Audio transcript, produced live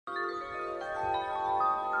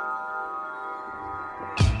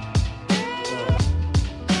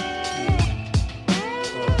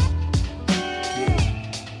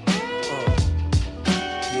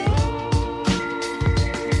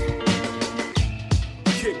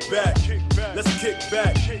Kickback, let's kick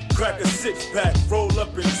back. Crack a six-pack, roll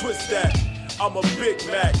up and twist that. I'm a Big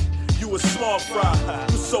Mac, you a small fry.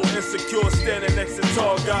 You so insecure standing next to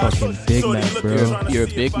tall guys. Fucking Big Mac, bro. You're a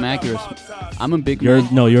Big Mac. I'm a Big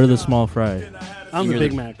Mac. No, you're the small fry. I'm the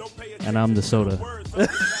Big Mac. And I'm the soda.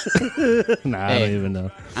 Nah, I don't even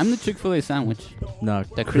know. I'm the Chick-fil-A sandwich. No,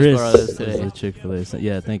 That Chris brought us today. is the Chick-fil-A.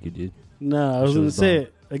 Yeah, thank you, dude. No, I was going to say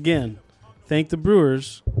it again. Thank the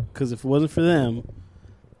Brewers, because if it wasn't for them.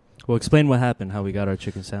 Well, explain what happened, how we got our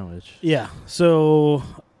chicken sandwich. Yeah, so.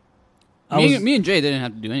 Me and Jay didn't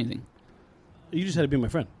have to do anything. You just had to be my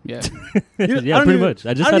friend. Yeah. Yeah, pretty much.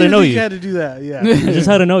 I just had to know you. You had to do that, yeah. I just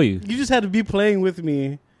had to know you. You just had to be playing with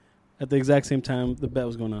me at the exact same time the bet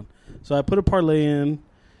was going on. So I put a parlay in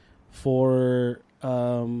for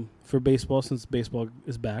baseball, since baseball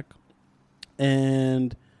is back.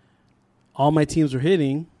 And all my teams were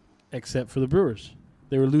hitting except for the Brewers.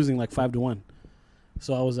 They were losing like 5-1.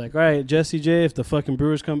 So I was like, all right, Jesse J, if the fucking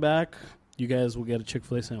Brewers come back, you guys will get a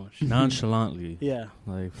Chick-fil-A sandwich. Nonchalantly. Yeah.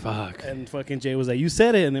 Like, fuck. And fucking Jay was like, you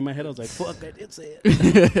said it. And in my head, I was like, fuck, I did say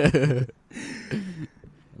it.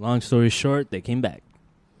 Long story short, they came back.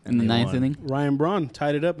 In the ninth inning? Ryan Braun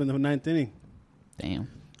tied it up in the ninth inning. Damn.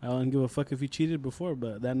 I wouldn't give a fuck if he cheated before,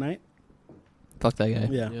 but that night. Fuck that guy.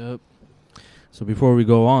 Yeah. Yep. So before we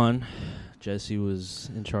go on, Jesse was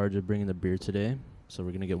in charge of bringing the beer today. So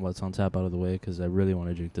we're going to get what's on tap out of the way because I really want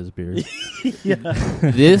to drink this beer. Yeah.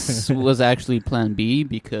 This was actually plan B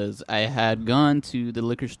because I had gone to the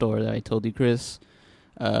liquor store that I told you, Chris.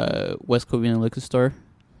 West Covina Liquor Store.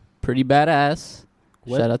 Pretty badass.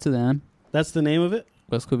 What? Shout out to them. That's the name of it?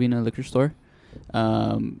 West Covina Liquor Store.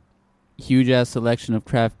 Huge ass selection of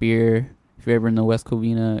craft beer. If you're ever in the West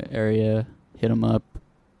Covina area, hit them up.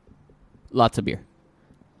 Lots of beer.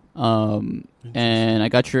 And I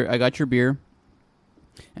got your beer.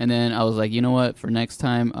 And then I was like, you know what? For next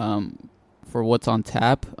time, for what's on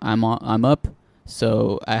tap, I'm up.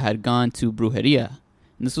 So I had gone to Brujeria,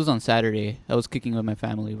 and this was on Saturday. I was kicking with my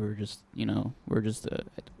family. We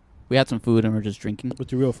had some food and we're just drinking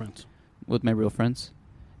With your real friends. with my real friends.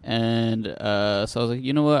 And so I was like,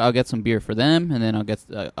 you know what? I'll get some beer for them, and then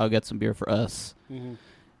I'll get some beer for us. Mm-hmm.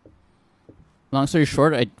 Long story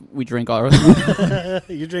short, we drank all.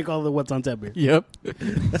 You drink all the what's on tap beer. Yep.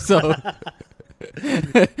 So,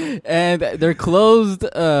 and they're closed.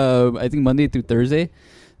 I think Monday through Thursday.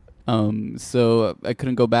 So I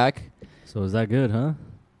couldn't go back. So is that good, huh?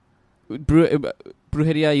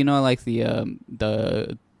 Brujeria, you know, I like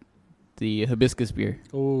the hibiscus beer.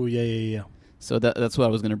 Oh yeah. So that's what I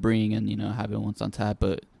was gonna bring and have it once on tap.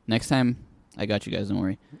 But next time, I got you guys. Don't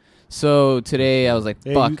worry. So today I was like,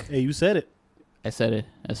 fuck. You said it. I said it.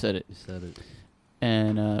 You said it.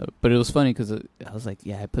 And but it was funny because I was like,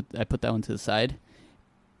 yeah, I put that one to the side,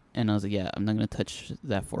 and I was like, yeah, I'm not gonna touch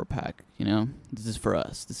that 4-pack. This is for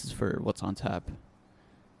us. This is for what's on tap,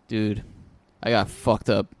 dude. I got fucked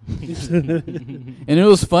up, and it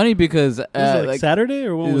was funny because Was it like Saturday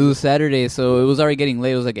or what? It was Saturday, so it was already getting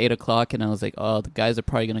late. It was like 8:00, and I was like, oh, the guys are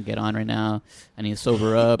probably gonna get on right now. I need to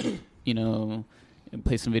sober up, and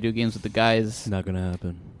play some video games with the guys. Not gonna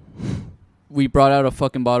happen. We brought out a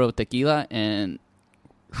fucking bottle of tequila and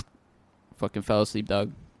fucking fell asleep,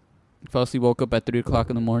 dog. Fell asleep, woke up at 3:00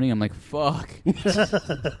 in the morning. I'm like, fuck.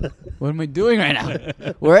 What am I doing right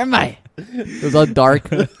now? Where am I? It was all dark.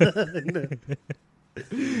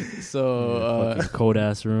 So, cold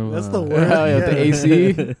ass room. That's the worst. The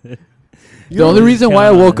AC. The only reason why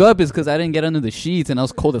I woke up is because I didn't get under the sheets and I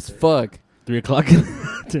was cold as fuck. 3:00 in the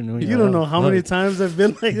afternoon. You don't know how many times I've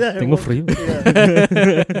been like that. Tengo frío.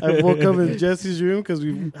 I woke up in Jesse's room because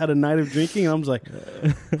we had a night of drinking. And I was like,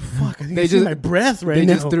 fuck, I think I see my breath right now.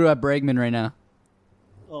 They just threw at Bregman right now.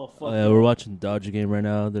 Oh, fuck. We're watching the Dodger game right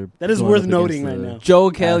now. That is worth noting right now. Joe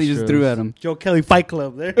Kelly just threw at him. Joe Kelly Fight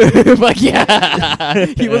Club there. Fuck yeah.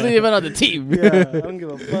 He wasn't even on the team. Yeah, I don't give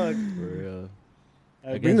a fuck. For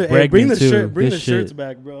real. Bring the shirts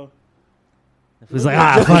back, bro. It's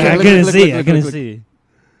like, fuck, I couldn't see. I couldn't see.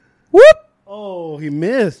 Whoop! Oh, he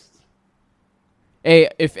missed. Hey,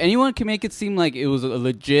 if anyone can make it seem like it was a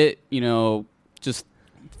legit, just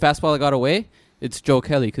fastball that got away, it's Joe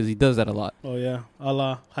Kelly because he does that a lot. Oh yeah, a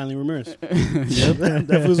la Hanley Ramirez. Yep,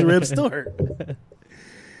 that was a rib store.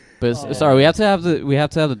 But sorry, we have to have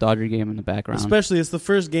the Dodger game in the background. Especially, it's the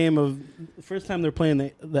first time they're playing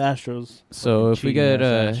the Astros. So if we get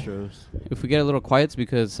a little quiet, it's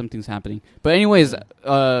because something's happening. But anyways,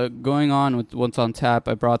 going on with what's on tap,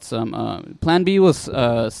 I brought some. Plan B was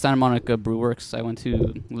Santa Monica Brew Works. I went to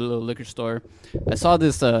a little liquor store. I saw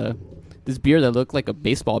this beer that looked like a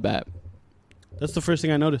baseball bat. That's the first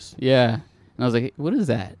thing I noticed. Yeah, and I was like, "What is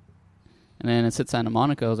that?" And then it said Santa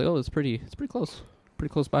Monica. I was like, oh, it's pretty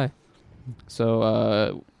close by.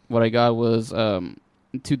 So what I got was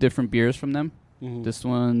 2 different beers from them. Mhm. This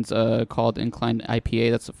one's called Inclined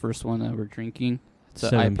IPA. That's the first one that we're drinking. It's a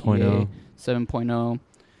 7.0. IPA 7.0.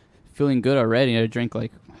 Feeling good already. I drank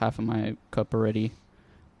like half of my cup already.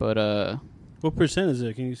 But What percent is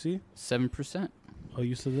it? Can you see? 7%. Oh,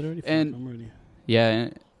 you said that already? And- I'm ready. Yeah,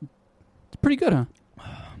 it's pretty good, huh?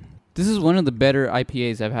 This is one of the better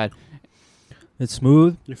IPAs I've had. It's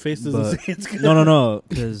smooth. Your face doesn't But- say it's good. No.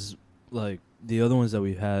 Because like the other ones that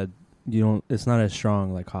we've had, you don't. It's not as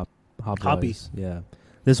strong like hoppy. Hoppy. Yeah.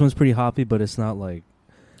 This one's pretty hoppy, but it's not like.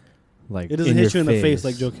 It doesn't hit you in the face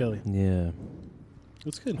like Joe Kelly. Yeah.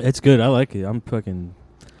 It's good. It's good. I like it. I'm fucking.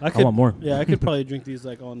 I want more. Yeah, I could probably drink these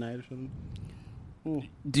like all night or something.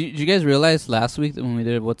 Did you guys realize last week that when we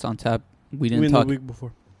did What's on Tap, we You didn't mean talk... the week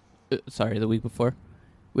before? the week before.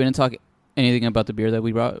 We didn't talk anything about the beer that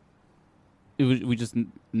we brought. We just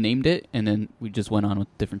named it, and then we just went on with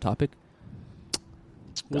a different topic.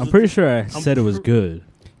 Was I'm it- pretty sure I said it was good.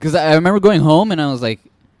 Because I remember going home, and I was like...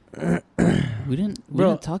 we didn't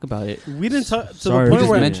Bro, talk about it. We didn't talk to Sorry, the We point just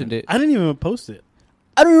where mentioned it. I didn't even post it.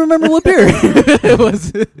 I don't remember what beer it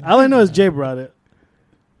was. All I know is Jay brought it.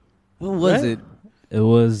 What was Right? it? It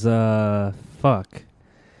was fuck.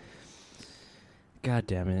 God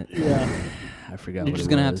damn it. Yeah, I forgot. You're what just it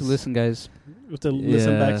going to have to was. listen, guys. we have to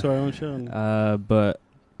listen Yeah. back to our own show. But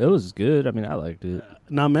it was good. I mean, I liked it.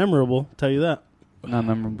 Not memorable, tell you that. Not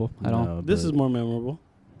memorable at all. No, This but- is more memorable.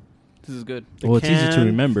 This is good. The well, it's easy can, to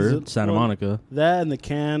remember. is it- Santa well, Monica. That and the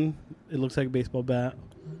can, it looks like a baseball bat.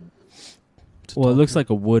 Well, it looks like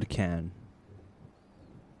a wood can,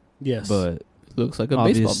 Yes, but Looks like a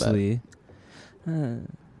baseball bat. obviously,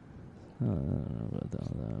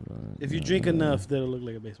 if you drink enough, that'll look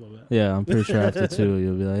like a baseball bat. yeah, I'm pretty sure after 2,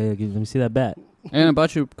 you'll be like, "Hey, let me see that bat." And I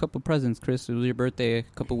bought you a couple presents, Chris. It was your birthday a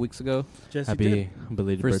couple weeks ago. Jesse did. Happy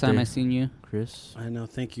belated First birthday, time I seen you. Chris. I know,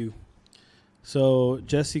 thank you. So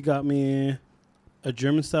Jesse got me a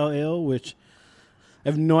German style ale, which I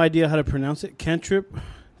have no idea how to pronounce it. Cantrip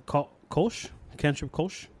Kolsch. Cantrip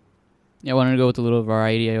Kolsch. Yeah, I wanted to go with a little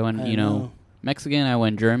variety. I went, I know. Mexican. I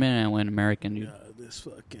went German, and I went American, dude. This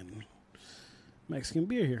fucking Mexican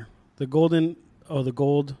beer here. The Gold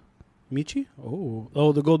Michi?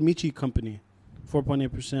 Oh, the Gold Michi Company.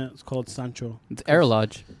 4.8%. It's called Sancho. It's Air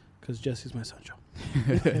Lodge. Because Jesse's my Sancho.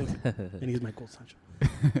 And he's my Gold Sancho.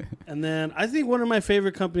 And then I think one of my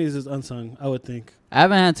favorite companies is Unsung, I would think. I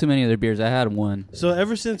haven't had too many of their beers. I had one. So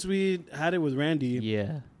ever since we had it with Randy,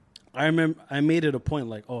 Yeah. I remember I made it a point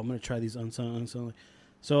like, oh, I'm going to try these Unsung.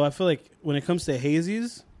 So I feel like when it comes to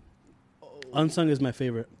hazies, Unsung is my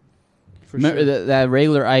favorite. For Remember sure. that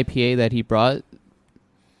regular IPA that he brought?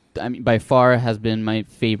 I mean, by far has been my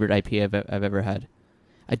favorite IPA I've ever had.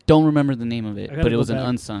 I don't remember the name of it, I gotta but it go was an back.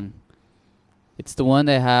 Unsung. It's the one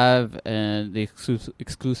they have and they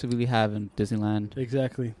exclusively have in Disneyland.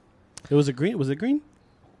 Exactly. It was a green. Was it green?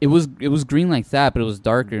 It was green like that, but it was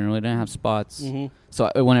darker and it didn't have spots. Mm-hmm. So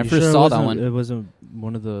when I You first sure saw it that wasn't- one, It wasn't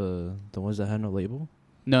one of the ones that had no label.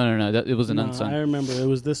 no, it was an I Unsung. remember it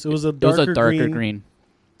was this. It was a It was darker, a darker green.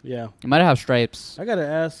 Yeah. It might have stripes. I gotta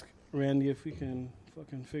ask Randy if we can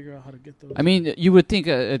fucking figure out how to get those. I mean, you would think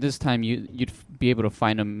at this time you'd be able to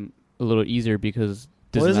find them a little easier because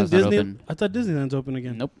well, isn't Disneyland's not Disney? open. I thought Disneyland's open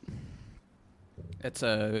again. Nope. It's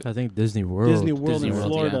a I think Disney World. Disney World Disney in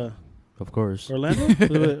World, Florida, Of course. Orlando.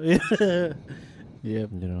 Yeah. yeah.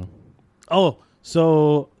 You know. Oh,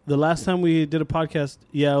 so the last time we did a podcast,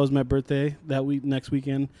 it was my birthday that week. Next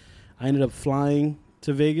weekend, I ended up flying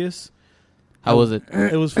to Vegas. How was it?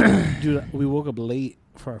 It was, dude. We woke up late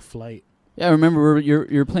for our flight. Yeah, I remember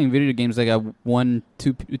you're playing video games like at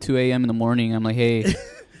 2 a.m. in the morning. I'm like, hey,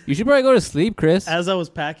 you should probably go to sleep, Chris. As I was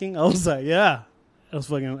packing, I was like, yeah. I was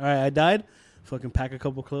fucking, all right, I died. Fucking pack a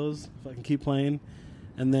couple clothes. Fucking keep playing.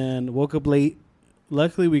 And then woke up late.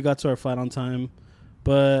 Luckily, we got to our flight on time.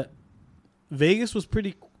 But Vegas was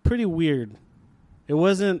pretty weird. It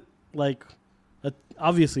wasn't like,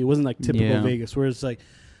 obviously, it wasn't like typical Yeah. Vegas where it's like,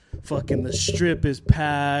 fucking the strip is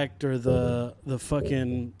packed or the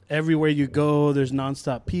fucking everywhere you go, there's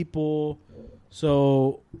nonstop people.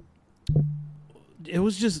 So it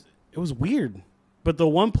was weird. But the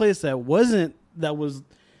one place that was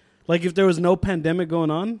like if there was no pandemic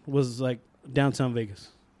going on was like downtown Vegas.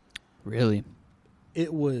 Really?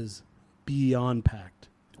 It was beyond packed.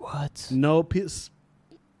 What? No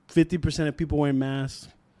 50% of people wearing masks,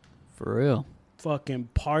 For real? fucking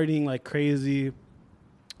partying like crazy.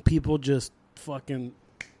 People just fucking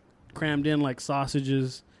crammed in like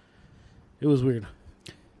sausages. It was weird.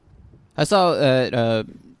 I saw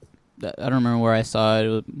I don't remember where I saw it.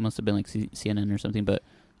 It must have been like CNN or something. But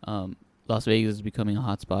Las Vegas is becoming a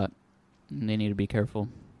hotspot, and they need to be careful.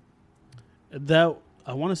 That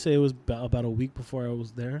I want to say it was about a week before I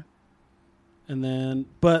was there, and then.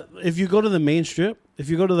 But if you go to the main strip, if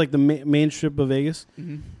you go to like the main strip of Vegas,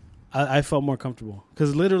 I felt more comfortable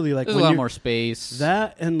because literally like there's a lot more space.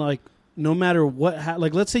 That and like no matter what,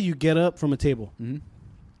 like let's say you get up from a table.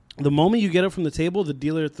 The moment you get up from the table, the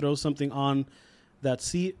dealer throws something on that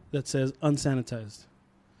seat that says unsanitized.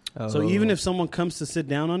 Oh. So even if someone comes to sit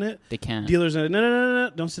down on it, they can't. Dealers are like,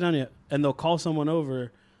 no, don't sit down yet. And they'll call someone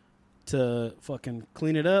over to fucking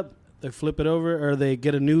clean it up. They flip it over or they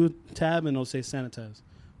get a new tab and they'll say sanitize,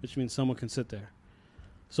 which means someone can sit there.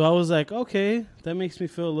 So I was like, okay, that makes me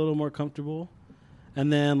feel a little more comfortable.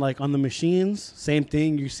 And then like on the machines, same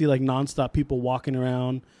thing. You see like nonstop people walking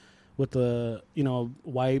around with the,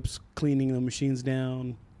 wipes, cleaning the machines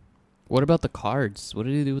down. What about the cards? What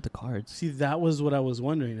did he do with the cards? See, that was what I was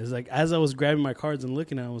wondering. Is like as I was grabbing my cards and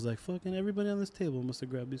looking at it, I was like, fucking everybody on this table must have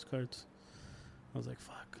grabbed these cards. I was like,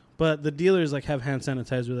 fuck. But the dealers like have hand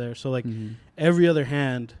sanitizer there. So like every other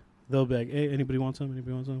hand, they'll be like, hey, anybody want some?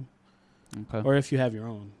 Anybody want some? Okay. Or if you have your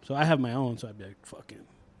own. So I have my own, so I'd be like, fucking.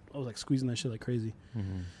 I was like squeezing that shit like crazy.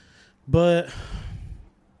 But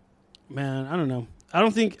man, I don't know. I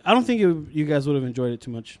don't think you guys would have enjoyed it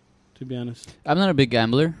too much, to be honest. I'm not a big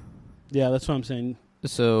gambler. Yeah, that's what I'm saying.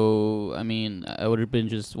 So, I mean, I would have been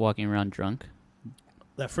just walking around drunk.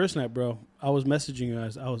 That first night, bro, I was messaging you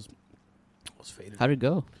guys. I was faded. How'd it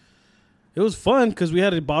go? It was fun because we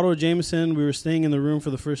had a bottle of Jameson. We were staying in the room for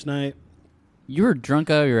the first night. You were drunk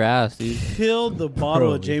out of your ass, dude. Killed the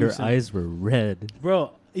bottle of Jameson. Your eyes were red.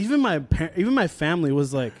 Bro, even my family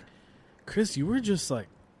was like, Chris, you were just like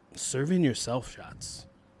serving yourself shots.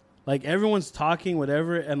 Like everyone's talking,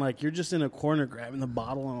 whatever, and like you're just in a corner grabbing the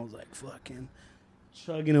bottle, and I was like fucking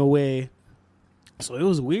chugging away. So it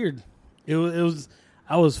was weird. It was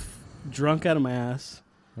I was drunk out of my ass.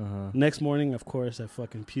 Next morning, of course, I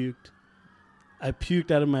fucking puked. I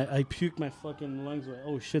puked my fucking lungs away.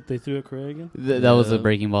 Oh shit, they threw it Correa again? That was a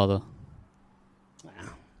breaking ball though.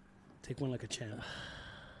 Take one like a champ.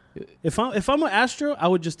 If I'm an Astro, I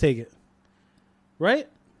would just take it. Right?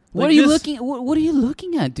 What are you looking? What are you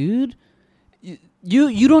looking at, dude?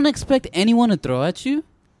 You don't expect anyone to throw at you?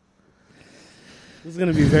 This is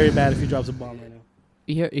gonna be very bad if he drops a bomb right now.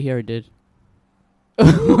 He already did.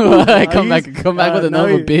 Come back with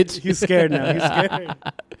another bitch. He's scared now. He's scared.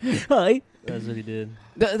 Hi. That's what he did.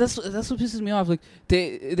 That's what pisses me off. Like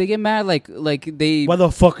they get mad. Like they. Why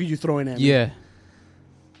the fuck are you throwing at me? Yeah.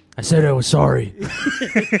 I said I was sorry.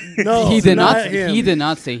 No, he did not. him. He did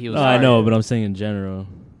not say he was. Sorry. I know, but I'm saying in general.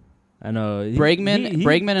 I know. Bregman and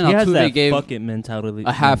Altuve gave fuck it mentality.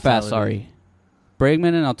 A half-ass sorry.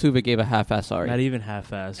 Bregman and Altuve gave a half-ass sorry. Not even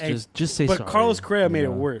half-ass. Hey, just say sorry. But Carlos Correa made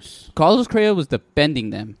it worse. Carlos Correa was defending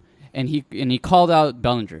them, and he called out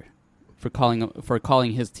Bellinger for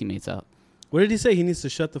calling his teammates out. What did he say? He needs to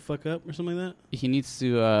shut the fuck up or something like that? He needs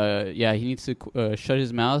to shut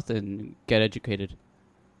his mouth and get educated.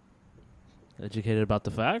 Educated about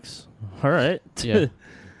the facts? All right. Yeah.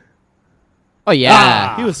 Oh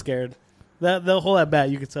yeah. He was scared. The whole at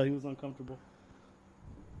bat, you could tell he was uncomfortable.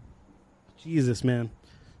 Jesus, man.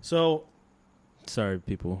 So, sorry,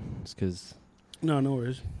 people. It's because no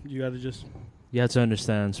worries. You got to just. You have to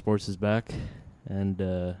understand, sports is back, and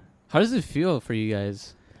how does it feel for you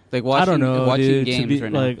guys? Like watching, I don't know, watching dude, games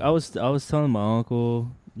right like, now. I was telling my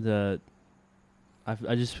uncle that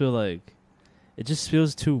I just feel like it just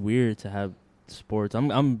feels too weird to have sports.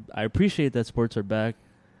 I appreciate that sports are back.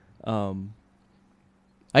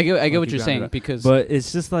 I get what you're saying because, but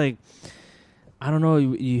it's just like I don't know.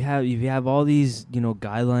 You have all these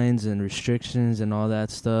guidelines and restrictions and all that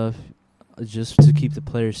stuff just to keep the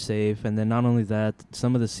players safe, and then not only that,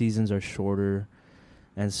 some of the seasons are shorter,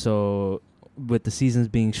 and so with the seasons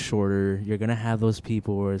being shorter, you're gonna have those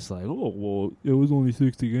people where it's like, oh well, it was only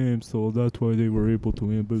 60 games, so that's why they were able to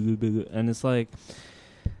win, and it's like,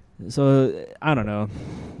 so I don't know,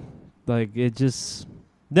 like it just.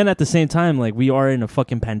 Then at the same time, like we are in a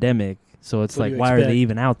fucking pandemic, so it's like, why are they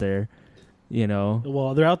even out there?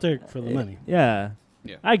 Well, they're out there for the money. Yeah,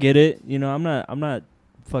 I get it. I'm not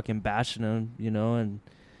fucking bashing them. And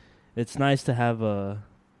it's nice to have a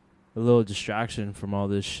little distraction from all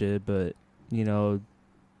this shit, but to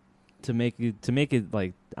make it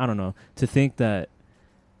like I don't know, to think that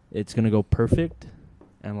it's gonna go perfect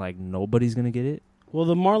and like nobody's gonna get it. Well,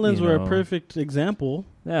 the Marlins were a perfect example.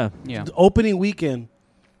 Yeah. The opening weekend.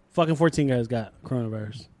 Fucking 14 guys got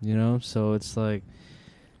coronavirus. So it's like,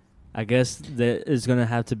 I guess that is going to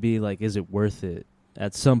have to be like, is it worth it?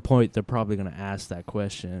 at some point they're probably gonna ask that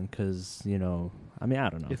question because I mean, I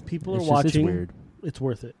don't know. If people It's are just- watching, it's weird. it's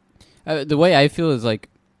worth it. The way I feel is like,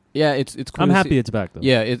 yeah, it's cool. I'm to happy see- it's back though.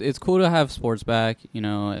 Yeah, it's cool to have sports back,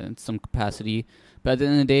 in some capacity. But at the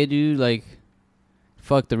end of the day, dude, like,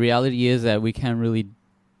 fuck, the reality is that we can't really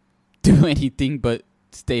do anything but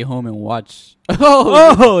stay home and watch.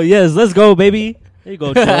 Oh yes, let's go, baby. There you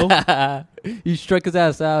go, Joe. You struck his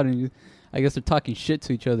ass out, and I guess they're talking shit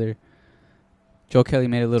to each other. Joe Kelly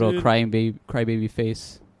made a little Dude. crybaby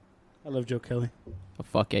face. I love Joe Kelly. Oh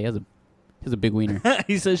fuck yeah, he has a big wiener.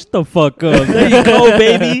 He said, "Shut the fuck up." There you go,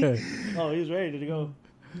 baby. Oh, he's ready to go.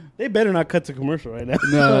 They better not cut to commercial right now.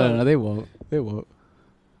 No, they won't. They won't.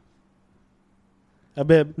 I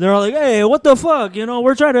bet. They're all like, "Hey, what the fuck?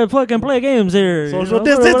 We're trying to fucking play games here." Social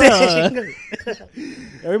distancing.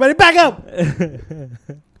 Everybody back up.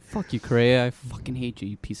 Fuck you, Correa. I fucking hate you,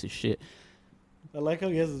 you piece of shit. I like how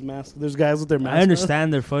he has his mask. There's guys with their masks. I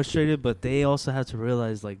understand they're frustrated, but they also have to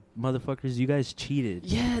realize, like, motherfuckers, you guys cheated.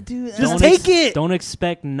 Yeah, dude. Just take it. Don't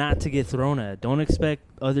expect not to get thrown at. Don't expect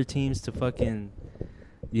other teams to fucking,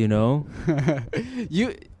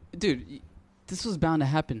 Dude, this was bound to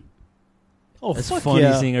happen. Oh, It's fuck funny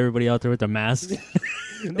yeah. seeing everybody out there with their masks.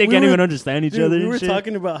 They We can't were- even understand each Dude, other. we and were shit.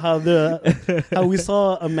 talking about how how we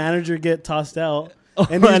saw a manager get tossed out, Oh,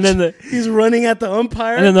 and, and then he's running at the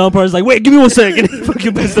umpire. the umpire's like, "Wait, give me 1 second." He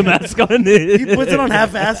fucking puts the mask on. he puts it on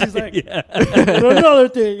half-ass. He's like, Yeah. another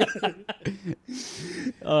thing.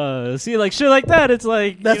 See, like shit like that. It's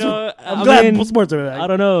like That's I'm I'm glad sports are back. I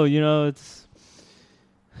don't know. It's.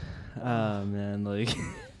 Man, like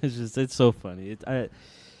it's so funny.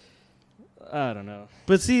 I don't know.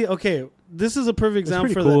 But see, okay, this is a perfect It's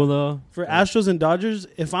example pretty for cool though. for Astros and Dodgers.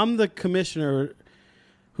 If I'm the commissioner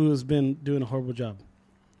who has been doing a horrible job,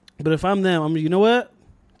 but if I'm them, you know what?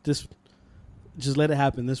 Just let it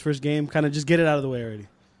happen. This first game, kind of just get it out of the way already.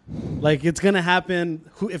 Like, it's gonna happen.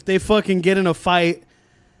 If they fucking get in a fight,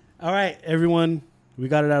 all right, everyone, we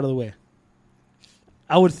got it out of the way.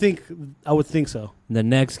 I would think so. The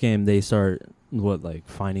next game they start like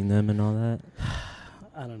finding them and all that.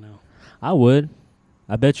 I don't know. I would.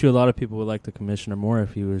 I bet you a lot of people would like the commissioner more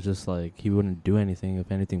if he was just like he wouldn't do anything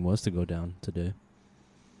if anything was to go down today.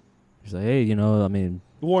 He's like, hey, I mean,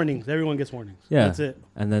 Warnings. Everyone gets warnings. Yeah. That's it.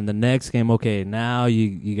 and then the next game, okay, now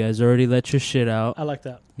you guys already let your shit out, I like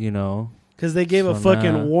that. Because they gave a So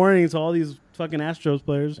fucking now- warning to all these fucking Astros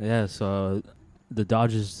players. Yeah, so the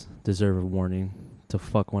Dodgers deserve a warning to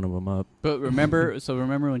fuck one of them up. But remember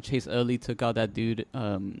when Chase Utley took out that dude,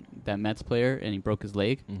 that Mets player, and he broke his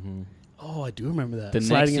leg? Mm-hmm. Oh, I do remember that. The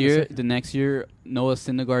Sliding in the next year, Noah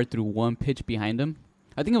Syndergaard threw one pitch behind him.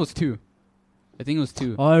 I think it was two.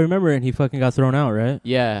 Oh, I remember, and he fucking got thrown out, right?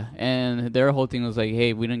 Yeah, and their whole thing was like,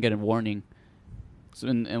 hey, we didn't get a warning. So,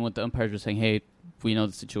 and what the umpires were saying, hey, we know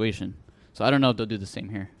the situation. So I don't know if they'll do the same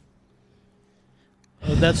here.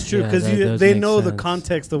 Oh, that's true, Yeah, because that does they make know the sense.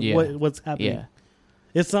 context of Yeah. what's happening. Yeah.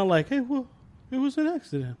 It's not like, hey, well, it was an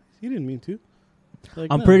accident. He didn't mean to. Like,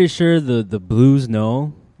 I'm no. pretty sure the Blues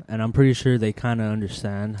know, and I'm pretty sure they kind of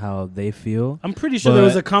understand how they feel. I'm pretty sure there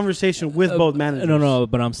was But- a conversation with both managers. No,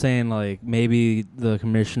 but I'm saying like maybe the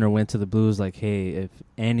commissioner went to the Blues like, hey, if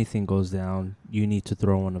anything goes down, you need to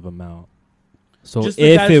throw one of them out. So Just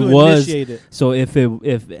the guys if it who was, initiate it. so if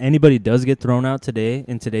anybody does get thrown out today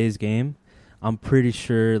in today's game, I'm pretty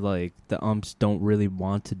sure like the umps don't really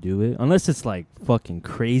want to do it unless it's like fucking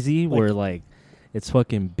crazy where like it's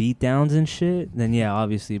fucking beatdowns and shit. Then yeah,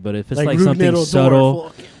 obviously. But if it's like something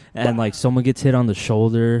subtle and like someone gets hit on the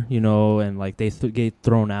shoulder, and like they get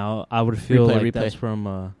thrown out, I would feel Replay. that's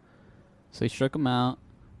from. So he struck him out.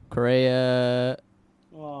 Correa.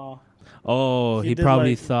 Oh, He he did,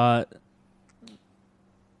 probably like- thought.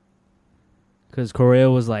 Because Correa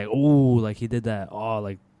was like, ooh, like he did that. Oh,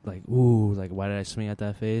 like, ooh, like why did I swing at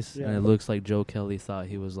that face? Yeah. And it looks like Joe Kelly thought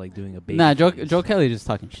he was like doing a baby. Nah, face. Joe Kelly just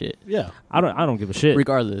talking shit. Yeah. I don't give a shit.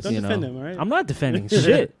 Regardless. Don't you defend know. him, all right? I'm not defending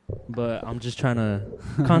shit, but I'm just trying to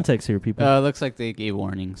context here, people. Looks like they gave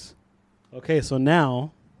warnings. Okay, so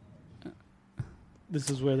now this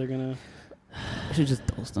is where they're going to... I should just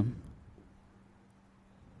dose them.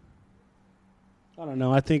 I don't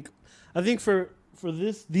know. I think for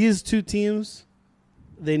these two teams,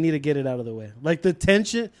 they need to get it out of the way. Like the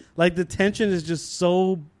tension is just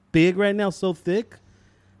so big right now, so thick.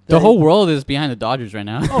 The that- whole world is behind the Dodgers right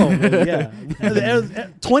now. Oh well, yeah.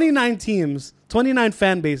 29 teams, 29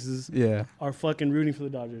 fan bases Yeah. are fucking rooting for the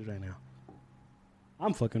Dodgers right now.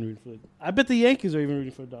 I'm fucking rooting for it. I bet the Yankees are even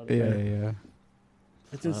rooting for the Dodgers. Yeah.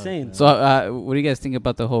 It's insane. man. So, what do you guys think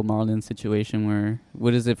about the whole Marlins situation where,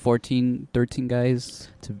 13 guys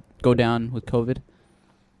to go down with COVID?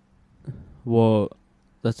 Well,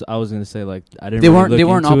 That's I was gonna say. Like I didn't. They really weren't. look They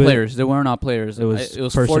weren't into all it. players. They weren't all players. It was it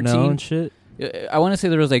was personnel 14. and shit. I want to say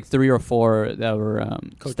there was like 3 or 4 that were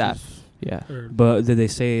Coaches. staff. Yeah. But did they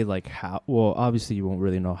say like how? Well, obviously you won't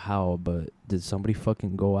really know how. But did somebody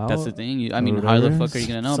fucking go out? That's the thing. I or mean, how the whatever? fuck are you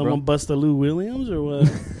gonna know, Someone bro? bust a Lou Williams or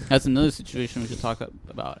what? That's another situation we should talk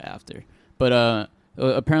about after. But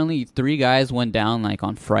apparently 3 guys went down like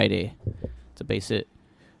on Friday. To base it,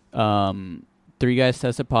 3 guys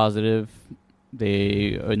tested positive.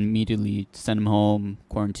 They immediately sent them home,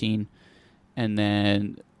 quarantine, and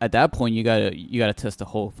then at that point you gotta test the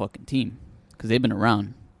whole fucking team because they've been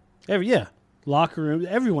around. Locker room,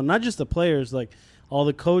 everyone, not just the players, like all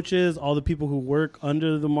the coaches, all the people who work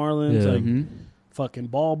under the Marlins, Yeah. like fucking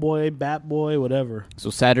ball boy, bat boy, whatever. So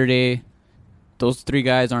Saturday, those 3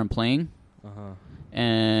 guys aren't playing, Uh-huh.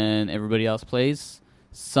 and everybody else plays.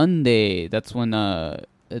 Sunday, that's when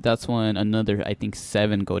another, I think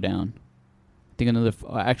 7 go down. I think another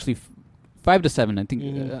actually 5 to 7. I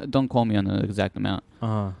think don't quote me on the exact amount.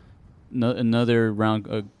 Uh-huh. Another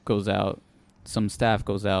round goes out. Some staff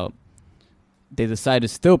goes out. They decide to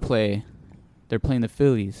still play. They're playing the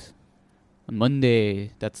Phillies. On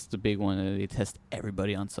Monday, that's the big one. They test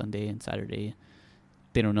everybody on Sunday and Saturday.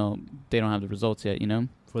 They don't know. They don't have the results yet, you know?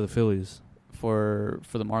 For the Phillies. For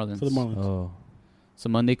the Marlins. For the Marlins. Oh. So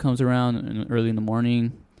Monday comes around and early in the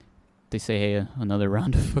morning. They say, hey, another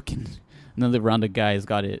round of guys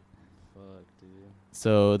got it. Fuck, dude.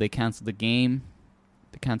 So they canceled the game.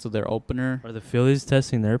 They canceled their opener. Are the Phillies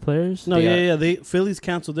testing their players? No, They yeah. They Phillies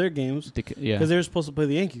canceled their games Yeah. because they were supposed to play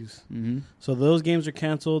the Yankees. Mm-hmm. So those games are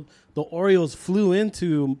canceled. The Orioles flew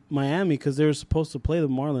into Miami because they were supposed to play the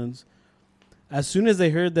Marlins. As soon as they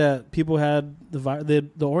heard that people had the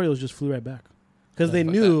Orioles just flew right back because they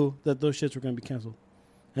Fuck knew that those shits were going to be canceled,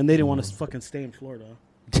 and they didn't want to fucking stay in Florida.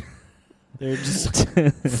 They're just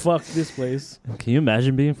fuck this place. Can you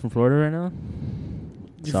imagine being from Florida right now?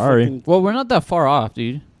 You Sorry. fucking- Well, we're not that far off,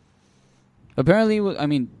 dude. Apparently, I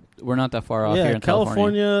mean, we're not that far off here yeah, in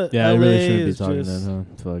California. Yeah, I LA really shouldn't be is talking just, that,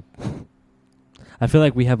 huh? Fuck. I feel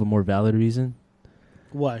like we have a more valid reason.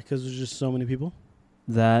 Why? Because there's just so many people.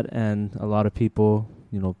 That and a lot of people,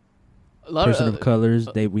 you know, A lot person of colors,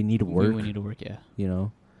 we need to we work. need to work, yeah. You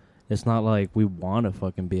know, it's not like we want to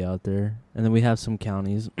fucking be out there. And then we have some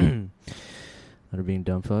counties that are being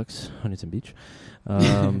dumb fucks, Huntington Beach.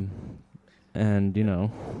 And you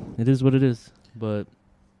know, it is what it is. But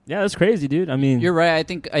yeah, that's crazy, dude. I mean, You're right. I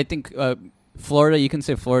think Florida. You can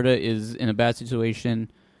say Florida is in a bad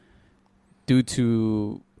situation due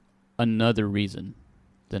to another reason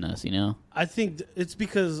than us. You know. I think it's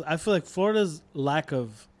because I feel like Florida's lack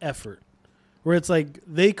of effort, where it's like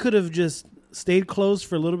they could have just stayed closed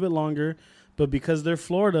for a little bit longer, but because they're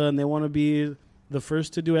Florida and they want to be the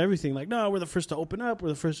first to do everything, like, no, we're the first to open up, we're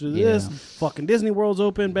the first to do this, fucking Disney World's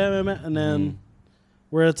open, bam, bam, bam. And then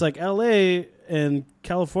where it's like LA and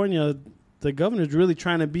California, the governor's really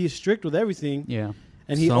trying to be strict with everything. Yeah.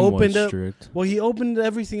 And he somewhat opened up, strict. well, he opened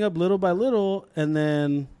everything up little by little, and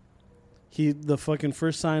then the fucking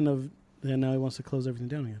first sign of, and now he wants to close everything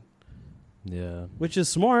down again. Yeah. Which is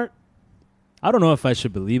smart. I don't know if I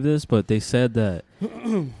should believe this, but they said that,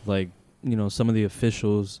 like, you know, some of the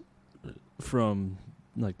officials from,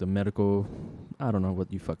 like, the medical, I don't know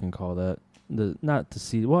what you fucking call that.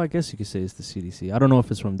 Well, I guess you could say it's the CDC. I don't know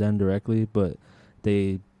if it's from them directly, but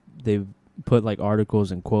they put, like,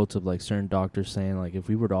 articles and quotes of, like, certain doctors saying, like, if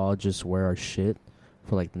we were to all just wear our shit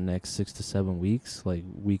for, like, the next 6 to 7 weeks, like,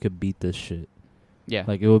 we could beat this shit. Yeah.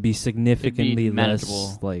 Like, it would be significantly manageable.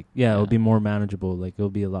 less, like, yeah, it would be more manageable. Like, it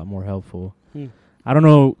would be a lot more helpful. Hmm. I don't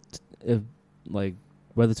know if, like,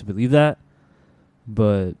 whether to believe that,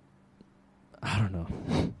 but I don't know.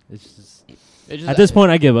 It's just at this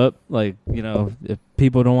point, I give up. Like, you know, if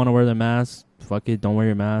people don't want to wear their masks, fuck it, don't wear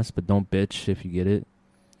your mask, but don't bitch if you get it.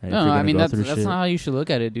 And if No, you're I gonna mean go that's through not shit, how you should look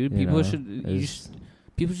at it, dude. you People know,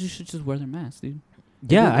 people should just wear their mask, dude.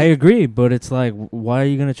 Yeah, I agree, but it's like, why are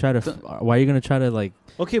you gonna try to like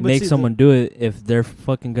Okay, but make see, someone do it if they're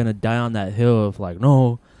fucking gonna die on that hill of like,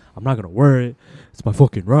 no, I'm not gonna wear it. It's my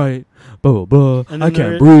fucking right. Blah blah blah. And I then can't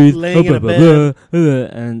they're breathe. laying Blah, in a blah, bed. blah,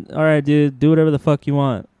 blah. And all right, dude, do whatever the fuck you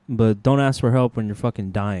want, but don't ask for help when you're fucking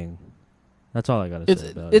dying. That's all I gotta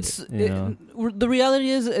say about it. You know? The reality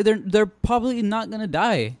is they're probably not gonna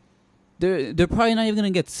die. They're probably not even gonna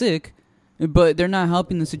get sick, but they're not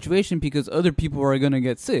helping the situation because other people are gonna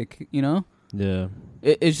get sick. You know. Yeah.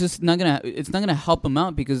 It's just not gonna. It's not gonna help them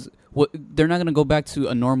out because they're not gonna go back to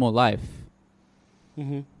a normal life.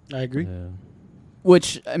 I agree. Yeah.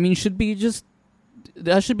 Which I mean should be just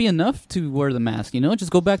that should be enough to wear the mask. You know,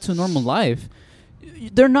 just go back to a normal life.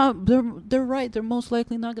 They're not. They're right. They're most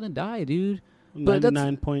likely not gonna die, dude. But that's-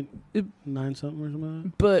 99.9 something or something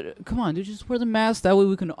like But come on, dude, just wear the mask. That way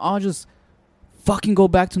we can all just fucking go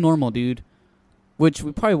back to normal, dude. Which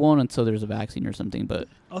we probably won't until there's a vaccine or something. But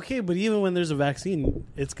that. Okay, but even when there's a vaccine,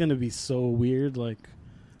 it's gonna be so weird. Like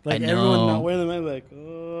I everyone know. not wearing the mask. Like,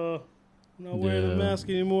 oh, I'm not wearing the Yeah. mask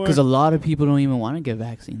anymore. because a lot of people don't even want to get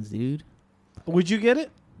vaccines, dude. Would you get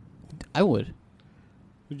it? I would.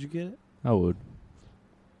 Would you get it? I would.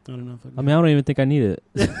 I don't know if I mean, I don't even think I need it.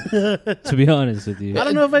 To be honest with you, I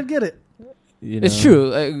don't know if I'd get it. You It's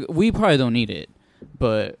know? true. We probably don't need it,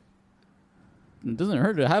 but it doesn't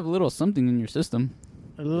hurt to have a little something in your system.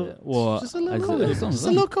 A little, Yeah, well, just a little I COVID. said- Just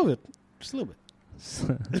a little COVID. Just a little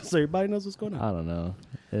bit. So everybody knows what's going on. I don't know.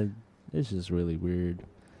 It's just really weird.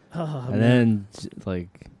 Oh, And man. then,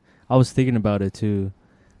 like, I was thinking about it too,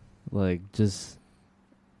 like, just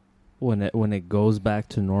when it goes back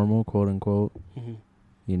to normal, quote unquote, Mhm.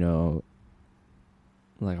 you know,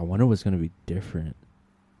 like, I wonder what's gonna be different.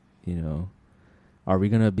 You know, are we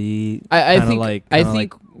gonna be I kinda think. like I kinda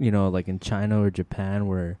think. like, you know, like in China or Japan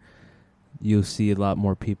where you'll see a lot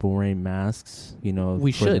more people wearing masks. You know,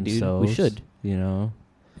 We for should, dude. We themselves, should. You know.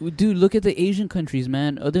 Dude, look at the Asian countries,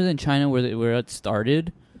 man. Other than China, where it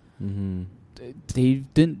started, Mm-hmm.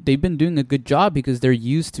 they've been doing a good job because they're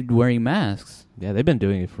used to wearing masks. Yeah, they've been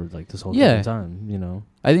doing it for like this whole Yeah. time. You know.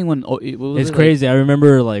 I think when It's crazy. I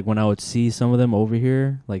remember like when I would see some of them over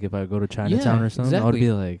here, like if I go to Chinatown Yeah, or something, I would exactly.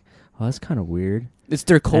 be like, "Oh, that's kind of weird." it's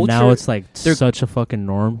their culture. And now it's like their- such a fucking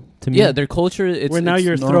norm to me. yeah, their culture. It's Where now it's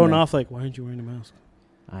you're normal. thrown off. Like, why aren't you wearing a mask?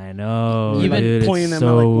 I know, Even dude. pointing It's them so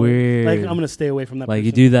out. Like, well, weird. like I'm gonna stay away from that. like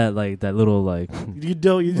you person. do that, like that little like You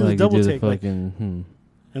do. You do like the double you do take. the Like, fucking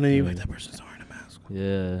and then you're yeah. like, that person's not wearing a mask.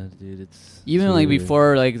 yeah, dude. It's Even it's like weird.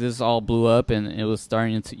 before, like this all blew up and it was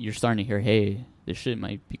you're starting to hear, hey, this shit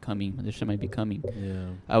might be coming. This shit might be coming. Yeah,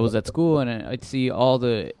 I was at school and I'd see all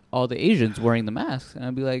the Asians wearing the masks, and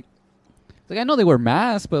I'd be like I know they wear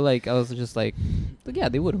masks, but like I was just like yeah,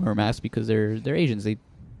 they would wear masks because they're Asians.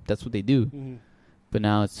 That's what they do. Mm-hmm. But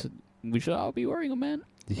now we should all be wearing them, man.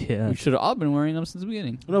 yeah. We should have all been wearing them since the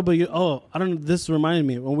beginning. No, but I don't know. This reminded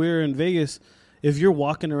me when we were in Vegas. If you're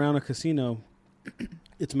walking around a casino,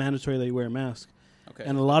 it's mandatory that you wear a mask. Okay.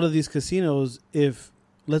 And a lot of these casinos, if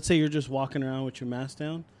let's say you're just walking around with your mask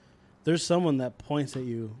down, there's someone that points at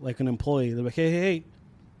you like an employee. They're like, hey,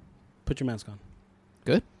 put your mask on.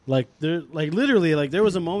 Good. Like literally, like there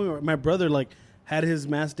was a moment where my brother like had his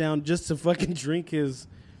mask down just to fucking drink his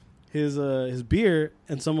beer,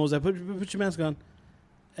 and someone was like, put your mask on.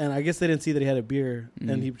 And I guess they didn't see that he had a beer,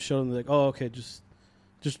 and he showed them like, oh, okay, just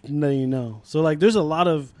letting you know. So like, there's a lot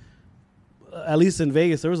of, at least in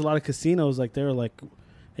Vegas, there was a lot of casinos like they were like,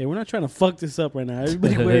 hey, we're not trying to fuck this up right now.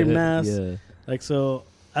 Everybody wearing masks. Yeah. Like, so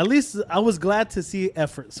at least I was glad to see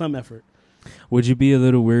some effort. Would you be a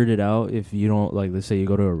little weirded out if you don't like? Let's say you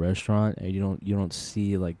go to a restaurant and you don't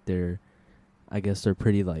see like I guess they're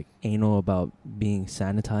pretty like anal about being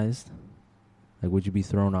sanitized. Like, would you be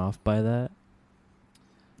thrown off by that?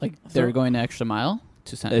 Like they're going the extra mile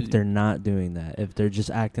to If they're not doing that, if they're just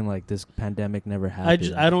acting like this pandemic never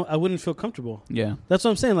happened. I wouldn't feel comfortable. yeah. That's what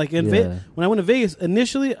I'm saying. Like when I went to Vegas,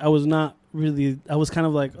 initially I was not really. I was kind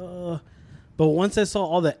of like, but once I saw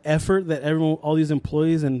all the effort that all these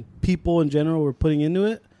employees and people in general were putting into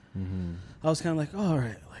it, Mm-hmm. I was kind of like, oh, all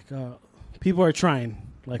right, like people are trying.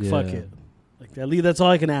 Like fuck Yeah. it. Like at least that's all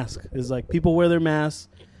I can ask is like people wear their masks,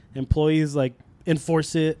 employees like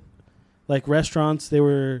enforce it. Like restaurants, they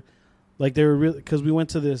were really because we went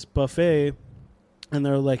to this buffet, and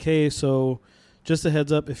they're like, hey, so just a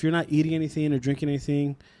heads up, if you're not eating anything or drinking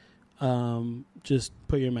anything, just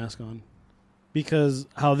put your mask on, because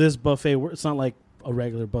how this buffet works, it's not like a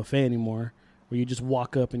regular buffet anymore where you just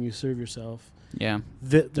walk up and you serve yourself. Yeah.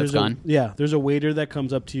 There's gone. There's a waiter that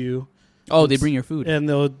comes up to you. Oh, they bring your food. And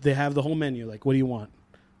they have the whole menu. Like, what do you want?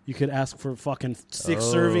 You could ask for fucking 6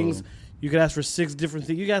 Oh. servings. You could ask for 6 different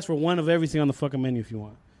things. You can ask for one of everything on the fucking menu if you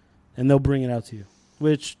want. And they'll bring it out to you.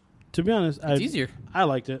 Which, to be honest, It's easier. I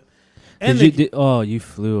liked it. And you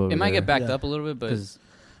flew over It might there. get backed Yeah. up a little bit, but Because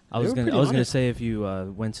I They was were gonna pretty on it. say if you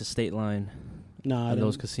went to State Line I at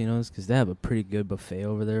those don't. casinos, because they have a pretty good buffet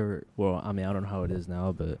over there. Well, I mean, I don't know how it is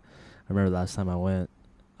now, but I remember last time I went,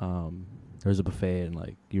 there was a buffet and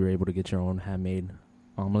like you were able to get your own handmade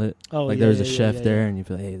omelet. Oh, like yeah, there was a yeah, chef yeah, there, yeah. and you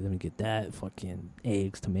feel, hey, let me get that fucking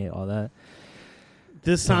eggs, tomato, all that.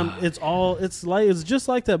 This time, it's just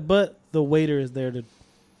like that, but the waiter is there to.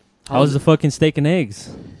 How was the fucking steak and eggs?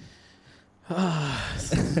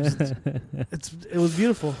 It was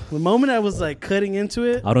beautiful. The moment I was like cutting into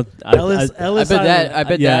it, I don't. Ellis I bet that Island. I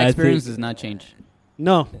bet Yeah, that I experience think- does not change.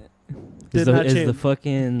 No, is did not the change.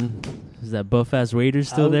 fucking Is that buff ass waiter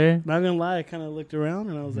still I, there? Not gonna lie, I kind of looked around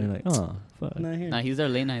and I was You're like, like, oh, fuck. not here. Nah, he's there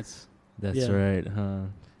late nights. That's Yeah. right, huh?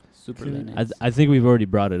 Super Can- late nights. I think we've already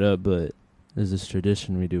brought it up, but there's this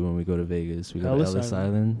tradition we do when we go to Vegas. We go to Ellis Ellis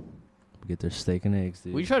Island. Island. We get their steak and eggs,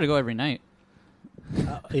 dude. We try to go every night.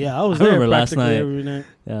 Yeah, I was I there remember last practically night. every night.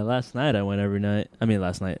 Yeah, last night I went every night. I mean,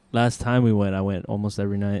 last night. Last time we went, I went almost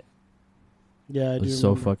every night. Yeah, I It do. was so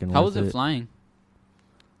remember. fucking How worth was it flying?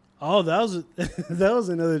 Oh, that was that was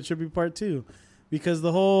another trippy part too, because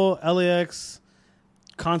the whole LAX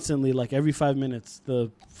constantly, like every 5 minutes,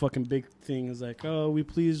 the fucking big thing is like, oh, we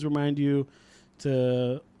please remind you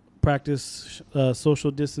to practice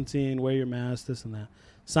social distancing, wear your mask, this and that.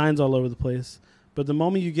 Signs all over the place. But the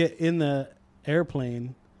moment you get in the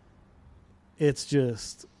airplane, it's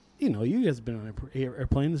just, you know, you guys have been on an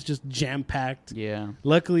airplane. It's just jam packed. Yeah.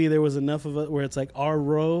 Luckily, there was enough of it where it's like our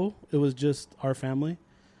row. It was just our family.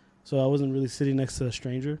 So I wasn't really sitting next to a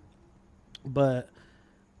stranger. But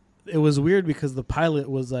it was weird because the pilot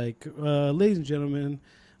was like, ladies and gentlemen,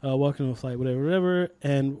 welcome to the flight, whatever.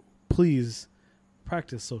 And please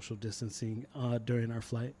practice social distancing during our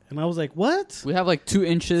flight. And I was like, what? We have like 2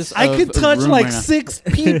 inches. I of could touch room like right now. 6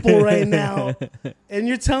 people right now. And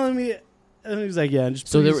you're telling me. And he was like, yeah. And just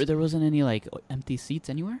So please. there wasn't any like empty seats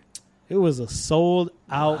anywhere. It was a sold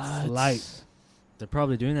out What? flight. They're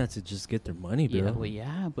probably doing that to just get their money, bro. Yeah, well,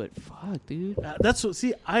 yeah, but fuck, dude. That's what.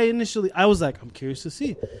 See, I was like, I'm curious to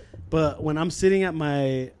see, but when I'm sitting at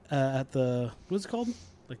my at the what's it called,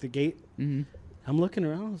 like the gate, Mm-hmm. I'm looking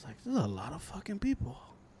around. I was like, there's a lot of fucking people.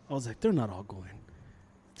 I was like, they're not all going.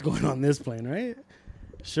 It's going on this plane, right?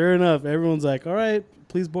 Sure enough, everyone's like, all right,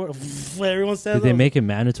 please board. Everyone stands Did they up. make it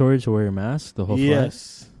mandatory to wear your mask the whole flight?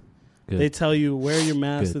 Yes. Good. They tell you wear your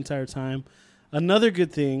mask Good. the entire time. Another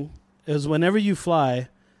good thing is whenever you fly,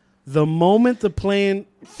 the moment the plane,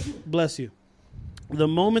 bless you, the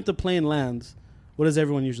moment the plane lands, what does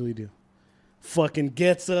everyone usually do? Fucking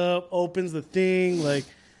gets up, opens the thing, like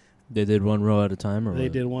They did one row at a time, or they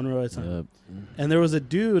what? did one row at a time. Yep. And there was a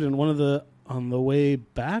dude in on the way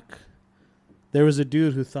back, there was a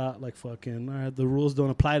dude who thought like, fucking, all right, the rules don't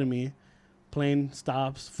apply to me. Plane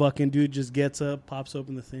stops, fucking dude just gets up, pops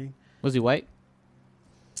open the thing. Was he white?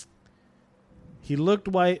 He looked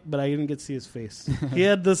white, but I didn't get to see his face. He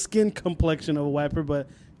had the skin complexion of a wiper, but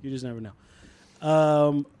you just never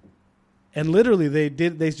know. And literally,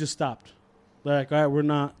 they just stopped. They're like, all right, we're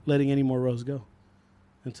not letting any more rows go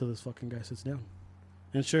until this fucking guy sits down.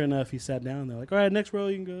 And sure enough, he sat down. They're like, all right, next row,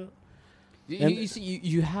 you can go. And- You see,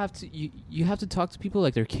 you have to talk to people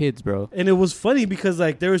like they're kids, bro. And it was funny because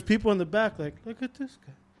like there was people in the back like, look at this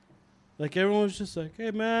guy. Like everyone was just like,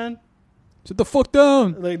 hey man. Sit the fuck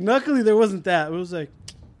down. Like luckily there wasn't that. It was like,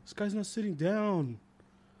 this guy's not sitting down.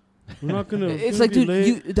 We're not gonna. It's gonna like, be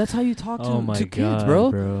dude, late. that's how you talk Oh my to kids, god,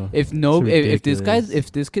 bro. If no, It's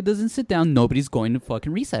if this kid doesn't sit down, nobody's going to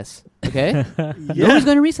fucking recess. Okay, Yeah. nobody's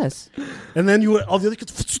going to recess. And then all the other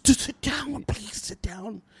kids, sit down, please sit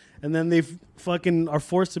down. And then they fucking are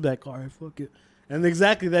forced to be like, all right, fuck it. And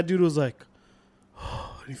exactly that dude was like,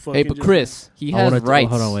 and he fucking Hey, but just- Chris, he has rights.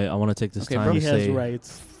 Hold on, wait. I want to take this Okay, time bro. to he has say,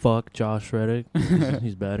 rights. fuck Josh Reddick.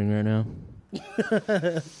 He's batting right now.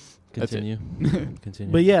 Continue.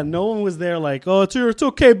 Continue. But yeah, no one was there like, oh, it's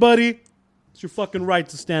okay, buddy. It's your fucking right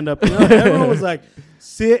to stand up. You know? Everyone was like,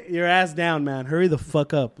 sit your ass down, man. Hurry the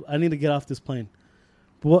fuck up. I need to get off this plane.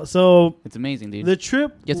 So It's amazing, dude. the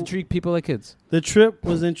trip, You have to treat people like kids. the trip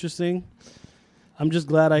was interesting. I'm just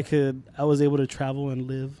glad I was able to travel and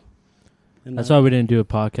live. And That's why we didn't do a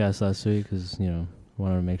podcast last week, because,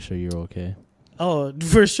 wanted to make sure you were okay. Oh,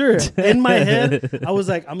 for sure. In my head, I was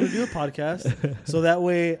like, I'm going to do a podcast. So that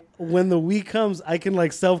way, when the week comes, I can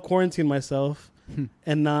like self-quarantine myself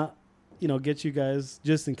and not, get you guys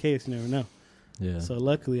just in case. You never know. Yeah. So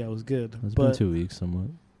luckily, I was good. It's but been 2 weeks somewhat.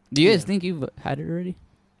 Do you guys Yeah. think you've had it already?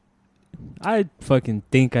 I fucking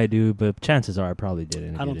think I do, but chances are I probably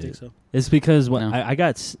didn't. I don't get think it. so. It's because when No.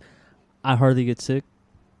 I hardly get sick.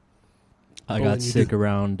 I But got when you sick do-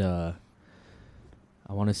 around, I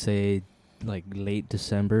want to say like late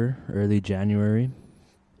December, early January.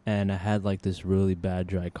 And I had like this really bad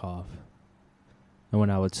dry cough. And when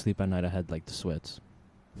I would sleep at night, I had like the sweats.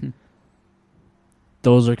 Hmm.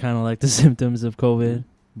 Those are kind of like the symptoms of COVID.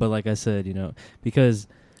 But like I said, because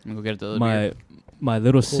I'm gonna go get the other my my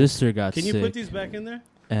little Cool. sister got Can sick. you put these back in there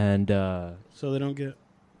And so they don't get?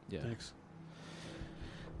 yeah. Thanks.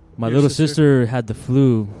 My Your little sister? sister had the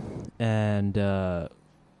flu, and it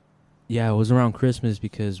was around Christmas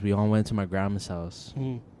because we all went to my grandma's house,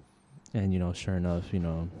 Mm. and sure enough,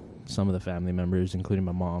 some of the family members, including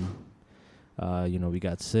my mom, we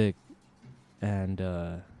got sick, and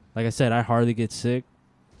like I said, I hardly get sick,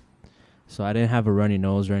 So I didn't have a runny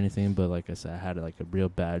nose or anything, but like I said, I had like a real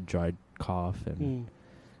bad dry cough, and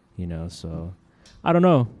you know, so I don't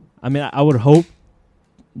know. I mean, I would hope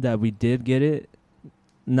that we did get it,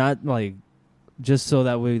 not like just so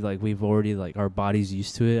that way, like we've already like our body's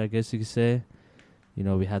used to it, I guess you could say. You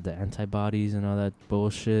know, we had the antibodies and all that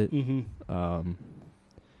bullshit. I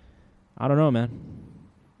don't know, man.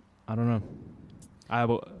 I don't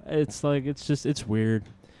know. It's like it's weird.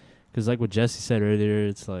 Because like what Jesse said earlier,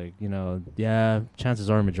 it's like, you know, yeah, chances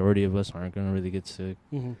are a majority of us aren't going to really get sick.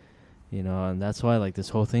 You know, and that's why, like, this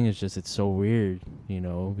whole thing is just, it's so weird, you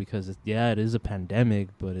know, because, it is a pandemic,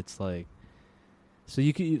 but it's like, so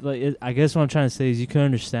you could, like, I guess what I'm trying to say is you can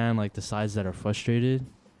understand, like, the sides that are frustrated,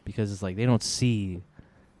 because it's like they don't see,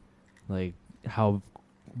 like, how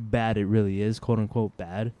bad it really is, quote unquote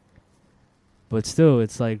bad. But still,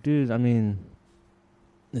 it's like, dude, I mean,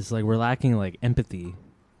 it's like we're lacking, like, empathy.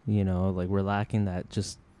 You know, like we're lacking that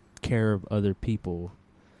just care of other people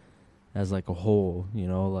as like a whole, you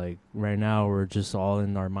know, like right now we're just all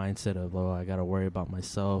in our mindset of, oh, I got to worry about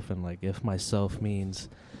myself. And like, if myself means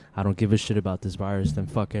I don't give a shit about this virus, then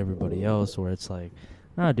fuck everybody else. Or it's like,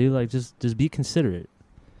 nah, dude, like just be considerate.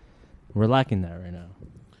 We're lacking that right now.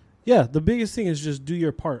 Yeah. The biggest thing is just do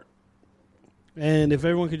your part. And if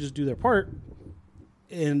everyone could just do their part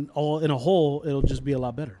in a whole, it'll just be a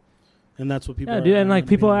lot better. And that's what people. Yeah, dude, and like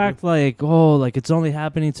people act like, oh, like it's only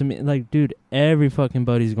happening to me. Like, dude, every fucking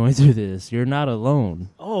buddy's going through this. You're not alone.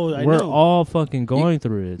 Oh, I know. We're all fucking going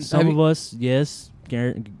through it. Some of us, yes,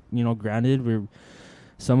 you know, granted,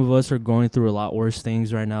 some of us are going through a lot worse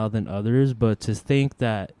things right now than others. But to think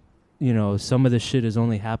that, you know, some of the shit is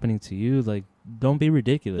only happening to you, like, don't be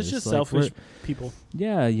ridiculous. It's just like, selfish people.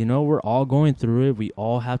 Yeah, you know, we're all going through it. We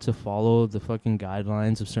all have to follow the fucking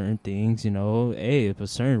guidelines of certain things, you know. Hey, if a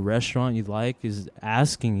certain restaurant you like is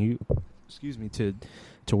asking you,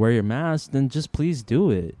 to wear your mask, then just please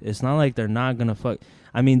do it. It's not like they're not going to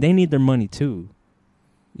I mean, they need their money too,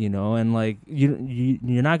 you know, and like you're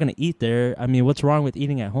not going to eat there. I mean, what's wrong with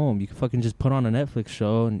eating at home? You can fucking just put on a Netflix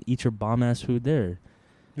show and eat your bomb-ass food there.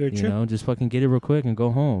 Very true. You know, just fucking get it real quick and go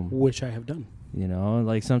home. Which I have done. You know,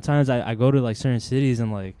 like sometimes I go to like certain cities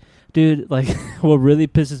and like, dude, like what really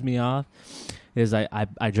pisses me off is I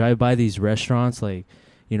drive by these restaurants like,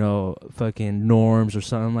 you know, fucking Norms or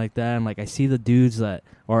something like that. And like I see the dudes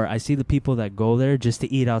I see the people that go there just to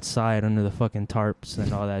eat outside under the fucking tarps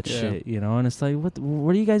and all that shit, you know. And it's like,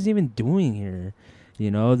 what are you guys even doing here?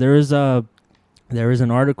 You know, there is an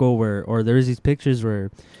article there's these pictures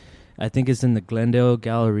where I think it's in the Glendale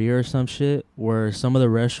Galleria or some shit, where some of the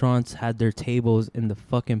restaurants had their tables in the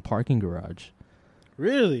fucking parking garage.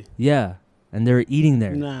 Really? Yeah, and they were eating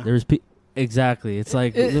there. Nah. Exactly. It's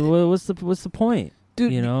like, what's the point?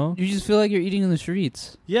 Dude, you know, you just feel like you're eating in the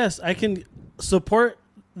streets. Yes, I can support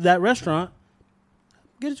that restaurant.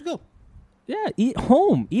 Get it to go. Yeah, eat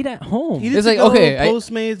home. Eat at home. Eat It's it like, to go, okay,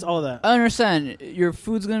 Postmates, all that. I understand. Your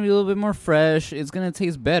food's going to be a little bit more fresh. It's going to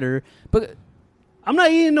taste better. But I'm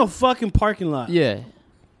not eating no fucking parking lot. yeah.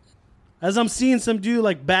 As I'm seeing some dude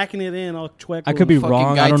like backing it in, all chueco. I could be Fucking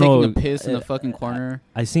wrong. guy I don't taking know. a piss in the fucking corner.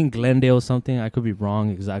 I seen Glendale something. I could be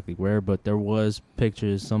wrong exactly where, but there was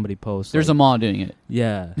pictures somebody posted. There's a mall doing it.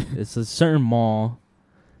 Yeah, it's a certain mall,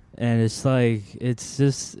 and it's like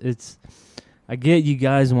it's. I get you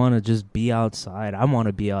guys want to just be outside. I want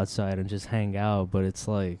to be outside and just hang out, but it's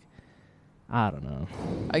like, I don't know.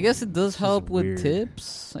 I guess it does help with weird.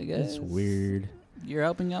 tips. I guess It's weird. You're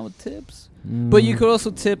helping out with tips. But you could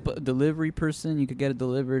also tip a delivery person. You could get it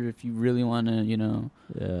delivered if you really want to, you know.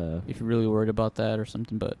 Yeah. If you're really worried about that or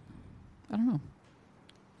something. But I don't know.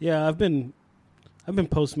 Yeah, I've been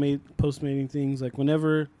postmating things like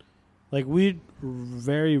whenever, like we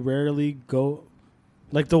very rarely go.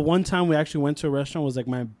 Like the one time we actually went to a restaurant was like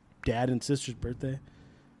my dad and sister's birthday.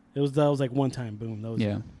 That was like one time. Boom. That was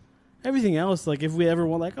it. Everything else, like if we ever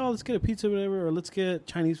want, like, oh, let's get a pizza, or whatever, or let's get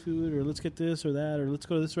Chinese food, or let's get this or that, or let's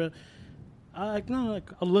go to this restaurant.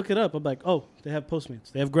 I'll look it up. I'm like, oh, they have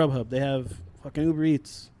Postmates, they have Grubhub, they have fucking Uber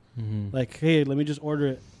Eats. Mm-hmm. Like, hey, let me just order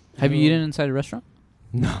it. Have you eaten inside a restaurant?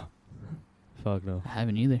 No. Fuck no. I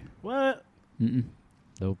haven't either. What? Mm-mm.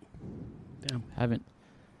 Nope. Damn. Haven't.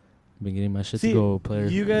 Been getting my shit See, to go, player.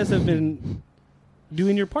 you guys have been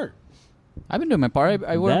doing your part. I've been doing my part.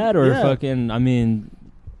 I work. That or Yeah. fucking, I mean,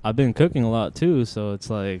 I've been cooking a lot too, so it's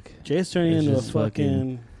like Jay's turning It's into a just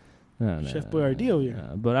fucking no, Chef Boyardee over here.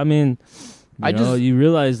 But I mean, I just- you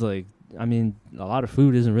realize, like, I mean, a lot of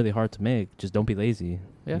food isn't really hard to make. Just don't be lazy.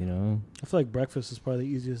 Yeah. You know, I feel like breakfast is probably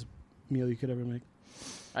the easiest meal you could ever make.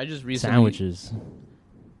 I just recently. sandwiches.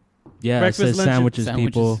 Yeah, Breakfast, it says lunch, and- sandwiches,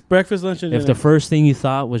 people. Breakfast, lunch, and If dinner. the first thing you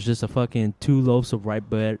thought was just a fucking 2 loaves of white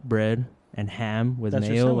bread, and ham with That's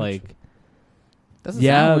your mayo, sandwich. like That's a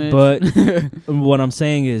yeah, sandwich. but what I'm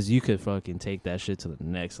saying is you could fucking take that shit to the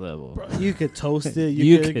next level. Bro, you could toast it. You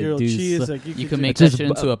You could could grill do cheese. so- Like You could can make Just that shit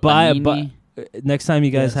into a buy- panini. Next time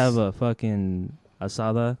you guys Yes. have a fucking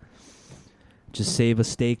asada, just save a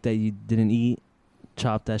steak that you didn't eat,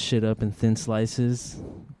 chop that shit up in thin slices,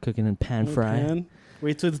 cook it in pan fry, Pan.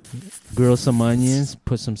 Wait till grill some onions,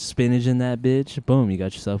 put some spinach in that bitch. Boom, you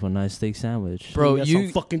got yourself a nice steak sandwich. Bro, got you-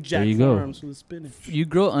 some fucking Jack there you go. Farms with spinach. You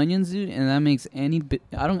grill onions, dude, and that makes any bit.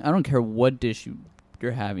 I don't care what dish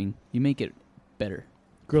you're having. You make it better.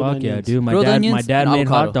 Grilled Fuck yeah, onions. dude. My Grilled dad onions made and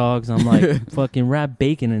hot avocado. dogs. I'm like, fucking wrap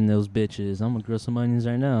bacon in those bitches. I'm gonna grill some onions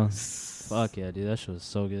right now. Fuck yeah, dude. That shit was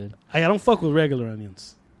so good. I don't fuck with regular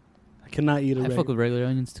onions. I cannot eat a I regular. fuck with regular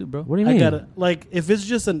onions too, bro. What do you I mean? gotta like if it's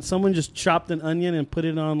just someone just chopped an onion and put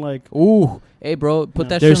it on like Ooh, hey, bro, put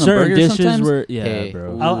that There's shit on a certain burger dishes sometimes. where, yeah, Hey,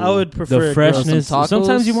 bro. ooh. I would prefer The it grilled. freshness. Some tacos?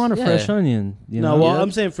 Sometimes you want a Yeah. fresh onion. You No, know? well, Yeah.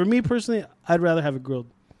 I'm saying for me personally, I'd rather have it grilled.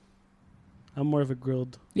 I'm more of a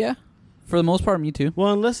grilled. Yeah, for the most part, me too.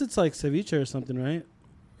 Well, unless it's like ceviche or something, right?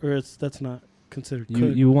 Or that's not considered you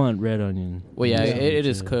cooked. you want red onion. Well, yeah, Yeah. it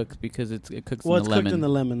is cooked because it cooks well, in it's the cooked lemon. in the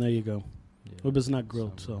lemon. There you go. Yeah. But it's not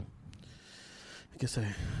grilled, so I guess I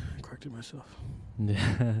corrected myself.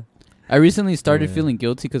 Yeah. I recently started Yeah. feeling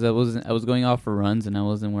guilty because I was going off for runs and I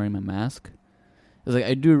wasn't wearing my mask. It was like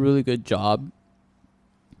I do a really good job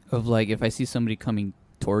of like if I see somebody coming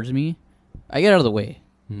towards me, I get out of the way.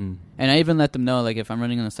 Mm. And I even let them know, like, if I'm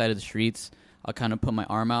running on the side of the streets, I'll kind of put my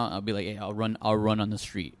arm out. I'll be like, hey, I'll run on the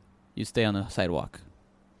street. You stay on the sidewalk.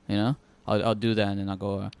 You know? I'll do that, and then I'll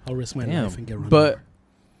go. I'll risk my Damn. life and get run But over.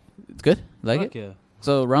 it's good. Like Fuck it. yeah.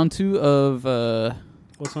 So round 2 of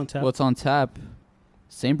What's on tap? what's on tap.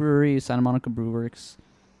 Same brewery, Santa Monica Brew Works.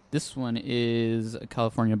 This one is a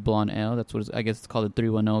California Blonde Ale. That's what I guess it's called, a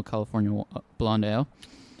 310 California Blonde Ale.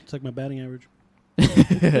 It's like my batting average.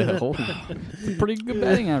 Oh, it's a pretty good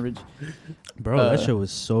batting average. Bro, that shit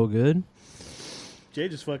was so good. Jay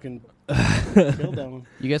just fucking killed that one.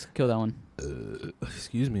 You guys can kill that one.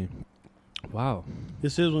 Excuse me. Wow.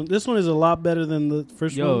 This one is a lot better than the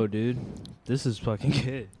first Yo, one. dude. This is fucking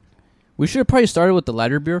good. We should have probably started with the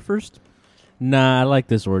lighter beer first. Nah, I like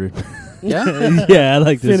this order. Yeah? Yeah, I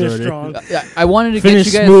like this Finish order. strong. Yeah, I wanted to Finish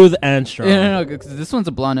get you guys smooth and strong. No, 'cause this one's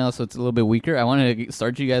a blonde ale, so it's a little bit weaker. I wanted to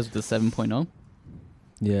start you guys with the 7.0.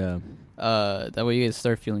 Yeah. That way you guys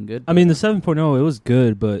start feeling good. I mean, the 7.0, it was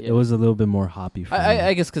good, but Yeah. it was a little bit more hoppy for me.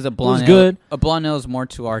 I guess because a blonde ale, good. a blonde ale is more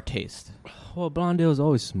to our taste. Well, blonde ale is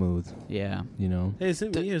always smooth, Yeah. you know? Hey,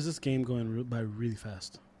 here's this game going by really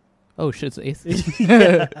fast. Oh shit, it's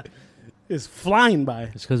 8th. It's flying by.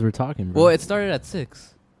 It's because we're talking, bro. Well, it started at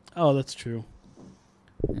 6. Oh, that's true.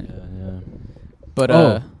 Yeah, yeah. But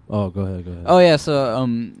Oh, go ahead. oh yeah, so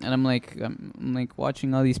and I'm like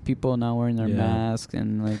watching all these people not wearing their Yeah. masks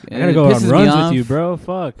and like I gotta it go on pisses me runs off. with you, bro.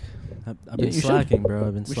 Fuck. I've Yeah, been you should. slacking, bro.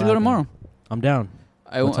 I've been We slacking. should go tomorrow. I'm down.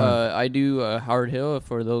 What time? I do Howard Hill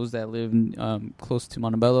for those that live close to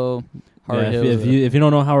Montebello. Howard Yeah, Hill. if you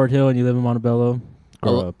don't know Howard Hill and you live in Montebello,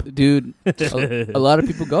 grow up. Dude, a lot of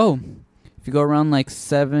people go. If you go around like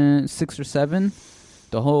 6 or 7,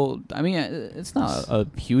 the whole. I mean, it's not a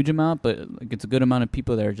huge amount, but like it's a good amount of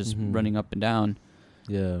people that are just Mhm. running up and down.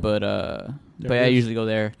 Yeah. But There I is. usually go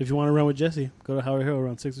there. If you want to run with Jesse, go to Howard Hill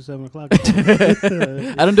around 6 or 7 o'clock.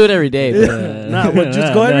 I don't do it every day. But Nah, but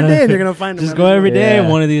just go every day and you're gonna find him. Just go every day, Yeah. and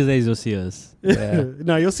one of these days you'll see us. Yeah.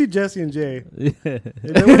 No, you'll see Jesse and Jay. Yeah, And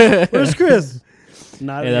then, where's Chris?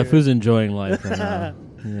 Not that here. fool's enjoying life right now.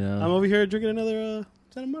 You I'm know? over here drinking another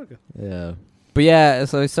Santa Monica. Yeah. But yeah,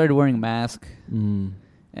 so I started wearing a mask, Mm.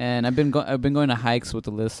 and I've been going to hikes with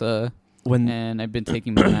Alyssa, When and I've been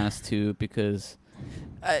taking my mask too because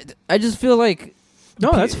I just feel like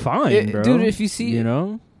no, that's fine, bro. dude. If you see, you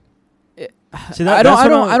know, See, I that's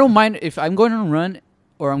what I don't mind if I'm going on a run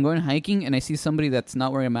or I'm going hiking and I see somebody that's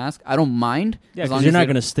not wearing a mask. I don't mind. yeah, as long because you're as not they-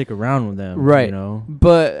 gonna stick around with them, Right. You know,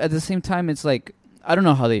 But at the same time, it's like I don't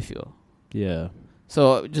know how they feel. yeah.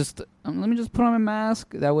 So just let me just put on my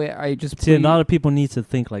mask. That way, I just See, a lot of people need to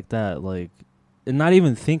think like that, like, and not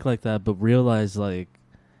even think like that, but realize like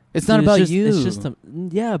it's not dude, about just, you. It's just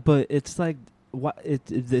yeah, but it's like what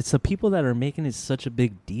it's the people that are making it such a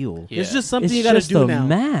big deal. Yeah. It's just something It's you gotta just do a now.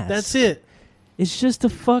 mask. That's it. It's just a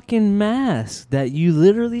fucking mask that you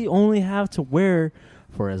literally only have to wear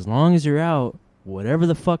for as long as you're out, whatever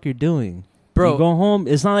the fuck you're doing. Bro. You go home.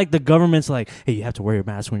 It's not like the government's like, hey, you have to wear your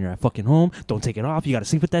mask when you're at fucking home. Don't take it off. You got to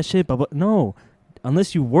sleep with that shit. But no,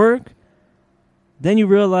 unless you work, then you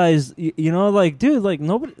realize, you know, like, dude, like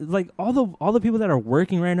nobody, like all the people that are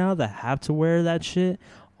working right now that have to wear that shit,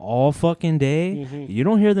 all fucking day. You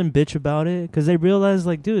don't hear them bitch about it because they realize,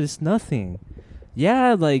 like, dude, it's nothing.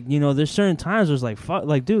 Yeah, like, you know, there's certain times where it's like, fuck,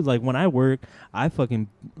 like, dude, like, when I work, I fucking,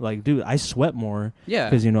 like, dude, I sweat more. Yeah.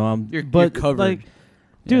 Because, you know, You're covered. Like,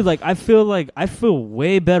 dude, like, I feel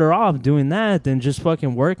way better off doing that than just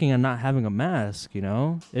fucking working and not having a mask, you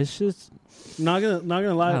know? It's just. Not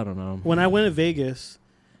gonna lie. I don't know. When I went to Vegas,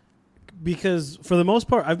 because for the most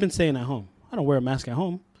part, I've been staying at home. I don't wear a mask at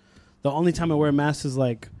home. The only time I wear a mask is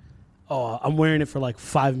like, I'm wearing it for like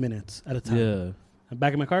 5 minutes at a time. Yeah. I'm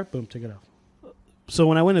back in my car, boom, take it off. So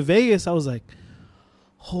when I went to Vegas, I was like,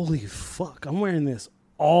 holy fuck, I'm wearing this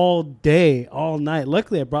all day, all night.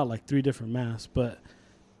 Luckily, I brought like 3 different masks, but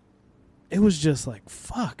it was just like,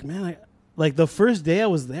 fuck, man. Like the first day I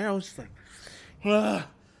was there, I was just like,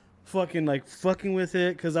 fucking with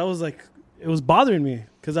it, because I was like, it was bothering me,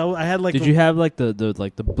 because I had like. Did you have like the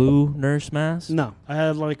blue nurse mask? No, I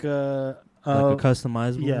had like a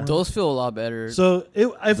customizable. yeah. one? Those feel a lot better. So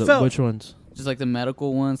I felt which ones? Just like the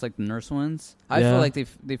medical ones, like the nurse ones. I Yeah. feel like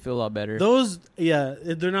they feel a lot better. those, yeah,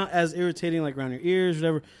 they're not as irritating like around your ears,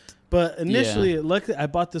 whatever. But initially, luckily, I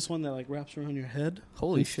bought this one that like wraps around your head.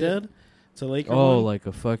 Holy instead. shit. It's a Laker Oh, one. like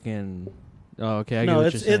a fucking. Oh, okay. I get No,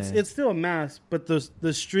 what you're saying. it's still a mask, but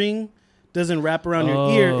the string doesn't wrap around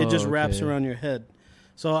your ear. It just wraps okay. around your head.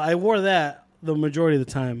 So I wore that the majority of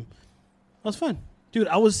the time. That was fun, dude.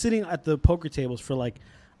 I was sitting at the poker tables for like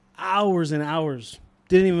hours and hours.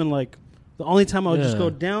 Didn't even like. The only time I would just Yeah. go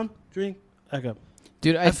down, drink, back up.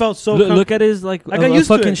 Dude, I felt so. Look at his like I got a used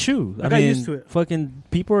to fucking it. shoe. I got used to it. Fucking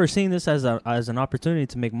people are seeing this as an opportunity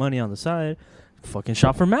to make money on the side. Fucking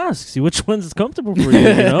shop for masks. See which one's comfortable for you.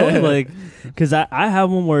 You know, like, because I have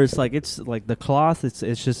one where it's like the cloth.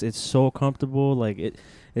 It's so comfortable. Like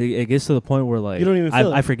it gets to the point where like You don't even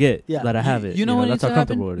feel I it. forget Yeah. that I have it. You know what that's needs how to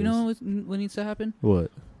happen? comfortable it is. You know what needs to happen? What?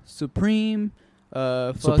 Supreme,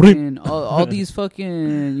 Supreme. fucking all these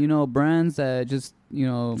fucking brands that just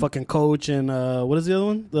Fucking Coach and what is the other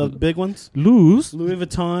one? The big ones. Lose. Louis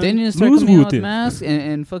Vuitton. they need to start Lose coming out with with it. masks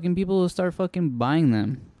and fucking people will start fucking buying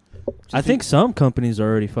them. I think some companies are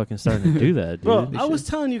already fucking starting to do that, dude. Bro, They I was should.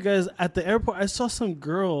 telling you guys at the airport, I saw some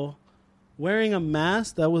girl wearing a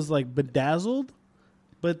mask that was like bedazzled,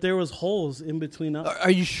 but there was holes in between.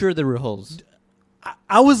 Are you sure there were holes?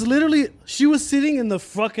 I was literally, she was sitting in the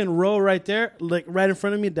fucking row right there, like right in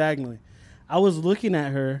front of me diagonally. I was looking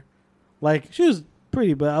at her, like she was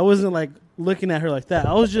pretty, but I wasn't like looking at her like that.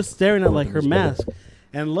 I was just staring at like her mask.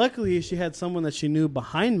 And luckily she had someone that she knew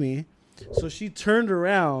behind me. So she turned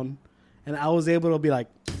around and I was able to be like,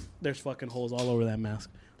 there's fucking holes all over that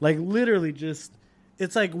mask. Like literally just,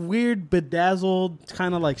 it's like weird bedazzled,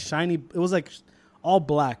 kind of like shiny. It was like all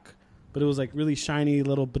black, but it was like really shiny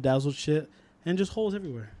little bedazzled shit and just holes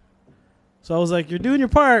everywhere. So I was like, you're doing your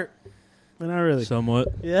part, but not really. Somewhat.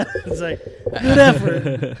 Yeah, it's like good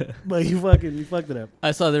effort, but you fucked it up.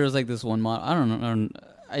 I saw there was like this one model. I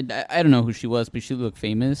don't know who she was, but she looked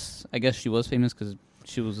famous. I guess she was famous because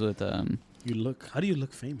she was with You look. How do you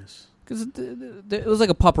look famous? because it was like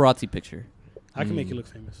a paparazzi picture. I can make you look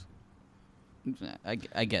famous.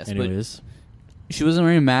 I guess. Anyways. But she wasn't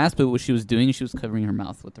wearing a mask, but what she was doing, she was covering her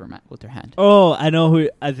mouth with her hand. Oh, I know who.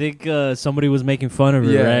 I think somebody was making fun of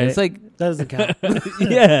her, right? It's like That doesn't count.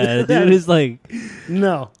 yeah, dude is like,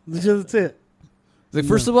 No, that's it.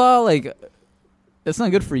 first of all, like it's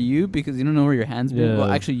not good for you because you don't know where your hands be. Yeah.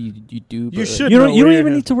 Well, actually, you do. But You should. you know don't where your even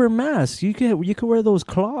hand- need to wear masks. You could wear those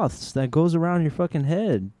cloths that goes around your fucking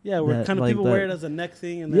head. Yeah, where that- kind of like people that. wear it as a neck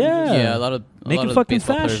thing and then Yeah. just Yeah, a lot of Make it of fucking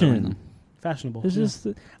baseball players are wearing fashion. them. fashionable. It's Yeah. just,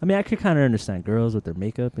 I mean, I could kind of understand girls with their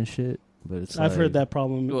makeup and shit, but it's I've like, heard that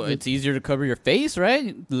problem. Well, it's easier to cover your face,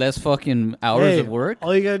 right? Less fucking hours Hey, of work.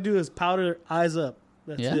 All you gotta do is powder eyes up.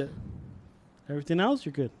 That's Yeah. it. Everything else,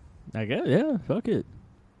 you're good. I guess, yeah, fuck it.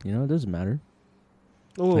 You know, it doesn't matter.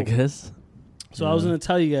 Oh, I guess. so I was Yeah. gonna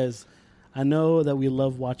tell you guys. I know that we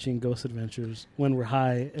love watching Ghost Adventures when we're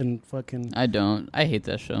high and fucking. I don't. I hate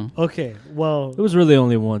that show. Okay, well, It was really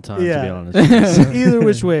only one time, to be Yeah. honest. either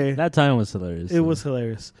which way, That time was hilarious. it was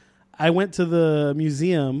hilarious. I went to the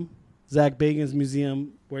museum, Zach Bagans'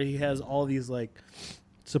 museum, where he has all these like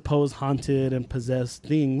supposed haunted and possessed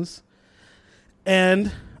things,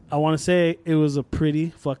 and I want to say it was a pretty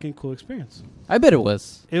fucking cool experience. I bet it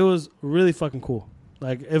was. It was really fucking cool.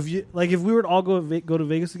 Like if we were to all go to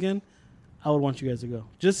Vegas again, I would want you guys to go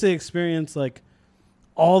just to experience like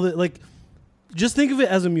all the like. Just think of it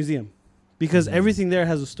as a museum because everything there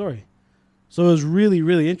has a story. So it was really,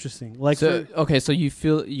 really interesting. Like, So so you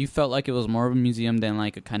felt like it was more of a museum than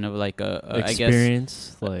like a kind of like a I guess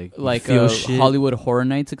experience, like you like feel a shit. Hollywood Horror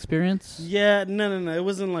Nights experience. yeah, no, it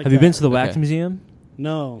wasn't like. Have you that. been to the Wax Okay. Museum?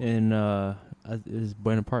 No. In is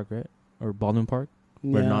Buena Park, right? Or Baldwin Park?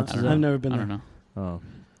 Where Yeah, Knott's is I've at? never been I there. don't know. Oh,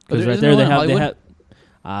 But because there right isn't there one they in have. Hollywood?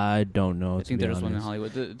 I don't know. I think to be there's one in honest.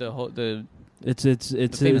 Hollywood. The whole the It's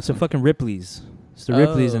famous a one. fucking Ripley's. It's the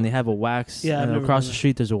Ripley's, and Oh. they have a wax. Yeah, I've and never across been the there.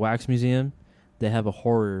 street, there's a wax museum. They have a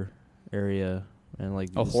horror area and like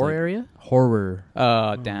a this, horror like, area. Horror.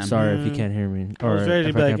 Oh damn. Sorry if you Mm. can't hear me. I was ready to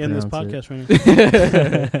if be I like can't in this pronounce podcast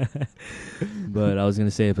right now. But I was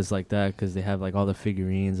gonna say if it's like that because they have like all the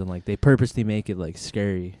figurines and like they purposely make it like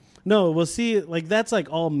scary. No, well, see, like that's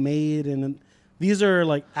like all made, and these are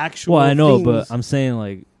like actual. Well, I know, things. but I'm saying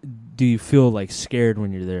like, do you feel like scared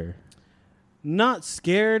when you're there? Not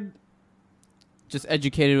scared Just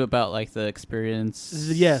educated about like the experience.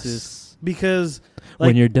 Yes. because when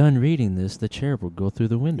like you're done reading this, the chair will go through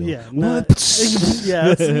the window. yeah, What?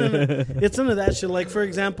 yeah, it's none of that shit. Like for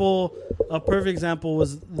example, a perfect example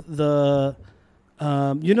was the,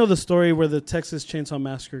 you know the story where the Texas Chainsaw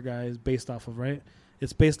Massacre guy is based off of, right?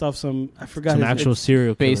 It's based off I forgot Some his actual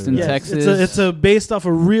serial killer. based in yeah, Texas. It's a based off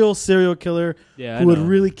a real serial killer Yeah, who would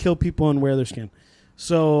really kill people and wear their skin.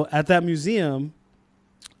 So at that museum,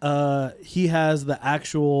 he has the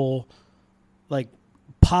actual like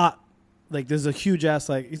pot. Like there's a huge ass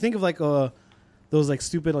like you think of like those like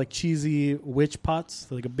stupid like cheesy witch pots,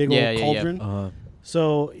 like a big Yeah, old yeah, cauldron.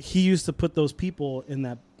 So he used to put those people in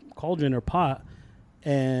that cauldron or pot,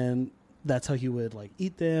 and that's how he would like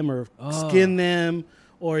eat them or skin them,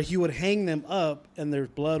 or he would hang them up and their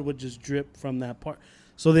blood would just drip from that part.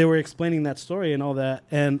 So they were explaining that story and all that,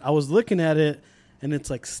 and I was looking at it, and it's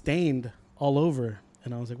like stained all over,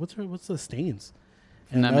 and I was like, "What's the stains?"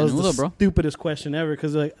 And Not that was menudo, the bro. stupidest question ever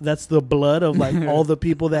because like that's the blood of like all the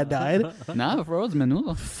people that died. Nah, bro, it's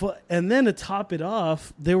menudo. And then to top it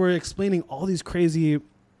off, they were explaining all these crazy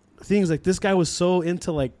things. Like this guy was so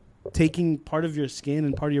into like taking part of your skin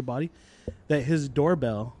and part of your body that his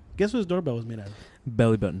doorbell. Guess what his doorbell was made out of?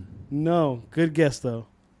 belly button. No, good guess though.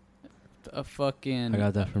 A fucking. I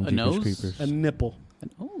got that from a Jeepers nose? Creepers. A nipple.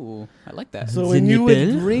 Oh, I like that. So when you would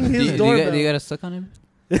nipple? ring do, his you, do, you doorbell, got, do you got to suck on him?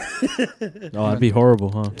 Oh, that'd be horrible,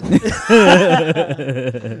 huh?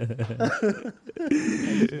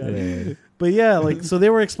 Yeah. but yeah, like so they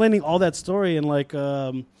were explaining all that story and like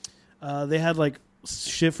they had like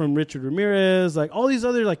shit from Richard Ramirez, like all these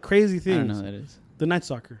other like crazy I things. don't know who that is. The Night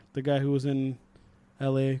Stalker, the guy who was in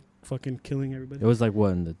L.A. fucking killing everybody. It was like what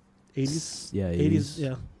in the 80s? Yeah, 80s,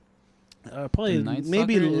 yeah. Probably The Night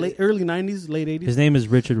maybe Stalker? early 90s, late 80s. His name is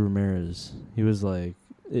Richard Ramirez. He was like,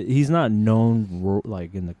 he's not known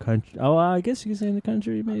like in the country. Oh, I guess you could say in the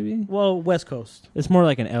country maybe. Well, West Coast. It's more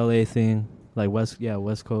like an LA thing, like West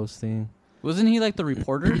Coast thing. Wasn't he like the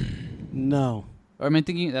reporter? No. Or am I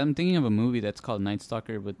thinking? I'm thinking of a movie that's called Night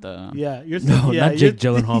Stalker with Yeah, you're No, yeah, not Jake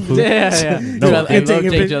Gyllenhaal. Fool. yeah. No, Dude, I love can't take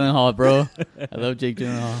Jake it. Gyllenhaal, bro. I love Jake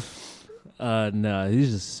Gyllenhaal. No,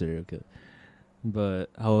 he's just a serial killer.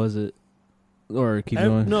 But how was it? Or keep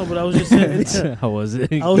going. No, but I was just saying. How was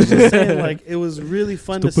it? I was just saying, like, it was really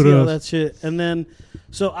fun to Stupid see all ass. that shit. And then,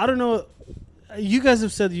 so I don't know. You guys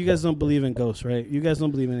have said you guys don't believe in ghosts, right? You guys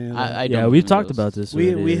don't believe in any of that. I yeah, don't we've believe talked those. about this.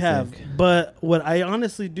 we already, I have. think. But what I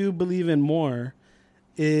honestly do believe in more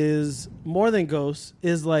is more than ghosts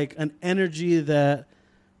is like an energy that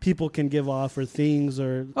people can give off or things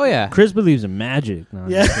or Oh yeah. Chris believes in magic. No, I'm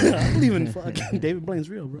yeah. just kidding. I believe in fucking David Blaine's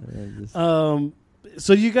real, bro. Yeah, just-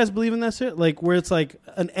 So you guys believe in that shit? Like where it's like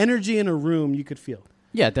an energy in a room you could feel.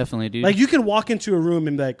 Yeah, definitely, dude. Like you can walk into a room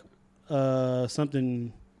and be like,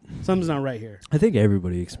 something's not right here. I think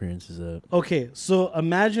everybody experiences that. Okay, so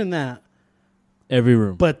imagine that, Every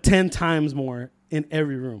room. but 10 times more in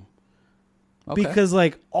every room. Okay. Because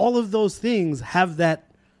like all of those things have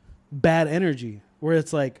that bad energy where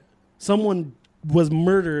it's like someone was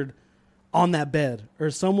murdered on that bed or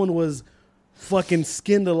someone was fucking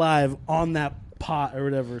skinned alive on that pot or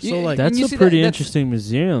whatever. So Yeah, like that- That's you a see pretty that's- interesting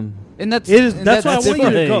museum. and that's it is. and That's why I want you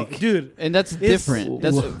to go, like- dude. And that's different.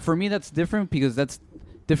 That's for me. That's different because that's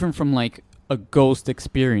different from like a ghost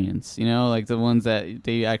experience. You know, like the ones that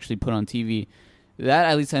they actually put on TV. That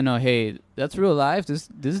at least I know. Hey, that's real life. This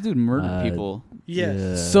dude murdered people. Yes.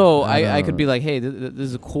 Yeah, So I could don't- be like, hey,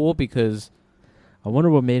 this is cool because I wonder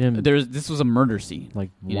what made him this was a murder scene. like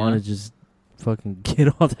You want to know? just fucking get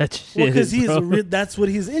all that shit. Well, because he's bro. that's what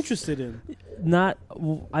he's interested in. Not.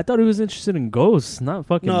 I thought he was interested in ghosts, not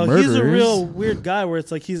fucking No, murderers. he's a real weird guy where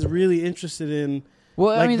it's like he's really interested in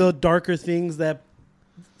Well, like I mean, the darker things that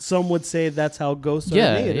some would say that's how ghosts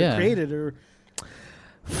Yeah, are made yeah. or created or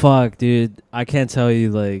Fuck, dude. I can't tell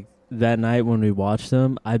you, like, that night when we watched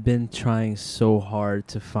them, I've been trying so hard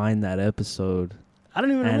to find that episode. I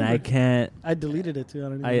don't even And remember. I can't, I deleted it too. I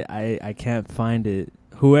don't even I can't find it.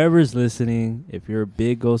 whoever's listening, if you're a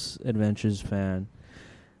big Ghost Adventures fan,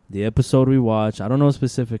 the episode we watched, I don't know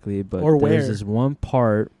specifically, but Or there's where. this one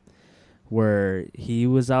part where he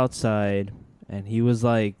was outside and he was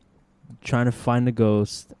like trying to find a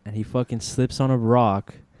ghost, and he fucking slips on a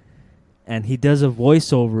rock, and he does a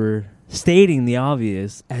voiceover stating the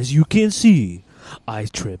obvious, as you can see, I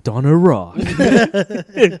tripped on a rock.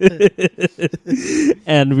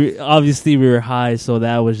 And we were high, so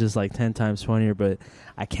that was just like 10 times funnier, but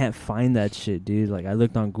I can't find that shit, dude. Like, I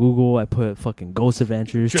looked on Google, I put fucking Ghost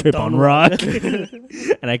Adventures, Trip on Rock,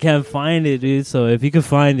 and I can't find it, dude. So if you could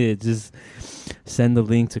find it, just send the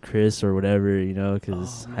link to Chris or whatever, you know,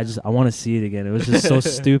 because I want to see it again. It was just so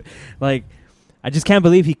stupid. Like, I just can't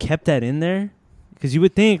believe he kept that in there. Because you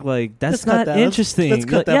would think, like, that's not interesting. Let's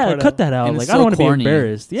cut that part cut that out. And Like, it's I don't so want to be corny.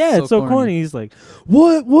 embarrassed. Yeah, So it's so corny. corny. He's like,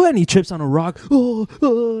 what? And he trips on a rock.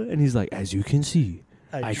 And he's like, as you can see,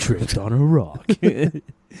 I tripped on a rock.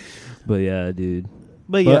 But yeah, dude.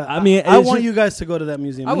 But yeah, I mean, I it's want just- you guys to go to that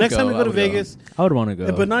museum. I The would next time we go, go I to would go. Vegas, I would want to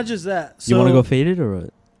go. but not just that. So you want to go faded or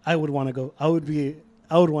what? I would want to go. I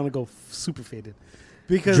would want to go super faded.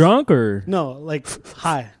 Because Drunk or? No, like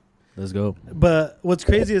high. Let's go. But what's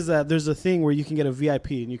crazy is that there's a thing where you can get a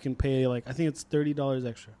VIP and you can pay like I think it's $30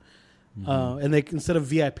 extra, and they instead of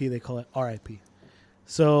VIP they call it RIP.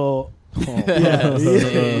 So yeah,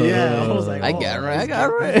 I was like, I got it right. I got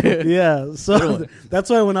it right. yeah. So that's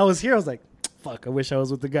why when I was here, I was like, fuck, I wish I was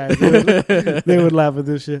with the guys. They would laugh at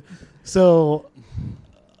this shit. So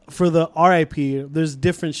for the RIP, there's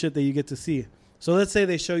different shit that you get to see. So let's say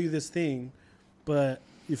they show you this thing, but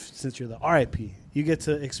since you're the RIP, you get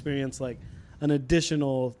to experience like an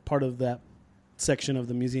additional part of that section of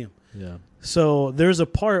the museum. Yeah. So There's a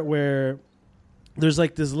part where there's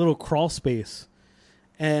like this little crawl space,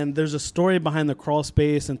 and there's a story behind the crawl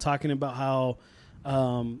space and talking about how,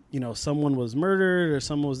 someone was murdered or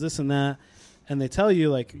someone was this and that. And they tell you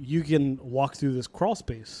like, you can walk through this crawl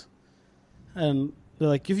space, and they're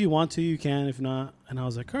like, if you want to, you can, if not. And I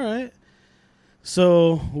was like, all right.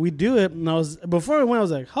 So we do it, and before I went, I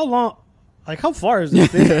was like, how long, like how far is this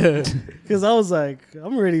thing? Because I was like,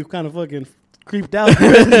 I'm already kind of fucking creeped out.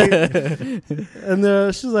 And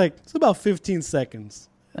she's like, it's about 15 seconds.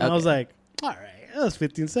 And I was like, all right, that's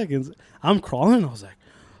 15 seconds. I'm crawling. I was like,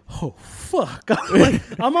 oh fuck!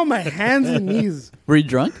 I'm on my hands and knees. Were you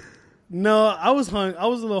drunk? No, I was a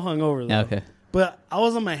little hungover though. Yeah, okay. But I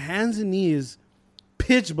was on my hands and knees,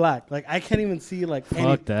 pitch black. Like I can't even see like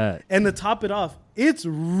fuck that. And to top it off, it's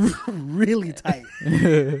really tight.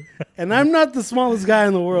 And I'm not the smallest guy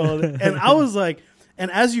in the world. And I was like,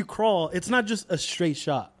 and as you crawl, it's not just a straight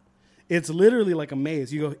shot. It's literally like a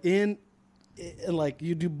maze. You go in and like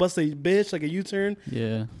you do bust a bitch, like a U-turn.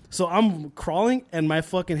 Yeah. So I'm crawling and my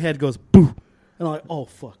fucking head goes boo. And I'm like, oh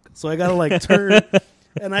fuck. So I gotta like turn.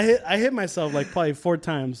 And I hit myself like probably 4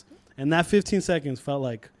 times. And that 15 seconds felt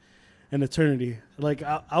like an eternity. Like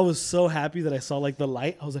I was so happy that I saw like the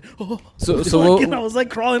light. I was like, oh. I was like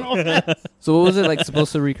crawling all fast. So what was it like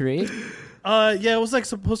supposed to recreate? Yeah, it was like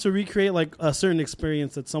supposed to recreate like a certain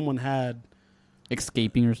experience that someone had.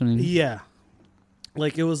 Escaping or something? Yeah,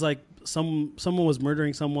 like it was like someone was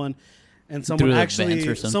murdering someone, and Through someone the vents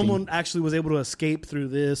or something. actually was able to escape through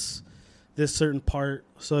this certain part.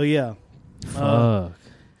 So yeah, Fuck.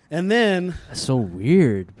 and then That's so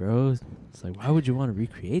weird, bro. It's like, why would you want to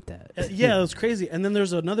recreate that? yeah, it was crazy. And then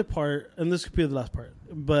there's another part, and this could be the last part,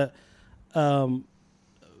 but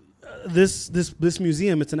this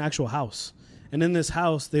museum, it's an actual house, and in this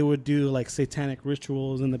house they would do like satanic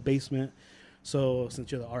rituals in the basement. So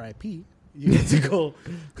since you're the RIP, you get to go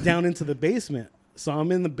down into the basement. So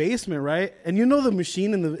I'm in the basement, right? And you know the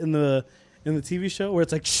machine in the TV show where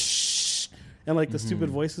it's like shh, and like the stupid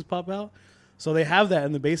voices pop out. So they have that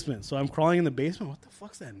in the basement. So I'm crawling in the basement. What the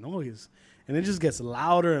fuck's that noise? And it just gets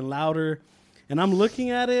louder and louder. And I'm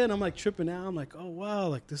looking at it and I'm like tripping out. I'm like, oh wow,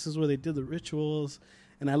 like this is where they did the rituals.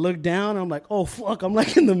 And I look down and I'm like, oh fuck, I'm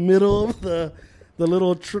like in the middle of the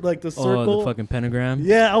little like the circle. Oh, the fucking pentagram.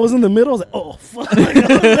 Yeah, I was in the middle. I was like, oh fuck.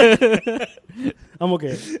 I'm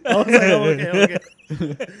okay. I was like, I'm okay.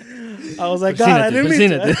 I was like, God, I didn't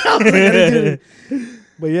mean to. I was like, I didn't do it.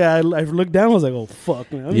 But yeah, I looked down. I was like, oh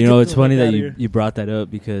fuck, man. You know, it's funny that you brought that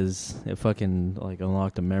up because it fucking like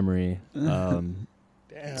unlocked a memory. Damn.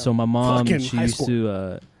 So my mom, Fucking she high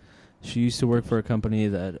used to work for a company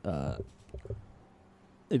that,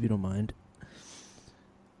 if you don't mind,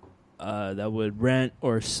 that would rent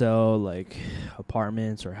or sell like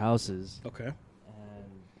apartments or houses. Okay. And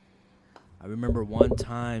I remember one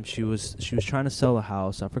time she was trying to sell a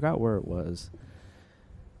house. I forgot where it was,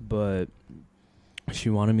 but she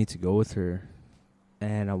wanted me to go with her.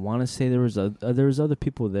 and I want to say there was other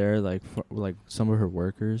people there, like like some of her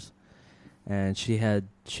workers, and she had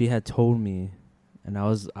told me, and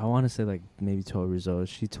I want to say like maybe 12 years old.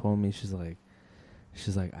 She told me she's like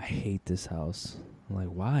I hate this house. I'm like,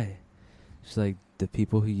 why? She's like, the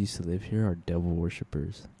people who used to live here are devil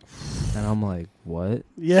worshippers, and I'm like, what?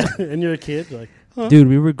 Yeah, and you're a kid, you're like, huh? Dude,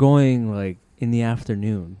 we were going like in the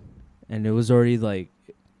afternoon, and it was already like,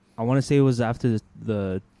 I want to say it was after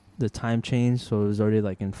the time change, so it was already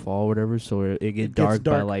like in fall or whatever, so it gets dark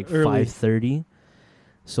by like 5:30.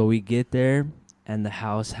 So we get there, and the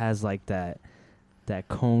house has like that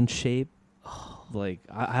cone shape. Like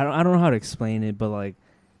I don't know how to explain it, but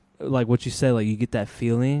like what you said, like you get that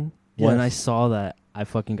feeling. Yes. When I saw that, I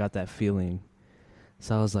fucking got that feeling.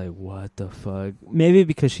 So I was like, what the fuck? Maybe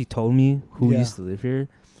because she told me who used to live here.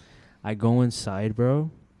 I go inside, bro.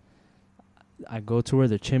 I go to where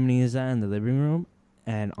the chimney is at in the living room,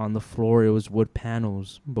 and on the floor it was wood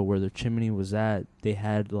panels, but where the chimney was at, they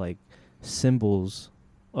had like symbols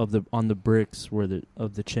on the bricks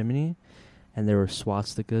of the chimney, and there were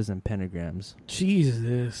swastikas and pentagrams.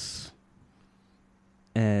 Jesus.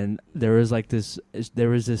 And there was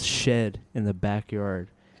this shed in the backyard.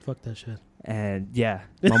 Fuck that shit. And yeah,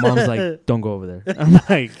 my mom's like, don't go over there. I'm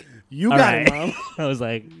like, you got it, Mom. I was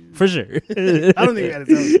like, for sure. I don't think you got to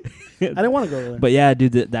tell me. I didn't want to go over there. But yeah,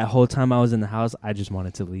 dude, that whole time I was in the house, I just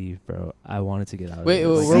wanted to leave, bro. I wanted to get out of Wait,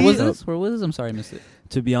 there. where was this? Where was this? I'm sorry, I missed it.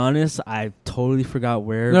 To be honest, I totally forgot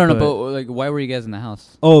where. No, but like, why were you guys in the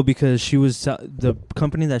house? Oh, because she was the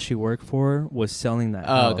company that she worked for was selling that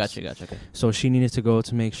house. Oh, gotcha. Okay. So she needed to go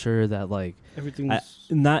to make sure that like everything's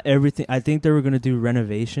not everything. I think they were gonna do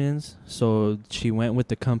renovations, so she went with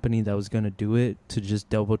the company that was gonna do it to just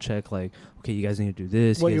double check, like, okay, you guys need to do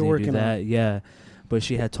this, what you guys you're need to do working that, on. yeah. But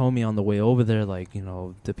she had told me on the way over there, like, you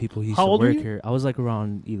know, the people who used How to old were work you? here. I was like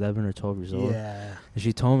around 11 or 12 years old. Yeah. And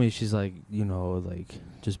she told me, she's like, you know, like,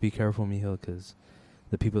 just be careful, Mijo, because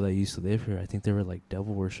the people that used to live here, I think they were like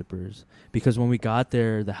devil worshippers. Because when we got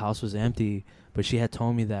there, the house was empty. But she had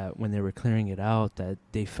told me that when they were clearing it out, that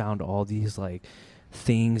they found all these like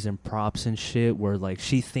things and props and shit where like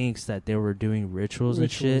she thinks that they were doing rituals and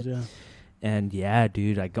shit. Yeah. And yeah,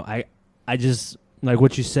 dude, I just, like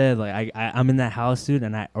what you said, like I'm in that house, dude,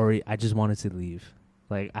 and I just wanted to leave.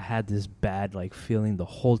 Like I had this bad like feeling the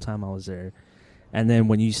whole time I was there. And then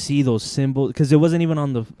when you see those symbols, because it wasn't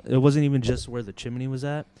even just where the chimney was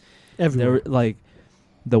at. Everywhere. Like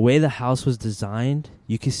the way the house was designed,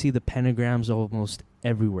 you could see the pentagrams almost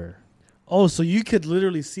everywhere. Oh, so you could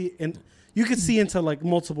literally see, and you could see into like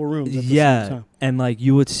multiple rooms. At the same time. And like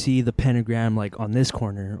you would see the pentagram like on this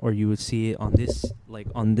corner, or you would see it on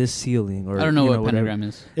this ceiling, or I don't know what whatever. pentagram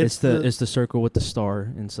is. It's the circle with the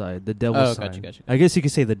star inside, the devil sign. Gotcha. I guess you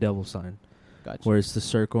could say the devil sign. Gotcha. Where it's the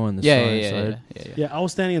circle and the star inside. Yeah, I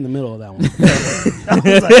was standing in the middle of that one. I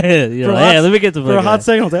was like, You're like, hey, let me get the for a hot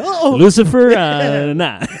second. I was like, oh, Lucifer,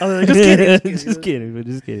 nah. I was like, just kidding.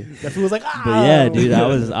 just kidding. That fool was like, ah. But yeah, dude,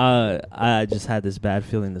 I just had this bad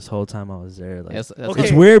feeling this whole time I was there. Like, That's Okay.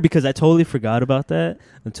 It's weird because I totally forgot about that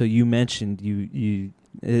until you mentioned it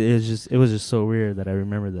was just so weird that I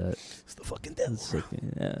remember that. It's the fucking devil.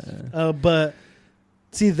 Yeah. But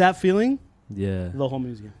see that feeling? Yeah. The whole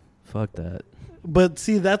museum. Fuck that. But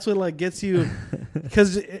see, that's what like gets you,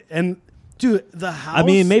 because dude, the house. I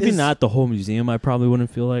mean, maybe not the whole museum. I probably wouldn't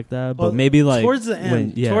feel like that, but maybe like towards the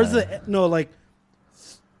end. Like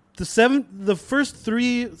the first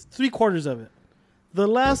three quarters of it. The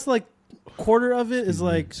last like quarter of it is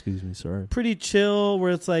like, excuse me, sorry, pretty chill.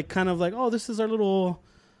 Where it's like kind of like, oh, this is our little,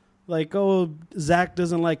 like, oh, Zach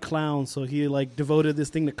doesn't like clowns, so he like devoted this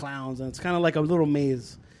thing to clowns, and it's kind of like a little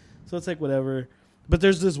maze. So it's like whatever. But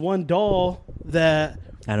there's this one doll that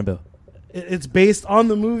Annabelle. It's based on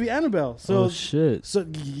the movie Annabelle. So shit. So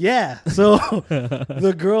yeah. So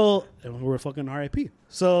the girl, and we're fucking R.I.P.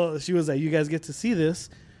 So she was like, "You guys get to see this,"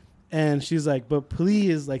 and she's like, "But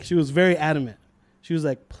please," like she was very adamant. She was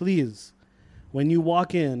like, "Please, when you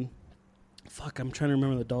walk in, fuck, I'm trying to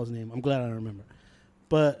remember the doll's name. I'm glad I don't remember.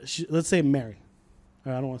 But let's say Mary. I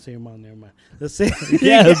don't want to say your mom. Never mind. Let's say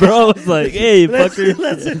yeah, bro. It's like, hey,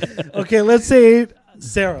 fucker. Okay, let's say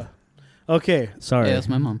Sarah. Okay, sorry. Yeah, that's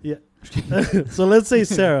my mom. Yeah. So let's say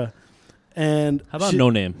Sarah. And how about no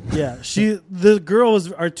name? Yeah, the girl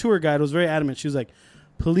was our tour guide, was very adamant. She was like,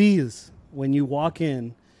 "Please, when you walk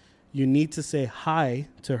in, you need to say hi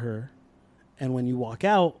to her, and when you walk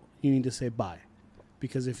out, you need to say bye,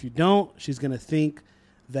 because if you don't, she's gonna think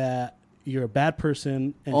that you're a bad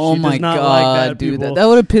person, and oh she my does not God, like bad dude, people." that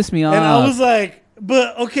would have pissed me off. And I was like,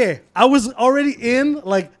 "But okay, I was already in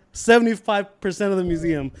like 75% of the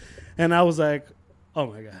museum, and I was like, Oh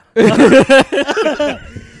my god.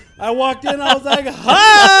 I walked in, I was like,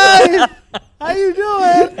 "Hi, how you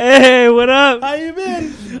doing? Hey, what up? How you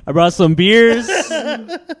been? I brought some beers.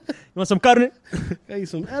 You want some carne? Got you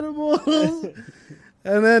some edibles."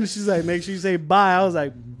 And then she's like, "Make sure you say bye." I was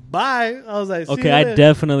like, "Bye." I was like, "See Okay, you I later."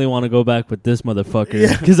 definitely want to go back with this motherfucker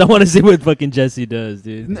Yeah. because I want to see what fucking Jesse does,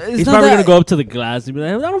 dude. It's He's not probably that- gonna go up to the glass and be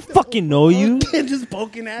like, "I don't fucking know you. Just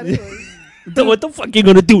poking at it. What the fuck you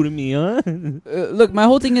gonna do to me, huh?" Look, my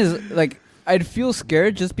whole thing is like I'd feel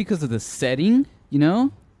scared just because of the setting, you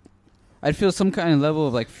know. I'd feel some kind of level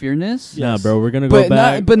of like fearness. Nah, bro, we're gonna go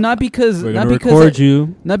back. Not because We're not gonna because record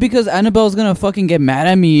you. not because Annabelle's gonna fucking get mad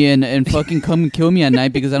at me and fucking come and kill me at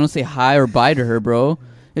night because I don't say hi or bye to her, bro.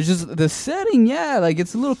 It's just the setting, yeah. Like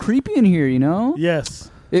it's a little creepy in here, you know. Yes.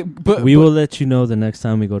 We will let you know the next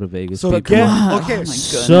time we go to Vegas. So people. get Oh my okay.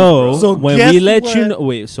 goodness, So, So when guess we let you what?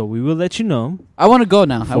 know, so we will let you know I want to go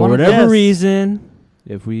now. for whatever Yes. reason.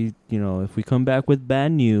 If we come back with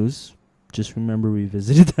bad news, just remember we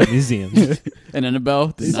visited that museum. And Annabelle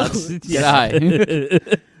did not get high.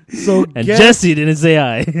 So And Jesse didn't say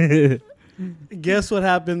hi. guess what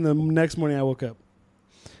happened the next morning? I woke up.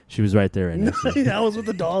 She was right there, right next to you. I was with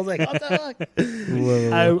the dolls. Like, what the fuck?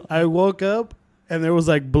 Whoa. I woke up and there was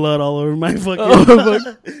like blood all over my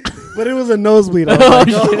fucking. But it was a nosebleed. I was like,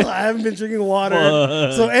 oh, I haven't been drinking water.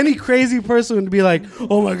 Fuck. So any crazy person would be like,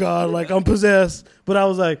 oh my god, like I'm possessed. But I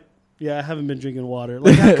was like, yeah, I haven't been drinking water,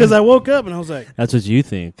 like because I woke up and I was like, That's what you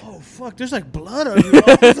think. oh fuck, there's like blood on you.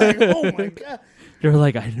 I was like, oh my god. You're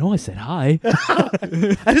like, I know I said hi. I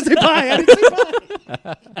didn't say bye. I didn't say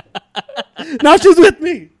bye. Now she's with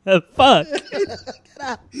me. Fuck.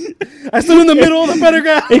 I stood in the middle of the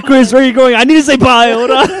pentagram. Hey, Chris, where are you going? I need to say bye.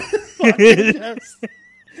 Hold on. Yes.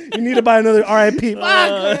 You need to buy another RIP.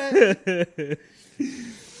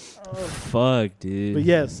 Fuck, dude. But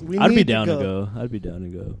yes, we I'd need be down to to go. go. I'd be down to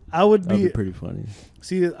go. I would That'd be be. pretty funny.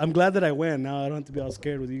 See, I'm glad that I went. Now I don't have to be all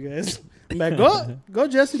scared with you guys. I'm like, go,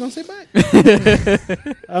 Jesse. Don't say bye.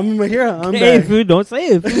 I'm here. I'm Hey, back. food, don't say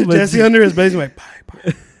it. Food, but- Jesse under his bed. He's like,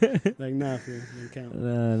 bye. Like, nah, fool, it didn't count.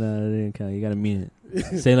 No, it didn't count. You gotta mean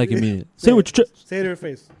it. Say it like you mean it. Say what you Say it to her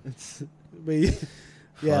face. But yeah,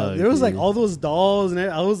 Fuck, there was like dude. all those dolls, and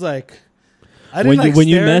I was like, I when didn't you like when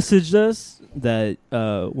you stare. messaged us that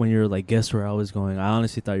when you're like, guess where I was going, I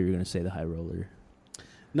honestly thought you were gonna say the high roller.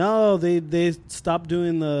 No, they stopped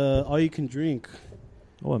doing the all you can drink,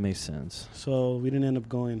 Oh, it makes sense. so we didn't end up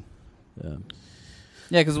going. Yeah.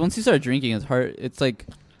 Yeah, because once you start drinking, it's hard. It's like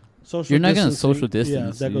Social You're not gonna distancing, social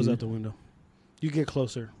distance, Yeah, that goes dude. out the window. You get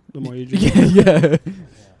closer the more you drink. yeah.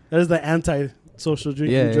 That is the anti-social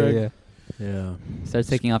drinking Yeah, drug. yeah. Yeah. Start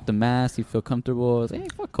taking off the mask. You feel comfortable. It's like, hey,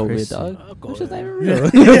 fuck COVID, Chris, dog. fuck It's just not even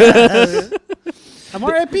COVID. real. Yeah. I'm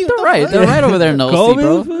RIP. They're right. They're right over there in Nosy,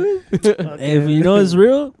 bro. Hey, if you know it's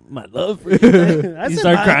real, my love for you. I You said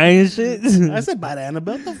start bye. crying and shit. I said bye to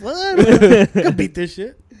Annabelle. The fuck? I can beat this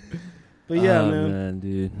shit. But yeah, Oh, man.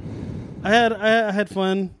 dude. I had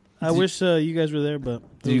fun. I Did you- wish you guys were there, but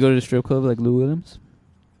Did you go to the strip club like Lou Williams?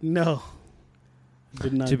 No,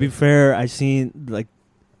 did not. To be fair, I seen like,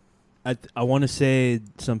 I want to say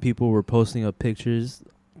some people were posting up pictures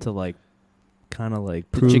to like, kind of like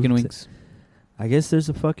The prove chicken to- wings. I guess there's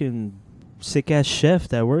a fucking sick ass chef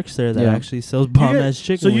that works there that Yeah. actually sells bomb ass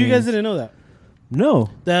chicken. So you guys wings. didn't know that? No.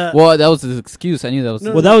 That Well, that was his excuse. I knew that was.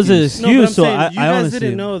 No, Well, that was an no, but excuse. I'm So saying, I you guys honestly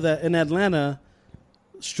didn't know that in Atlanta,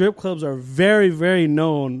 strip clubs are very, very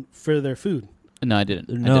known for their food. No, I didn't.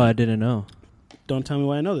 No, I didn't know. Don't tell me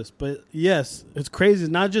why I know this, but yes, it's crazy.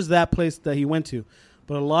 It's not just that place that he went to,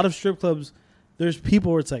 but a lot of strip clubs. There's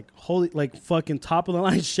people where it's like holy, like fucking top of the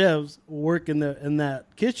line chefs work in that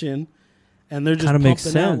kitchen, and they're just Kind of makes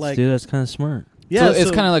pumping out, sense, like, dude. That's kind of smart. Yeah, so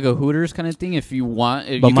it's kind of like a Hooters kind of thing. If you want,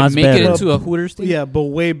 But you mine's can make it better. into a Hooters thing. yeah, but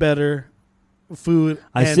way better food.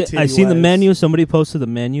 I and seen the titty-wise. menu. Somebody posted the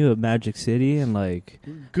menu of Magic City, and like,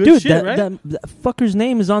 Good dude, shit, that, right? that fucker's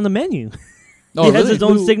name is on the menu. Oh, he has really? his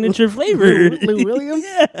own Lou- signature flavor. Lou Williams?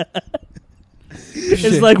 Yeah.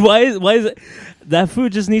 It's like why is it? That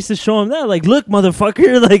food just needs to show him that. Like, look,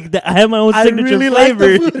 motherfucker. Like, I have my own I signature really like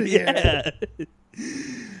the flavor. food, yeah.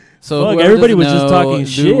 So Fuck, whoever everybody doesn't was just know, talking Lou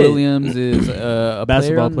shit. Williams is a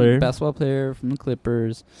Basketball player. from the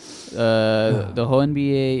Clippers. The whole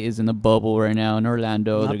NBA is in a bubble right now in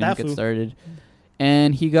Orlando. Not They're gonna that get fool. started,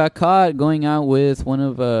 and he got caught going out with one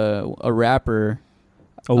of a rapper,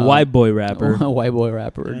 A white boy rapper. a white boy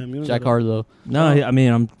rapper, Damn, you don't Jack gotta- Harlow. No, I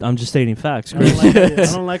mean I'm just stating facts. I don't, Chris. like I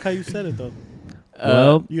don't like how you said it though.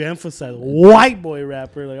 Well, You emphasize white boy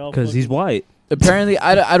rapper like all because he's fucking- white. Apparently,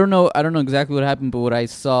 I don't know exactly what happened, but what I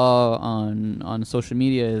saw on social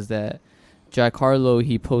media is that Jack Harlow,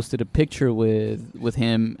 he posted a picture with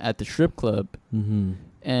him at the strip club,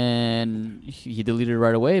 and he deleted it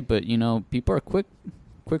right away. But people are quick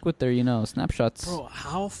with their snapshots. Bro,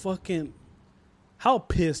 how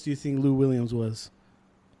pissed do you think Lou Williams was?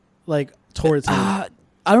 Like towards him. I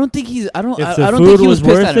don't think he's. I don't. If I the don't food think he was was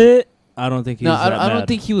pissed worth at him. it, I don't think he was that I don't mad.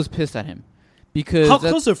 think he was pissed at him because How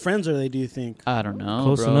close of friends are they? Do you think? I don't know.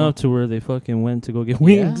 Close bro. enough to where they fucking went to go get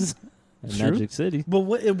wings in True. Magic City. But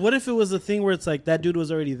what if it was a thing where it's like that dude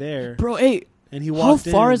was already there, Bro, hey, and he how walked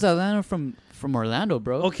in? far is Atlanta from Orlando,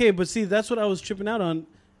 bro? Okay, but see, that's what I was tripping out on.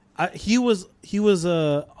 He was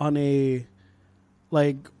on a,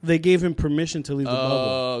 like, they gave him permission to leave the bubble.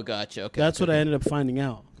 Oh, gotcha. Okay, That's okay, what I okay. ended up finding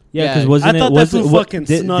out. Yeah, Yeah, because wasn't I it? thought Was that it fool what, fucking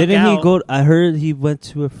snuck didn't out. he go? I heard he went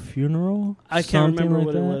to a funeral. I can't something remember like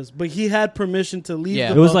what that. it was, but he had permission to leave. Yeah.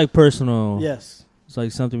 the It was bubble. like personal. Yes. It's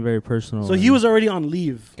like something very personal. So he was already on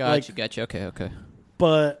leave. Gotcha, Like, gotcha. Okay.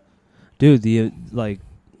 but dude. The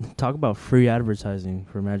talk about free advertising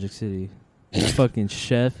for Magic City. That fucking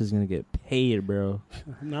chef is gonna get paid, bro.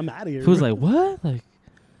 I'm out of here. He was like, "What? Like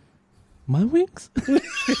my wings?"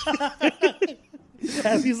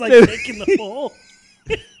 as he's like making the bowl.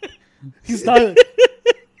 He's not.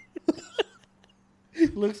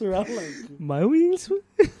 Looks around like My wings?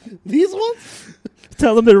 these ones.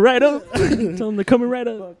 Tell them they're right up. Tell them they're coming right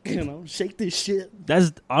up. Shake this shit.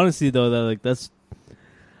 That's honestly though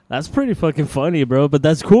that's pretty fucking funny, bro. But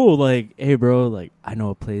that's cool. Like, hey, bro, like I know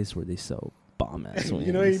a place where they sell bomb ass wings.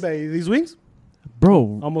 You know anybody these wings?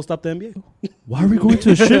 Bro? Almost stopped the NBA. Why are we going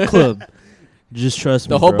to a strip club? Just trust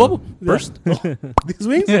me, The whole bro. bubble first. These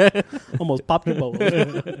wings almost popped your bowl. Yeah,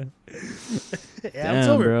 Damn, it's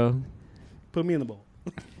over. bro. Put me in the bowl.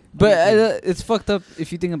 But it's fucked up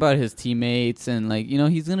if you think about his teammates and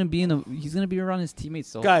he's gonna be around his teammates.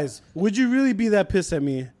 So Guys, would you really be that pissed at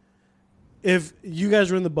me if you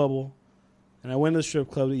guys were in the bubble and I went to the strip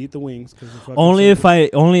club to eat the wings? Only if I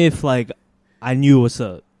knew what's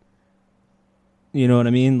up. You know what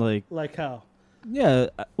I mean? Like how? Yeah.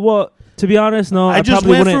 Well, to be honest, no. I just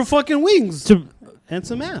probably went for wouldn't. fucking wings and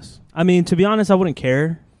some ass. I mean, to be honest, I wouldn't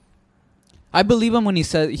care. I believe him when he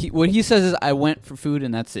says what he says is I went for food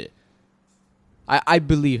and that's it. I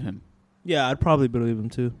believe him. Yeah, I'd probably believe him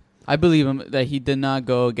too. I believe him that he did not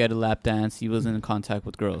go get a lap dance. He wasn't in contact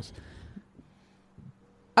with girls.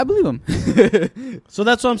 I believe him. So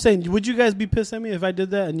that's what I'm saying. Would you guys be pissed at me if I did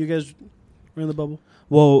that and you guys were in the bubble?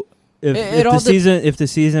 Well, if It all the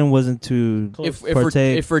season wasn't to if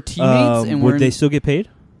partake, we're teammates and we're would they still get paid?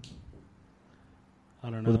 I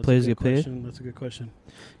don't know. Will the That's a players good get paid? question. That's a good question.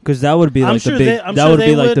 Because that would be I'm like sure the big. I'm That sure would they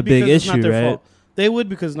be like the big because it's not issue, their right? fault. They would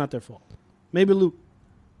because it's not their fault. Maybe Lou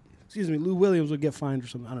Williams would get fined or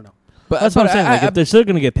something. I don't know. But That's what I'm saying. Like, if they're still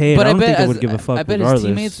gonna get paid, I don't think they would give a fuck I bet regardless. his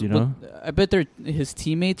teammates. You know? I bet his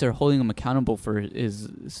teammates are holding him accountable for his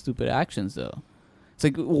stupid actions. Though, it's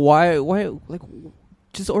like why like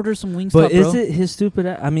just order some wings. But is it his stupid?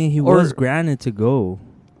 I mean, he was granted to go.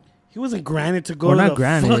 He wasn't granted to go. Or to not the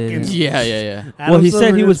granted. fucking Yeah. Adam Well, he Silver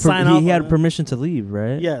said he didn't was. sign off He on had it. permission to leave,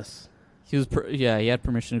 right? Yes, He was. He had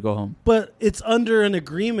permission to go home. but it's under an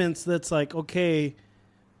agreement that's like, okay,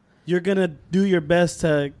 you're gonna do your best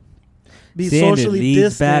to be See, and it socially leads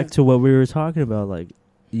distant. back to what we were talking about. Like,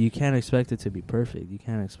 you can't expect it to be perfect. You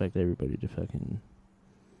can't expect everybody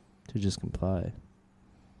to just comply. And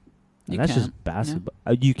You that's can. just basketball.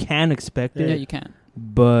 You can expect Yeah, it, you can.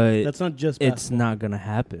 but That's not just it's basketball. not gonna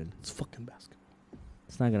happen. It's fucking basketball.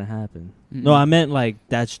 It's not gonna happen. Mm-mm. No, I meant like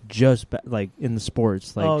that's just like in the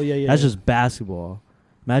sports. Like oh yeah. that's just basketball.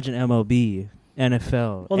 Imagine MLB,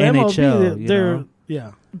 NFL, well, the NHL. MLB, they're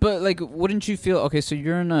yeah. But like, wouldn't you feel okay? So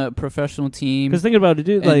you're in a professional team, Because think about it,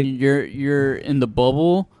 dude. and Like, you're in the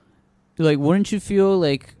bubble. Like, wouldn't you feel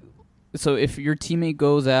like? So if your teammate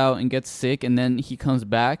goes out and gets sick, and then he comes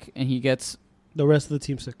back and he gets The rest of the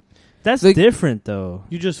team sick. that's like- different, though.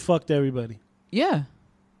 You just fucked everybody. yeah.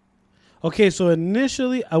 Okay, so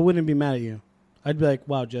initially I wouldn't be mad at you. I'd be like,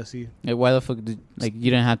 "Wow, Jesse." Like, why the fuck did like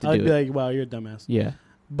you didn't have to I'd do be it? like, "Wow, you're a dumbass." Yeah.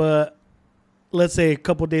 But let's say a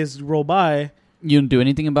couple days roll by. You don't do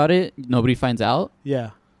anything about it. Nobody finds out.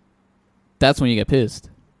 Yeah, That's when you get pissed.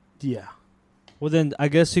 yeah. Well, then I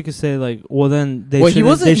guess you could say like, well, then they Well, he shouldn't.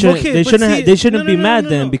 wasn't- They shouldn't. okay, they but shouldn't. see- They shouldn't no, be no, mad no,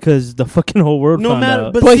 then no. because the fucking whole world No found matter-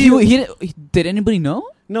 out. but But see- he did anybody know?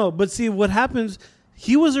 No, but see what happens.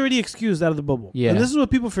 He was already excused out of the bubble. Yeah. And this is what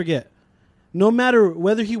people forget. No matter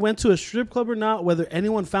whether he went to a strip club or not, whether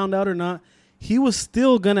anyone found out or not, he was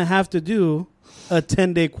still gonna have to do a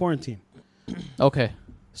 10-day quarantine. Okay.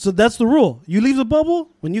 So that's the rule. You leave the bubble,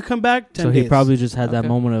 when you come back, 10 So days. he probably just had that Okay.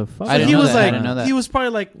 moment of. Fuck I it. didn't he know was that. I like, didn't know that. he was probably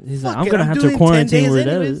like, He's "Fuck like, I'm it, gonna have doing to 10 quarantine days where that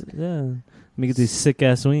anyways." is. Yeah. Let me get these sick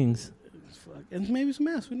ass wings. and maybe some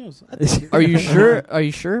ass. Who knows? I think Are you sure? Are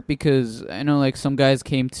you sure? Because I know like some guys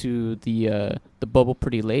came to the bubble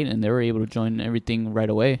pretty late and they were able to join everything right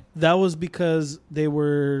away. that was because they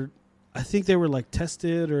were. I think they were like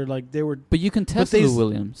tested or like they were. But you can test they Lou s-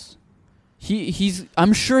 Williams. He's.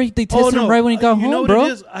 I'm sure they tested him right when he got you home, know what bro.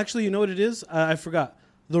 It is? Actually, you know what it is? I forgot.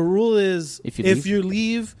 The rule is If you if leave? you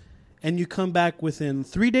leave and you come back within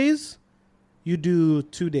 3 days, you do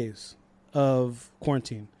 2 days of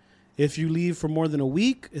quarantine. If you leave for more than a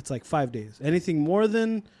week, it's like 5 days. Anything more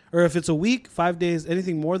than, or if it's a week, 5 days.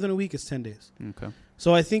 Anything more than a week is 10 days. Okay.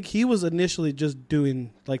 So I think he was initially just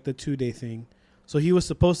doing like the 2-day thing. So he was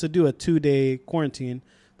supposed to do a 2-day quarantine,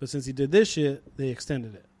 but since he did this shit, they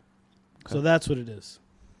extended it. Okay. So that's what it is.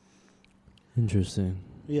 Interesting.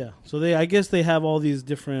 Yeah. So I guess they have all these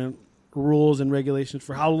different rules and regulations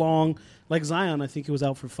for how long. Like Zion, I think he was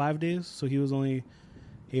out for 5 days, so he was only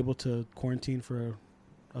able to quarantine for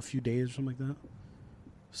a few days or something like that.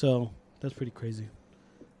 So that's pretty crazy.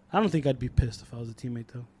 I don't think I'd be pissed if I was a teammate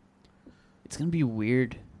though. It's gonna be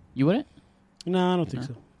weird. You wouldn't? No, I don't think No?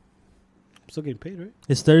 so. I'm still getting paid, right?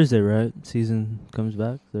 It's Thursday, right? Season comes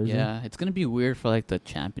back Thursday. Yeah, it's gonna be weird for like the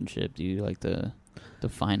championship, dude. Like the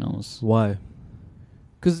finals. Why?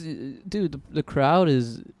 Because, dude, the crowd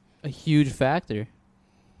is a huge factor.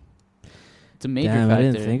 It's a major Damn, factor.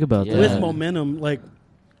 I didn't think about that. With momentum, like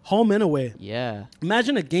home and away. Yeah.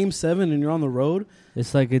 Imagine a game 7 and you're on the road.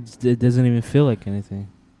 It's like it doesn't even feel like anything.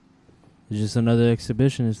 It's just another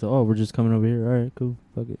exhibition. It's like, oh, we're just coming over here. All right, cool.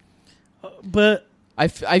 Fuck it. But I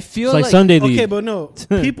feel It's like like Sunday League. okay, but no,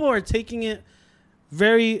 people are taking it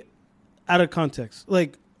very out of context.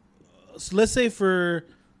 Like, so let's say for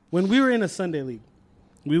when we were in a Sunday league,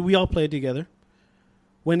 we all played together.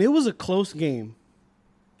 When it was a close game,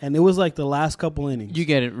 and it was like the last couple innings, you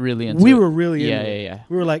get it really into we it. were really Yeah, into yeah, it. yeah.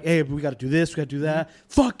 We were like, hey, we got to do this, we got to do that.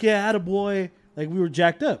 Fuck yeah, attaboy. Like, we were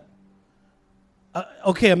jacked up.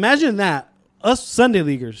 Okay, imagine that. Us Sunday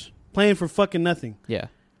leaguers playing for fucking nothing. Yeah.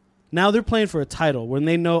 Now they're playing for a title when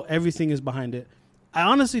they know everything is behind it. I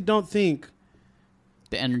honestly don't think,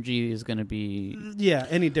 The energy is going to be...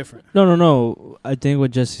 any different. No. I think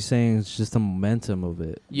what Jesse's saying is just the momentum of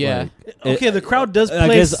it. Yeah. Like, Okay, the crowd does I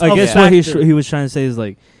play. guess a what factor. he was trying to say is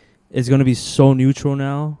like, it's gonna be so neutral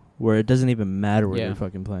now where it doesn't even matter where Yeah. you're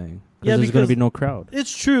fucking playing. Yeah, There's gonna because- be no crowd.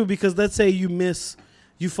 It's true because let's say you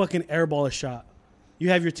fucking airball a shot. You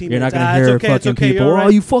have your teammates. You're not gonna it's hear okay, fucking it's okay, people. you're all Oh,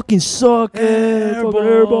 right." you fucking suck! Fucking Airball,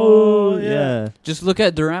 airball. yeah. Yeah. Just look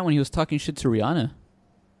at Durant when he was talking shit to Rihanna.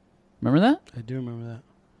 Remember that? I do remember that.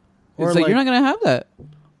 It's like, you're not going to have that.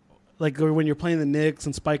 like or when you're playing the Knicks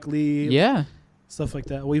and Spike Lee, Yeah. stuff like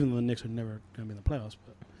that. Well, even though the Knicks are never going to be in the playoffs,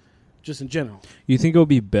 but just in general. You think it'll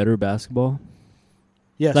be better basketball?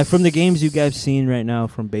 Yes. Like from the games you guys seen right now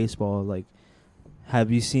from baseball, like have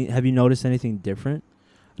you noticed anything different?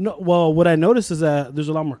 No. Well, what I noticed is that there's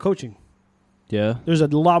a lot more coaching. Yeah. There's a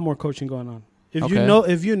lot more coaching going on. If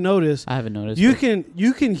Okay. if you notice, I haven't noticed. you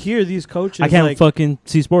but- can hear these coaches. I can't like, fucking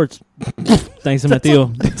see sports. Thanks to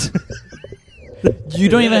Mateo. You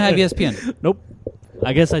don't even have ESPN.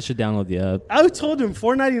 I guess I should download the app. I told him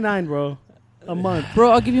 $4.99, bro, a month.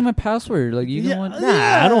 Bro, I'll give you my password. Like, you Yeah. don't want... Nah,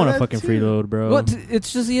 Yeah, I don't want to that fucking too. freeload, bro. What?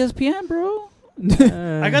 It's just ESPN, bro.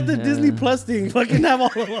 I got the Disney Plus thing. Fucking have all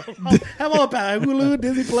about Hulu,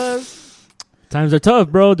 Disney Plus. Times are tough,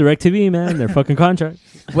 bro. DirecTV, man, their fucking contract.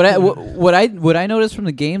 What I noticed from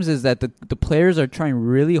the games is that the players are trying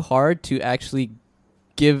really hard to actually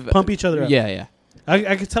give... Pump each other up. Yeah.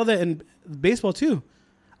 I could tell that in baseball too.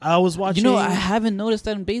 I was watching. You know, I haven't noticed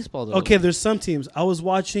that in baseball, though. Okay, there's some teams. I was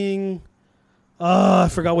watching. I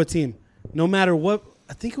forgot what team. No matter what,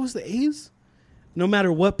 I think it was the A's. No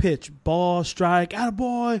matter what pitch, ball, strike,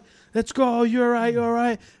 attaboy, let's go. You're right. You're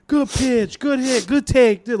right. Good pitch, good hit, good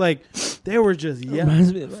take. Dude, like they were just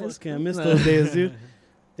Reminds me of Fucking, I miss those days, dude.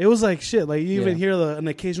 It was like shit. Like you even Yeah. hear an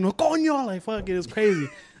occasional coño. Like fuck, it was crazy.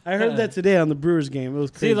 I heard that today on the Brewers game. It was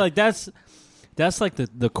crazy. See, like that's like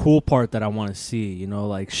the cool part that I want to see. You know,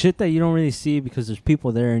 like shit that you don't really see because there's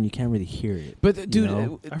people there and you can't really hear it. But, you dude,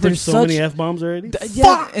 know? I've heard there's so such... many f bombs already.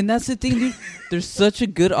 yeah, and that's the thing, dude. There's such a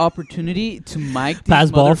good opportunity to mic these Pass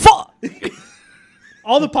ball. Fuck.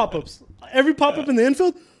 All the pop ups, every pop up in the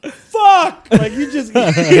infield. Fuck! Like you just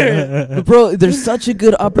hear it. But bro, there's such a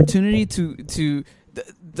good opportunity to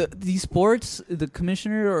these sports, the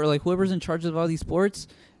commissioner or like whoever's in charge of all these sports,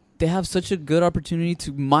 they have such a good opportunity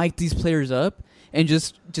to mic these players up and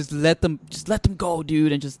just let them go,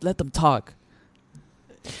 dude, and just let them talk.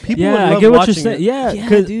 People would Yeah, love I get what you're watching saying. it. Yeah, Yeah,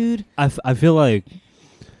 'cause dude. I feel like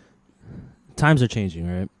times are changing,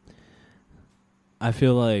 right? I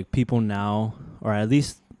feel like people now, or at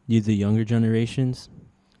least the younger generations,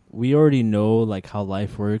 we already know like how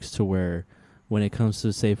life works to where when it comes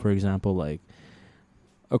to, say, for example, like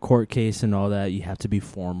a court case and all that, you have to be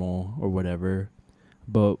formal or whatever.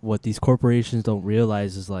 But what these corporations don't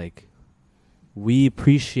realize is like we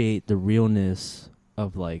appreciate the realness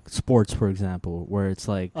of like sports, for example, where it's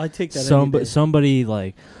like I take that somebody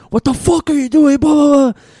like, what the fuck are you doing? Blah,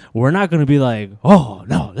 blah, blah. We're not gonna be like, oh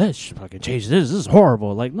no, this should fucking change this. This is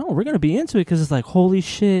horrible. Like, no, we're gonna be into it because it's like, holy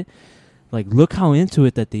shit. Like, look how into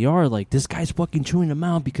it that they are. Like, this guy's fucking chewing them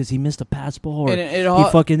out because he missed a pass ball or he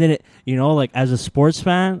fucking did it. You know, like, as a sports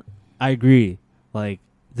fan, I agree. Like,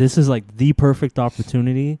 this is, like, the perfect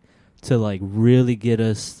opportunity to, like, really get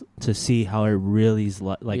us to see how it really is,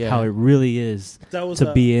 how it really is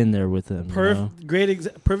to be in there with them.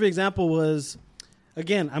 Perfect example was,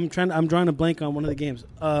 again, I'm drawing a blank on one of the games.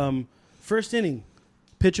 First inning,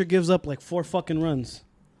 pitcher gives up, like, 4 fucking runs.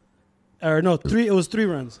 Or no, 3. It was 3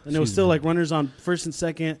 runs, and it was still like runners on first and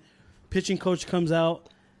second. Pitching coach comes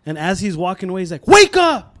out, and as he's walking away, he's like, "Wake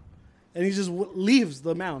up!" And he just leaves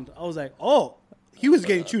the mound. I was like, "Oh, he was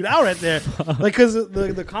getting chewed out right there," like because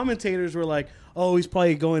the commentators were like, "Oh, he's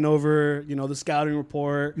probably going over, the scouting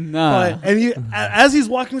report." Nah, and as he's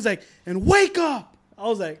walking, he's like, "And wake up!" I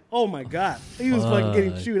was like, "Oh my god, he was fucking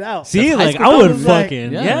getting chewed out." See, like I would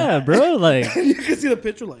fucking bro, like and you can see the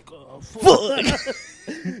pitcher like, "Oh fuck."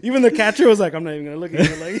 Even the catcher was like, "I'm not even gonna look at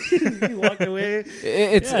him." Like he walked away.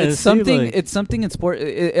 It's something. Like, it's something in sport.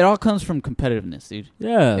 It all comes from competitiveness, dude.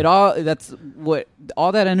 Yeah. All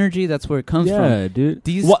that energy. That's where it comes from. Yeah, dude.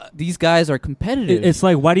 These guys are competitive. It's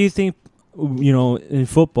like, why do you think, in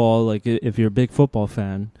football, like if you're a big football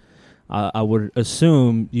fan, I would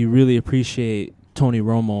assume you really appreciate Tony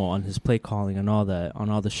Romo on his play calling and all that, on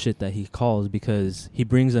all the shit that he calls, because he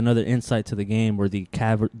brings another insight to the game where the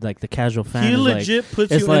casual fan he is legit like,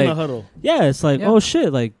 puts you in the huddle. Yeah, it's like, oh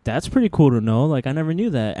shit, like that's pretty cool to know. Like I never knew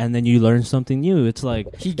that, and then you learn something new. It's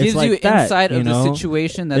like he gives like you that, insight of the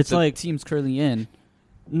situation that the like, team's currently in.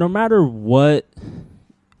 No matter what,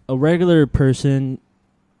 a regular person,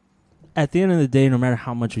 at the end of the day, no matter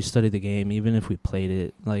how much we study the game, even if we played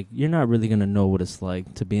it, like you're not really gonna know what it's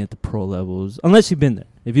like to be at the pro levels unless you've been there.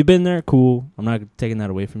 If you've been there, cool. I'm not taking that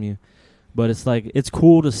away from you, but it's like it's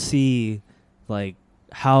cool to see like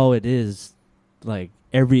how it is, like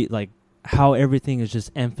how everything is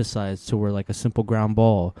just emphasized to where like a simple ground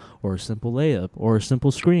ball or a simple layup or a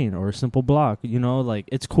simple screen or a simple block. Like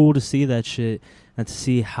it's cool to see that shit and to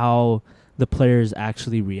see how the players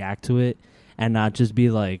actually react to it and not just be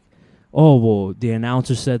like, oh, well, the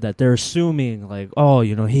announcer said that they're assuming like, oh,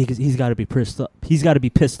 he's got to be pissed off. He's got to be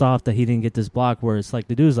pissed off that he didn't get this block. Where it's like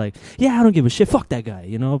the dude's like, yeah, I don't give a shit. Fuck that guy.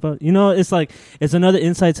 But it's like it's another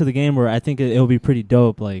insight to the game where I think it'll be pretty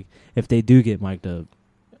dope. Like if they do get mic'd up,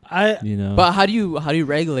 But how do you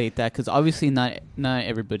regulate that? Because obviously not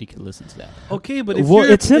everybody can listen to that. Okay, but it's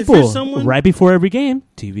simple. If you're someone right before every game,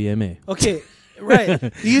 TVMA. Okay, right.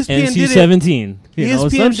 ESPN NC-17. ESPN some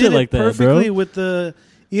did shit it like that, perfectly bro. with the.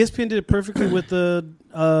 ESPN did it perfectly with the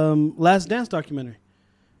Last Dance documentary.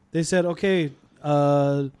 They said, okay,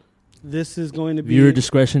 this is going to be... Viewer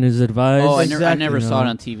discretion is advised. Oh, I never saw it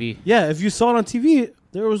on TV. Yeah, if you saw it on TV,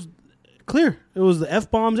 there was clear. It was the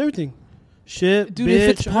F-bombs, everything. Shit, dude, bitch, if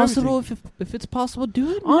it's possible, if it's possible,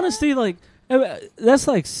 do it. Honestly, like, that's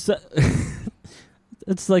like...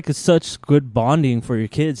 It's like such good bonding for your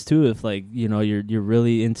kids, too, if, like, you're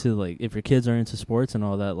really into, like, if your kids are into sports and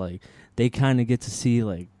all that, like... They kind of get to see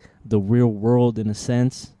like the real world in a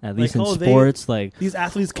sense, at least in sports. Like these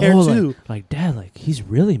athletes care too. Like Dad, like he's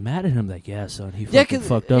really mad at him. Like son, he fucking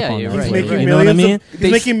fucked up on that. He's making millions. You know what I mean?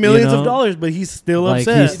 He's making millions of dollars, but he's still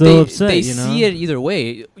upset. He's still upset. They see it either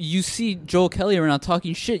way. You see Joel Kelly around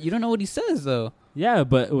talking shit. You don't know what he says though. Yeah,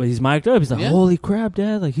 but when he's mic'd up, he's like, "Holy crap,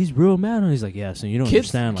 Dad!" Like he's real mad. And he's like, "Yeah, so you don't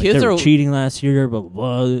understand. Like they were cheating last year, blah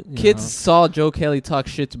blah blah." Kids saw Joe Kelly talk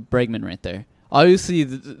shit to Bregman right there. Obviously,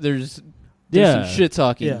 there's some shit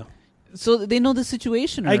talking. Yeah. So they know the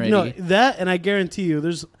situation already. I know that, and I guarantee you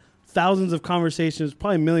there's thousands of conversations,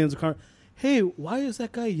 probably millions of hey, why is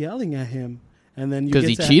that guy yelling at him? And then you because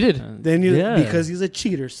he cheated. Then because he's a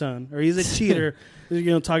cheater, son, or he's a cheater.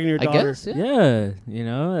 Talking to your daughter. I guess,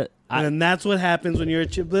 yeah. And that's what happens when you're a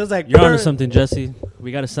cheater. It's like you're onto something, Jesse.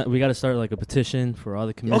 We gotta start like a petition for all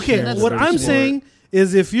the commissioners. Okay, what I'm saying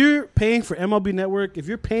is, if you're paying for MLB Network, if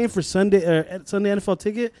you're paying for Sunday NFL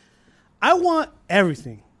Ticket. I want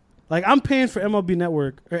everything. Like, I'm paying for MLB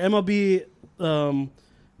Network or MLB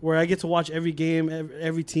where I get to watch every game,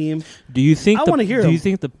 every team. Do you think I want to hear them. Do you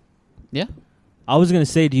think Yeah. I was going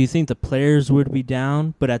to say, do you think the players would be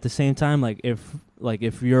down, but at the same time, like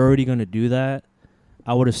if you're already going to do that,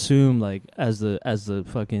 I would assume like as the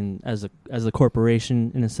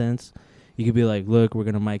corporation in a sense, you could be like, look, we're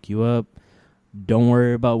gonna mic you up. Don't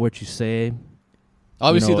worry about what you say.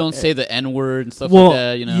 Obviously, You know, don't say the N-word and stuff well, like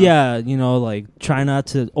that, you know? Yeah, like, try not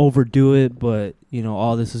to overdo it, but,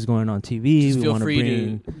 all this is going on TV. Just we feel want to free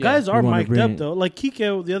bring... to... Guys are we wanna mic'd up, bring- though. Like,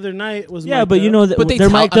 Kike the other night was Yeah, mic'd but up. But they they're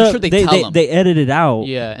tell- mic'd I'm up. sure they tell 'em. They edit it out.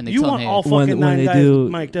 Yeah, and they You tell want him, all hey, fucking nine they guys do...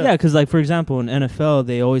 mic'd up. Yeah, because, like, for example, in NFL,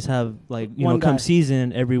 they always have, like, One come guy.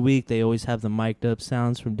 season, every week, they always have the mic'd up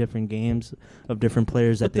sounds from different games of different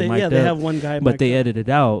players But that they mic'd yeah, up. they have one guy But mic'd they up. edit it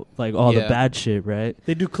out, like, all the Yeah. bad shit, right?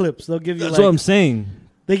 They do clips. They'll give you, That's like... what I'm saying.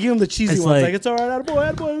 They give them the cheesy It's ones. like- Like, it's all right,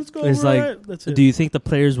 attaboy, let's go. It's we're like, all right. That's it. do you think the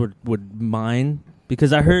players would mind?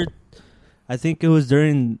 Because I think it was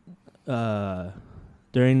during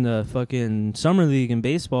the fucking summer league in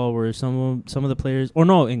baseball where some of the players, or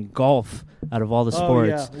no, in golf, out of all the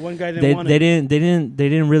sports, Oh, yeah. One guy didn't they want it.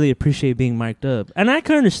 didn't really appreciate being mic'd up, and I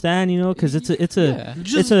can understand, because it's Yeah.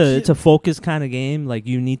 it's a focused kind of game. Like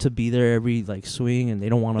you need to be there every like swing, and they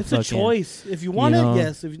don't want to It's fucking. a choice. If you want know. it,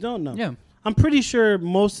 yes. If you don't, no. Yeah. I'm pretty sure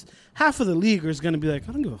half of the league is going to be like,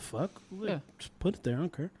 I don't give a fuck. Like, Yeah. just put it there. I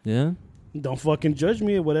don't care. Yeah. Don't fucking judge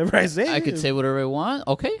me or whatever I say. I could say whatever I want.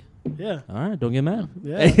 Okay. Yeah. All right. Don't get mad.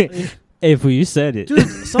 Yeah. Hey, fool, you said it. Dude,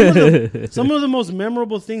 some of the most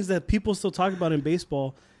memorable things that people still talk about in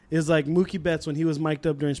baseball is like Mookie Betts when he was mic'd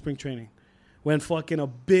up during spring training. When fucking a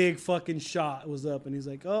big fucking shot was up and he's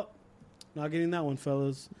like, oh, not getting that one,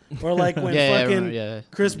 fellas. Or like when fucking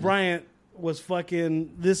Chris Bryant was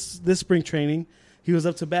fucking this spring training. He was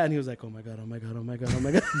up to bat and he was like, oh my God, oh my God, oh my God, oh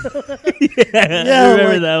my God. Yeah, I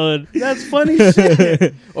remember like, that one. That's funny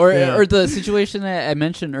shit. Or the situation that I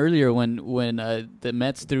mentioned earlier when the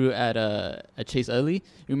Mets threw at Chase Utley.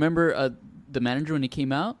 Remember the manager when he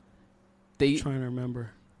came out? I'm trying to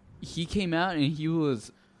remember. He came out and he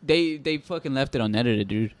was they fucking left it unedited,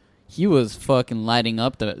 dude. He was fucking lighting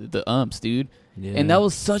up the umps, dude. Yeah. And that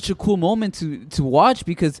was such a cool moment to watch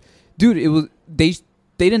because, dude, it was they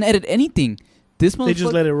didn't edit anything. This They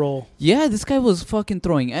just let it roll. Yeah, this guy was fucking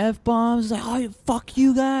throwing F-bombs. Like, oh, fuck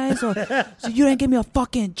you guys. Or, so you didn't give me a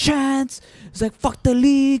fucking chance. It's like, fuck the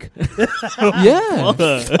league. Yeah.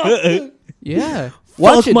 Yeah.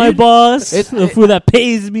 Fuck it, my dude. boss. It- The fool that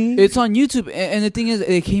pays me. It's on YouTube. And the thing is,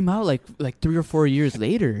 it came out like 3 or 4 years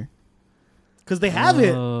later. Because they have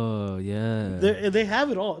it. Oh, yeah. They have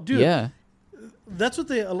it all. Dude, Yeah. that's what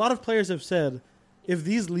a lot of players have said. If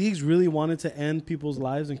these leagues really wanted to end people's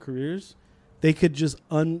lives and careers, they could just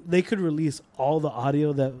they could release all the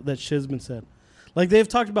audio that shit's been said. Like they've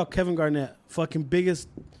talked about Kevin Garnett, fucking biggest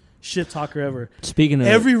shit talker ever. Speaking of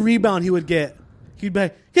Every rebound he would get, he'd be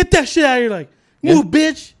like, get that shit out of here. Like, move,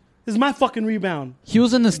 bitch. This is my fucking rebound. He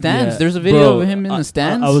was in the stands. Yeah. There's a video Bro, of him in the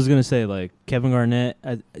stands. I was gonna say like Kevin Garnett.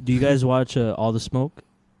 Do you guys watch All the Smoke?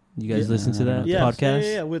 You guys listen to that podcast?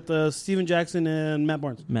 Yeah, with Steven Jackson and Matt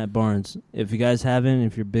Barnes. Matt Barnes. If you guys haven't,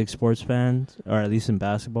 if you're big sports fans, or at least in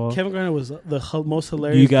basketball, Kevin Garnett was the most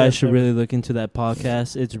hilarious. you guys guest should ever. really look into that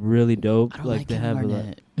podcast. It's really dope. I don't like they Kevin have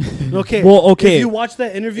Garnett. Okay. Well, okay. If you watch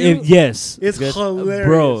that interview, yes, it's Good. hilarious.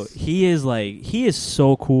 Bro, he is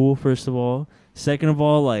so cool. First of all, second of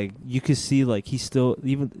all, like you could see, like he's still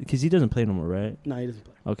even because he doesn't play no more, right? No, he doesn't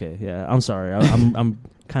play. Okay, yeah. I'm sorry. I'm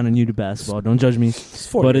kind of new to basketball. Don't judge me. He's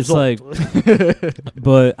 4 But years it's old.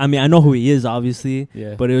 But I mean, I know who he is, obviously.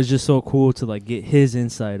 Yeah. But it was just so cool to like get his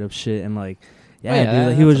insight of shit and like, Oh, yeah, dude,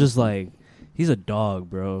 like, he was that's just like, he's a dog,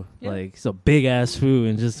 bro. Yeah. Like he's a big ass food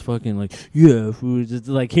and just fucking like, yeah, food. Just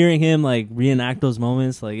like hearing him like reenact those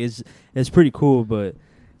moments, like it's pretty cool. But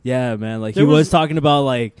yeah, man, like There he was was- talking about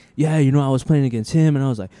like, yeah, I was playing against him and I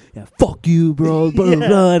was like, yeah, fuck you, bro, blah, blah, Yeah.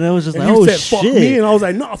 blah. And I was just And like, he oh said, shit. fuck me. And I was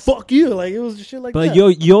like, no, fuck you. Like, it was just shit like But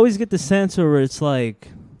that. you always get the sense where it's like,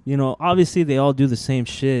 obviously they all do the same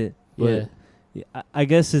shit. But I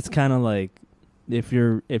guess it's kind of like if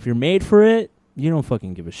you're made for it, you don't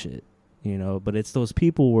fucking give a shit, But it's those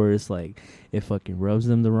people where it's like it fucking rubs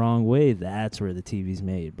them the wrong way. That's where the TV's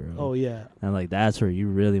made, bro. Oh, yeah. And like that's where you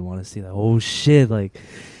really want to see like, oh shit, like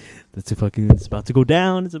it's about to go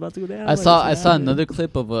down. It's about to go down. I Like, saw what's another happening?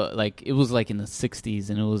 clip of it was like in the 60s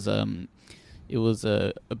and it was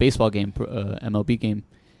a baseball game, MLB game,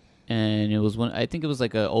 and it was I think it was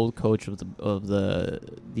like an old coach of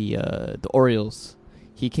the Orioles.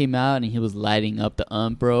 He came out and he was lighting up the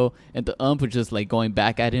ump, bro, and the ump was just like going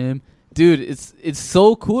back at him. Dude, it's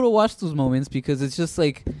so cool to watch those moments because it's just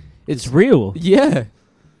like It's real. yeah.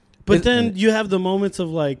 But then you have the moments of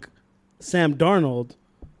like Sam Darnold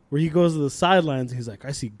where he goes to the sidelines and he's like,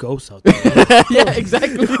 I see ghosts out there. Yeah,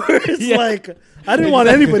 exactly. It's like, I didn't want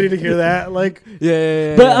anybody to hear that. Like,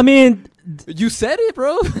 Yeah. But I mean, You said it,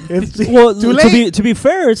 bro. it's well, too late. to be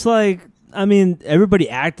fair, it's like, I mean, everybody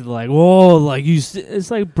acted like, whoa, like it's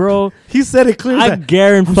like, bro, He said it clear. I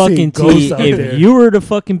guarantee I'm seeing ghosts out if there. you were to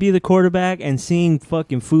fucking be the quarterback and seeing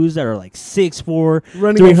fucking fools that are like 6'4",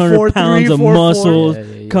 Running 300 a 4-3, pounds of 4-4. muscles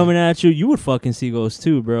Yeah. coming at you, you would fucking see ghosts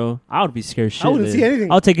too, bro. I would be scared shit. I wouldn't see anything.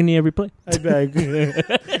 I'll take a knee every play. I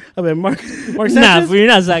bet Mark Nah, Sanchez. you're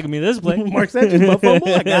not sacking me this play. Mark Sanchez, butt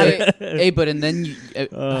fumble. I got it. Hey, but and then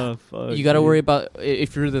Oh, fuck. you got to dude. worry about,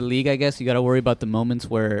 if you're the league, I guess, you got to worry about the moments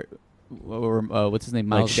where what's his name?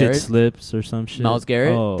 like Miles shit Garrett. slips or some shit. Miles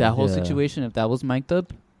Garrett. Oh, that whole yeah. situation, if that was mic'd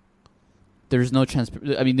up, there's no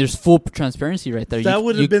I mean, there's full transparency right there. That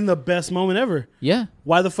would have been the best moment ever. Yeah.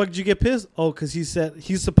 Why the fuck did you get pissed? Oh, because he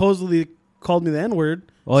supposedly called me the N word.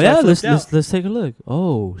 Oh So I yeah, flipped out. let's take a look.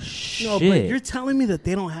 Oh shit! No, but you're telling me that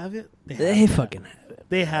they don't have it? they fucking have it.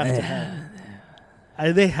 They have to have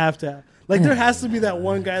it. They have to have. Like, there has to be that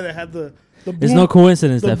one guy that had the boom, It's no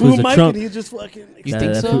coincidence the that boom who's a mic Trump. and he just fucking... You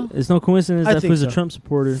think so? It's no coincidence I that think who's a so. Trump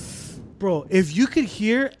supporter. Bro, if you could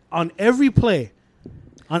hear on every play,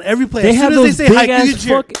 They as have soon as those they say big hi, you ass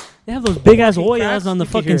cheer. fucking. They have those big ass Fucking Oyas cracks, on the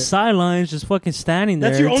you can hear fucking it. sidelines, just fucking standing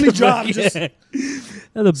there. That's your only job. Just They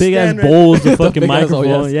have the big ass stand right- bowls, the fucking big ass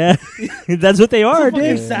microphone. Yeah, that's what they it's are, a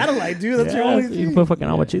fucking dude. satellite, dude. That's your Yeah, only you thing. can put fucking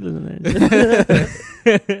aguachiles in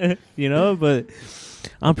there. You know, but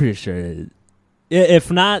I'm pretty sure.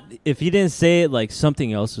 If not, if he didn't say it, like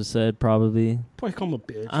something else was said, probably. Probably call him a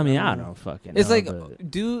bitch. I mean, I don't fucking. It's know, like,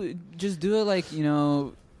 but- do it like,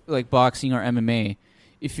 like boxing or MMA.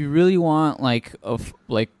 If you really want like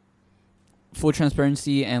full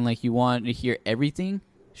transparency and like you want to hear everything,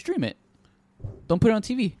 stream it. Don't put it on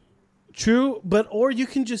TV. True, but or you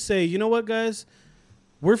can just say, you know what, guys,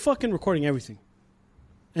 we're fucking recording everything,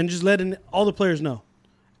 and just letting all the players know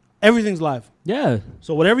everything's live. yeah.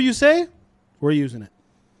 So whatever you say, we're using it.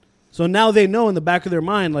 So now they know in the back of their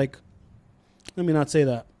mind, like, let me not say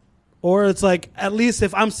that. Or it's like, at least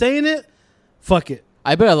if I'm saying it, fuck it.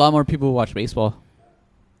 I bet a lot more people watch baseball.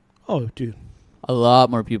 Oh, dude. A lot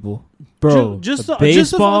more people. Bro, Just the the-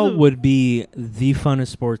 just baseball the- would be the funnest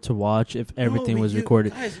sport to watch if everything No, was you-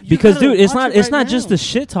 recorded. guys, you Because, gotta dude, it's watch not it it's right not just now. the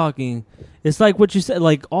shit talking. It's like what you said,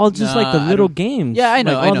 like all just like the Nah, I little don't- games. Yeah, I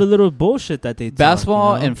know, like I all know. the little bullshit that they talk,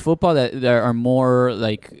 Basketball you know? and football that are more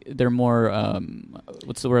like they're more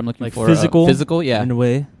what's the word I'm looking Like for? physical? Physical, yeah. in a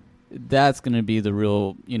way. That's gonna be the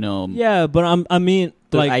real, Yeah, but I mean,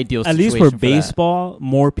 the like ideal at least for situation for that. baseball,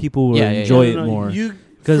 more people will Yeah, yeah, enjoy yeah. it more. You,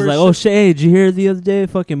 Because for like, sure- oh shit, hey, did you hear the other day?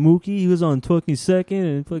 Fucking Mookie, he was on 22nd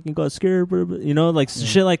and fucking got scared, blah, blah, you know, like Yeah.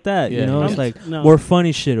 shit like that. Yeah, You know, yeah. it's like No. more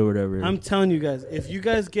funny shit or whatever. I'm telling you guys, if you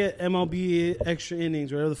guys get MLB extra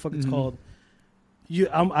innings, whatever the fuck it's Mhm. called,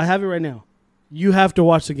 I have it right now. You have to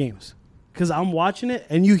watch the games because I'm watching it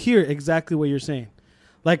and you hear exactly what you're saying.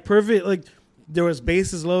 Like perfect, like there was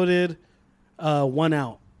bases loaded, 1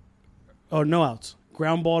 out, or no outs,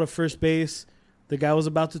 ground ball to first base. The guy was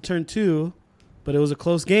about to turn 2, but it was a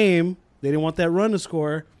close game. They didn't want that run to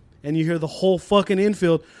score. And you hear the whole fucking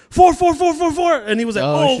infield, 4, 4, 4, 4, 4. And he was like,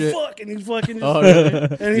 Oh, oh, shit. fuck. And he fucking just, Oh,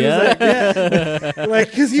 really? and he was like, yeah. Like,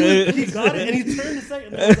 because he got it and he turned a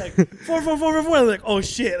second. And I was like, 4, 4, 4, 4, 4. I was like, oh,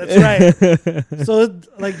 shit, that's right. So,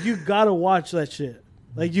 like, you got to watch that shit.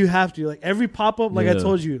 Like, you have to. Like, every pop-up, like I Yeah.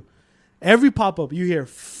 told you, every pop-up, you hear,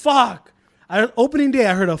 fuck. Opening day,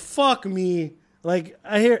 I heard a fuck me. Like,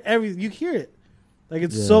 I hear you hear it. Like,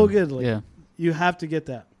 it's Yeah. so good. Like, Yeah. you have to get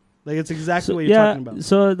that. Like, it's exactly So, what you're yeah, talking about.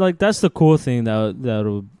 so like that's the cool thing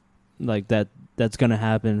that'll like that's gonna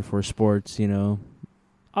happen for sports. You know,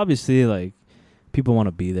 obviously, like people want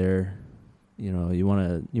to be there. You know, you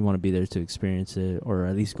want to be there to experience it, or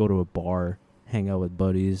at least go to a bar, hang out with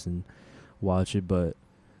buddies, and watch it. But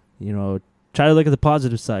you know, try to look at the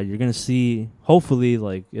positive side. You're gonna see, hopefully,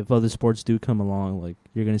 like if other sports do come along, like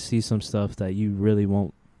you're gonna see some stuff that you really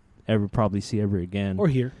won't ever probably see ever again, Or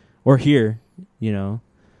here. or here. You know.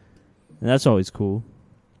 And that's always cool.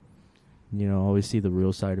 You know, always see the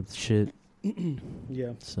real side of the shit.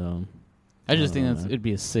 Yeah. So I just think man. it'd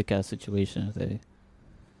be a sick ass situation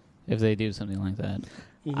if they do something like that.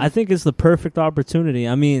 I think it's the perfect opportunity.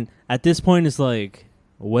 I mean, at this point, it's like,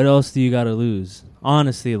 what else do you got to lose?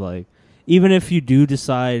 Honestly, like, even if you do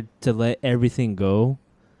decide to let everything go,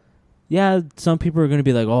 yeah, some people are going to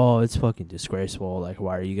be like, oh, it's fucking disgraceful. Like,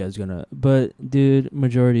 why are you guys going to... But, dude,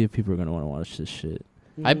 majority of people are going to want to watch this shit.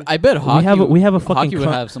 I bet hockey. we have a fucking hockey would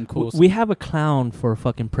clown- have some cool. We have a clown for a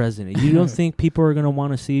fucking president. You don't think people are gonna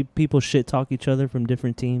want to see people shit talk each other from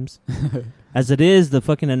different teams? As it is, the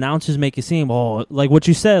fucking announcers make it seem, like what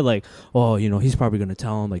you said, like, he's probably going to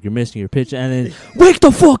tell him, like, you're missing your pitch. And then, wake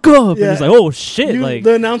the fuck up. Yeah. And it's like, oh, shit.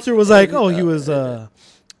 The announcer was like, he was,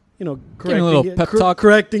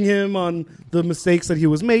 correcting him on the mistakes that he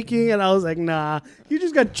was making. And I was like, nah, you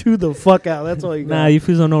just got chewed the fuck out. That's all you got. Nah, you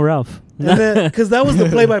fools don't know Ralph. And then, because that was the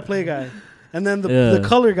play-by-play guy. And then the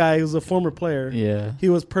color guy, who was a former player. Yeah. He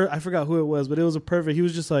was, I forgot who it was, but it was a perfect. He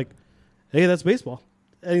was just like, hey, that's baseball.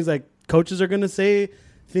 And he's like, coaches are going to say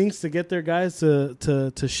things to get their guys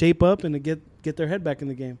to shape up and to get their head back in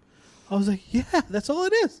the game. I was like, yeah, that's all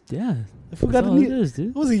it is. Yeah. If we got all it is, dude.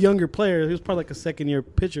 It was a younger player. He was probably like a second-year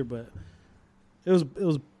pitcher, but it was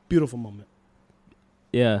a beautiful moment.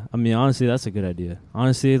 Yeah. I mean, honestly, that's a good idea.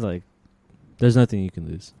 Honestly, like, there's nothing you can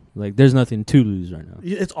lose. Like, there's nothing to lose right now.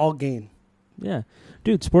 It's all gain. Yeah.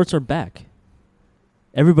 Dude, sports are back.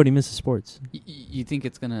 Everybody misses sports. You think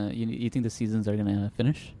it's gonna? You think the seasons are gonna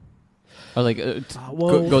finish, or like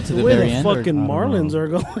well, go to the way very the end? fucking I don't Marlins know. are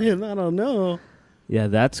going. I don't know. Yeah,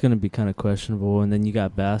 that's gonna be kind of questionable. And then you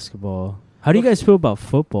got basketball. How do you guys feel about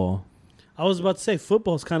football? I was about to say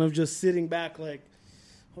football's kind of just sitting back, like,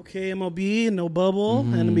 okay, MLB, no bubble,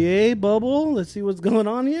 NBA bubble. Let's see what's going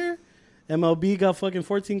on here. MLB got fucking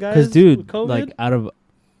 14 guys. Because, dude, with COVID. like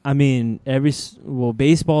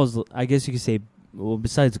baseball is, I guess you could say,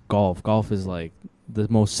 besides golf is like the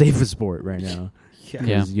most safest sport right now.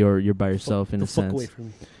 Yeah. 'Cause you're by yourself in a fuck sense. away from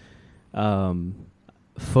me.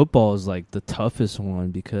 Football is like the toughest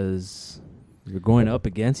one because you're going up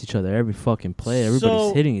against each other every fucking play. Everybody's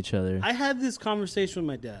So, hitting each other. I had this conversation with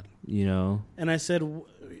my dad, You know, and I said,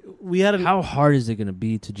 we had how hard is it gonna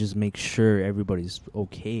be to just make sure everybody's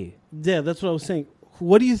okay? Yeah, that's what I was saying.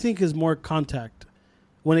 What do you think is more contact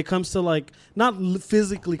when it comes to, like, not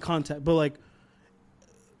physically contact, but like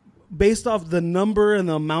based off the number and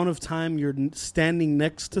the amount of time you're standing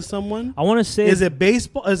next to someone? I want to say, Is it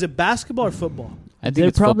baseball? Is it basketball or football? I think they'd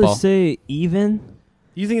it's probably football. say even.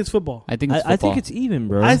 You think it's football? I think it's I football. think it's even,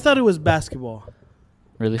 bro. I thought it was basketball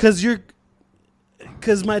really. because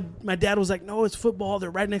my dad was like, no, it's football.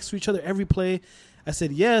 They're right next to each other every play. I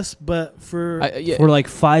said yes, but for For like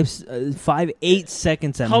 8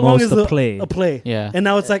 seconds at how long most is a play. A play. Yeah. And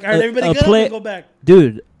now it's like, all right, everybody a get play- up and go back.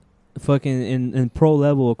 Dude, fucking in pro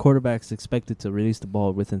level, a quarterback's expected to release the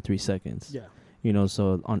ball within 3 seconds. Yeah. You know,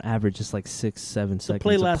 so on average, it's like 6-7 seconds. The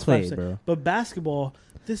play lasts 5 seconds. bro. But basketball,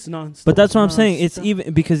 this nonstop. But that's what I'm saying. It's nonstop.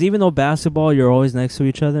 even because even though basketball, you're always next to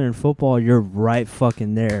each other. In football, you're right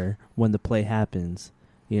fucking there when the play happens.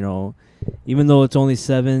 You know, even though it's only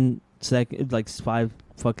 7 seconds, like 5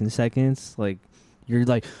 fucking seconds, like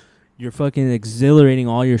you're fucking exhilarating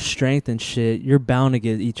all your strength and shit. You're bound to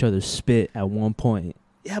get each other spit at one point.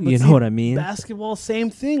 Yeah, but You know what I mean? Basketball,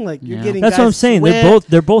 same thing. Like you're Yeah. getting. That's what guys I'm saying. sweat.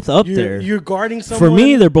 They're both up You're- there. You're guarding someone. For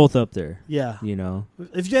me, they're both up there. yeah. You know,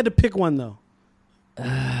 If you had to pick one, though,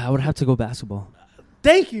 I would have to go basketball.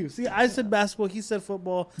 thank you. See, I said basketball. He said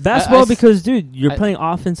football. Basketball I because, dude, you're I- playing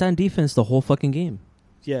offense and defense the whole fucking game.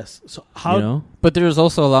 Yes. So how? You know? But there's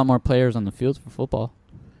also a lot more players on the field for football.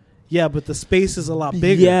 Yeah, but the space is a lot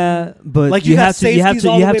bigger. Yeah, but Like, you you got have to safeties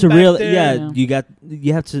all the way back real there. yeah, Yeah.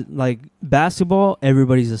 you have to like basketball,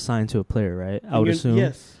 everybody's assigned to a player, right? I would You're- assume.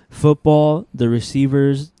 Yes. Football, the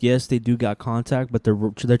receivers, yes, they do got contact, but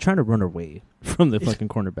they're trying to run away from the fucking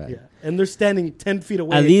cornerback. Yeah, and they're standing 10 feet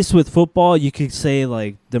away. At least with football, you could say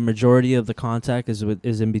like the majority of the contact is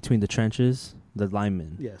in between the trenches, the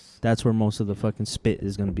linemen. Yes. That's where most of the fucking spit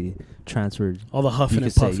is going to be transferred. All the huffing You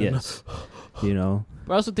and could say puffing. yes. You know.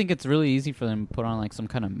 But I also think it's really easy for them to put on like some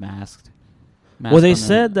kind of mask Well, they on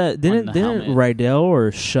said that on didn't the didn't helmet. Rydell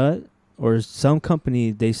or Shut or some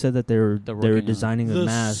company, they said that they were working on designing a The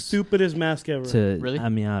mask stupidest mask ever. to. Really? I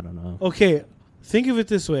mean, I don't know. Okay, think of it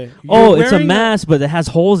this way. Oh, You're it's a wearing mask, but it has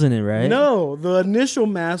holes in it, right? No, the initial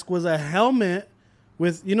mask was a helmet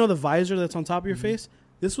with, you know, the visor that's on top of your Mm-hmm. face?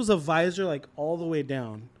 This was a visor like all the way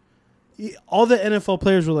down. All the NFL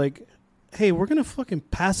players were like, hey, we're going to fucking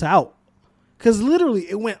pass out. Because literally,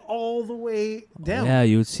 it went all the way down. Yeah,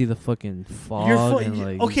 you would see the fucking fog and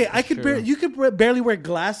like. Okay, I could True. you could barely wear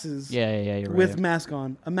glasses Yeah, you're with right. mask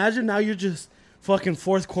on. Imagine now you're just fucking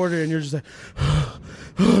fourth quarter and you're just like,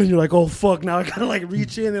 and you're like, oh fuck, now I gotta like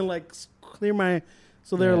reach in and like clear my.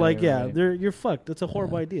 So they're Yeah, like, you're yeah, right. you're fucked. That's a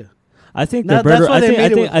horrible idea. I think Now, they're that's better. why they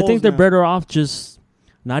made it with I think holes they're now. better off just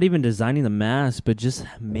not even designing the mask, but just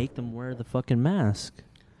make them wear the fucking mask.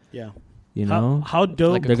 Yeah. You know. How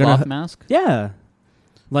dope? Like a They're gonna cloth mask. Yeah,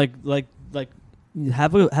 like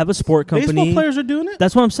have a sport company. Baseball players are doing it.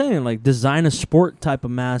 That's what I'm saying. Like design a sport type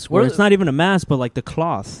of mask where What are it's not even a mask, but like the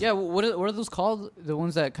cloth. Yeah, what are those called? The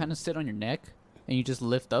ones that kind of sit on your neck and you just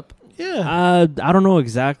lift up. Yeah. I don't know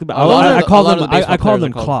exactly, but A lot of I the- call a lot of them. the baseball I call players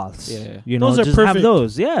them are called- cloths. Yeah. You know, Those are just have perfect.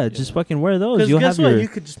 those. Yeah, just fucking wear those. Because You'll guess have what? your You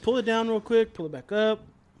could just pull it down real quick, pull it back up.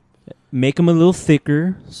 make them a little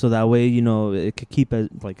thicker, so that way you know it could keep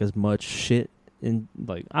as much shit in.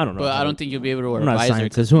 Like I don't know. But I don't think you'll be able to wear I'm a not a visor.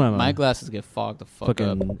 scientist. 'Cause Who am I? my glasses get fogged the fuck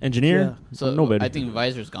up. fucking engineer. Yeah. So nobody. I think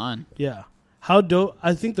visor's gone. Yeah. How dope.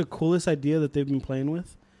 I think the coolest idea that they've been playing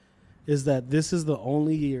with is that this is the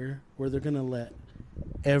only year where they're going to let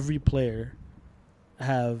every player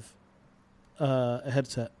have a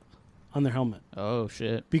headset on their helmet Oh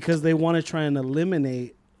shit. because they want to try and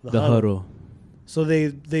eliminate the the huddle. huddle. So they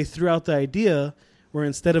threw out the idea where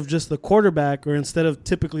instead of just the quarterback or instead of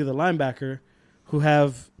typically the linebacker who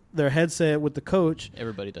have their headset with the coach,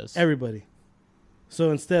 Everybody does. everybody. So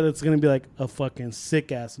instead it's going to be like a fucking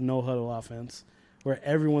sick ass no huddle offense where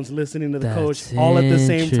everyone's listening to the coach all at the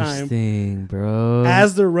same time Interesting, bro.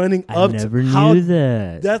 as they're running I up. never how knew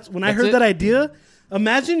that. That's when I That's heard it? that idea.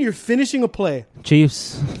 Imagine you're finishing a play.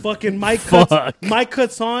 Chiefs. Fucking Mike Fuck.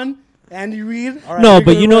 cuts on. Andy Reid. All right, No, you're but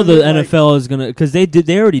gonna you know run the with, like- NFL is gonna because they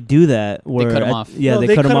already do that. Where cut 'em off. Yeah, No,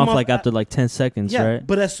 they cut them off like after like 10 seconds, Yeah, right?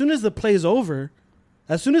 but as soon as the play's over,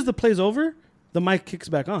 the mic kicks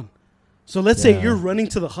back on. So let's say Yeah. you're running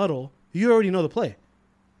to the huddle. You already know the play.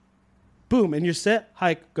 Boom, and you're set.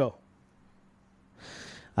 Hike, go.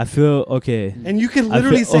 I feel okay. And you can I feel-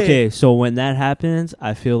 literally say, okay. So when that happens,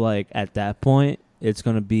 I feel like at that point it's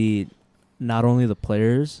gonna be not only the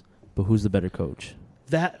players but who's the better coach.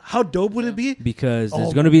 that. How dope would it be? Because Oh there's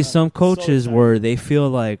my going to be God. some So coaches excited. where they feel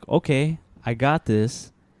like, okay, I got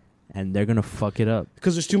this, and they're going to fuck it up.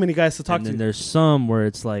 Because there's too many guys to talk And then to. there's some where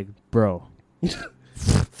it's like, bro,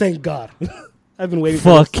 Thank God. I've been waiting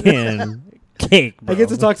for this. fucking cake, bro. I get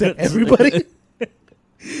to talk to everybody.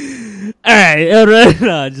 All right.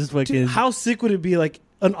 No, just fucking. Dude, how sick would it be, like,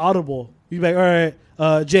 an audible? You'd be like, all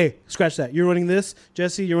right, Jay, scratch that. You're running this.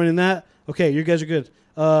 Jesse, you're running that. Okay, you guys are good.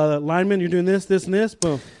 Lineman, you're doing this, this, and this.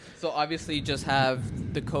 Boom. So obviously, just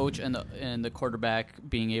have the coach and the quarterback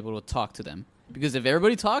being able to talk to them. Because if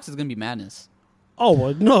everybody talks, it's gonna be madness. Oh,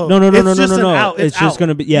 well, no. no. It's just an out. It's just out. going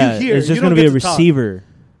to be, You hear, it's you just don't going to be get a to talk. receiver.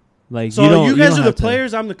 Like, So you don't. you guys don't are the have to-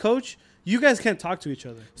 players. I'm the coach. You guys can't talk to each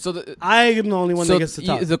other. So the I am the only one so that gets to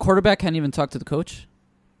talk. the quarterback can't even talk to the coach.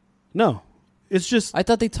 No, it's just I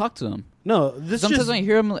thought they talked to him. no. This Sometimes just when I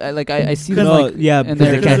hear them, I see them No, like yeah, and because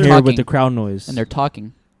they're they can't hear talking, with the crowd noise. and they're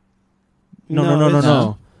talking. No.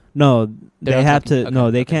 it's- No, They're they not have talking. to. Okay,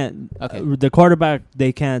 No, they okay. can't. Okay. The quarterback,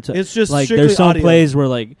 they can't. It's just like strictly there's some audio. plays where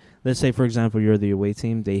like let's say for example you're the away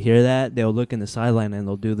team, they hear that they'll look in the sideline and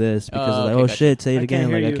they'll do this because Oh, they're like okay, oh gotcha. shit, say it I again,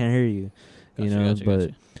 can't like hear I you. can't hear you, you Gotcha, know. gotcha, but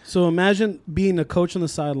gotcha. So imagine being a coach on the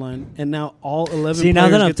sideline, and now all 11. see now that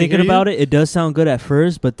players I'm get to thinking hear about you. it does sound good at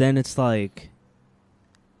first, but then it's like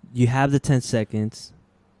you have the 10 seconds,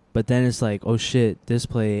 but then it's like oh shit, this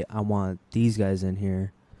play I want these guys in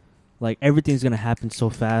here. Like everything's gonna happen so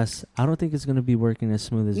fast. I don't think it's gonna be working as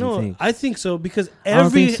smooth as you No, think. I think so because I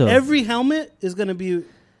don't think so. every helmet is going to be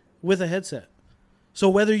with a headset. So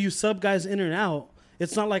whether you sub guys in or out,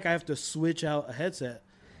 it's not like I have to switch out a headset.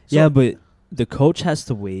 So Yeah, but the coach has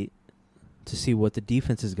to wait to see what the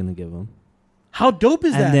defense is gonna give him. how dope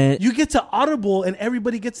is And that? then- You get to audible and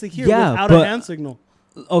everybody gets to hear Yeah, without a but- hand signal.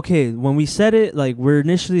 Okay, when we said it, like we're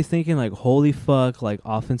initially thinking like, holy fuck, like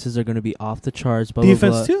offenses are gonna be off the charts. Blah,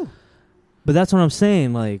 Defense blah, blah. too. But that's what I'm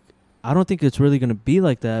saying. Like, I don't think it's really gonna be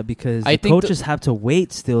like that because I the think coaches have to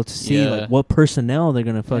wait still to see Yeah. like what personnel they're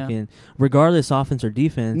gonna Yeah. fucking, regardless offense or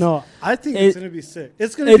defense. No, I think It- it's going to be sick.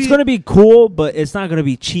 It's going It's gonna be cool, but it's not gonna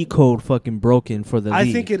be cheat code fucking broken for the I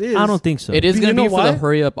league. think it is. I don't think so. It is Do going you to be know for why? the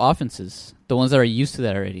hurry up offenses, the ones that are used to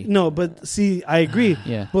that already. No, but see, I agree.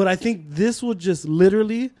 Yeah. But I think this will just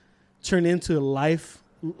literally turn into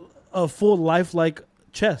a full life-like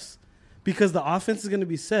chess because the offense is going to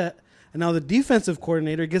be set, and now the defensive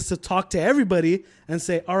coordinator gets to talk to everybody and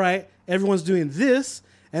say, all right, everyone's doing this,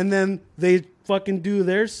 and then they fucking do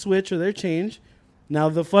their switch or their change. Now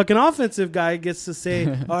the fucking offensive guy gets to say,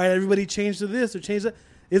 all right, everybody change to this or change that.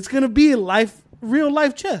 It's going to be real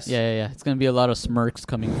life chess. Yeah. It's going to be a lot of smirks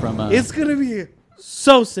coming from It's going to be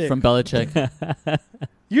so sick. from Belichick.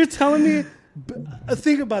 You're telling me,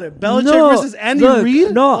 think about it. Belichick versus Andy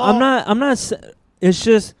Reid? No, Oh. I'm not. It's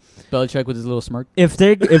just Belichick with his little smirk. if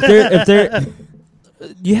they're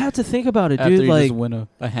you have to think about it, After dude. you Like just win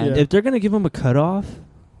a hand. Yeah. if they're gonna give him a cutoff,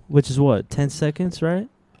 which is what 10 seconds, right?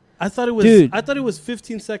 I thought it was. Dude. I thought it was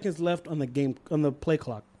 15 seconds left on the play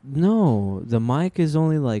clock. No, the mic is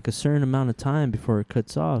only like a certain amount of time before it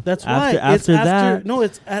cuts off. That's after, why. After that, No,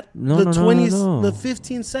 it's at No, the no, no, 20, no. the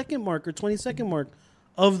 15-second mark or 20-second mark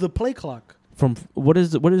of the play clock. from what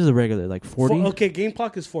is the regular, like 40? Okay, game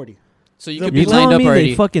clock is 40. So you The could play- be You're lined telling up me already.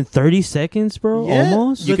 they fucking 30 seconds, bro? Yeah.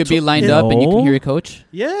 Almost? You The could be to- lined it- up and you can No. hear your coach.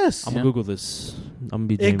 Yes. I'm Yeah. gonna Google this. I'm gonna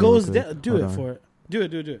be It Jamie goes real quick. down. Do Hold it on. for it. Do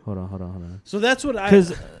it. Hold on. So that's what I...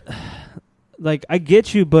 Because, like, I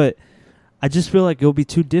get you, but I just feel like it'll be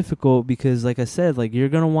too difficult because, like I said, like you're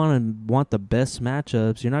gonna want the best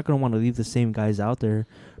matchups. You're not gonna want to leave the same guys out there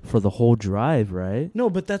for the whole drive, right? No,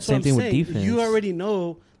 but that's Same what I'm thing with saying. defense. You already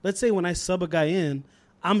know. Let's say when I sub a guy in,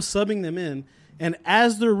 I'm subbing them in, and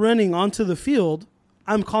as they're running onto the field,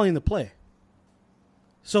 I'm calling the play.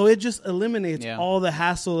 So it just eliminates all the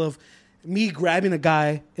hassle of me grabbing a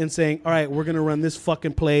guy and saying, all right, we're going to run this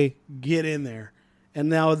fucking play, get in there. And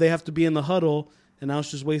now they have to be in the huddle, and now it's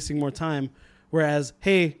just wasting more time. Whereas,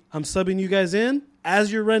 hey, I'm subbing you guys in.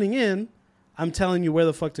 As you're running in, I'm telling you where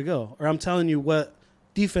the fuck to go, or I'm telling you what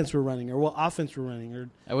defense we're running or what offense we're running. Or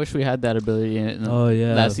I wish we had that ability in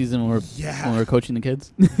yeah. last season when we were coaching the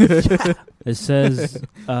kids. It says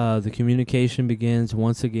the communication begins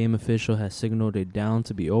once the game official has signaled a down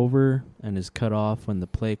to be over and is cut off when the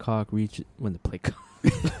play clock reaches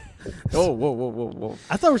Oh, whoa.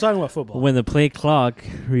 I thought we were talking about football. when the play clock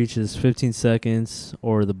reaches 15 seconds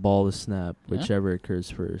or the ball is snapped, Yeah. whichever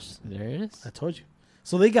occurs first. There it is. I told you.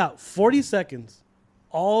 So they got 40 seconds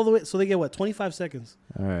all the way. So they get, 25 seconds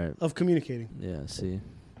All right. of communicating. Yeah, see.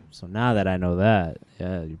 So now that I know that,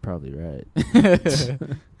 yeah, you're probably right.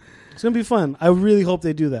 It's going to be fun. I really hope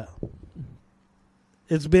they do that.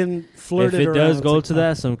 It's been flirted If it around. does It's go like, to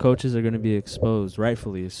that, some coaches are going to be exposed,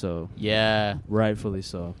 rightfully so. Yeah. Rightfully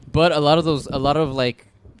so. But a lot of like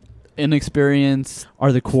inexperienced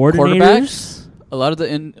Are the quarterbacks, coordinators? a lot of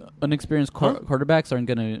the inexperienced quarterbacks aren't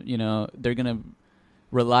gonna, they're gonna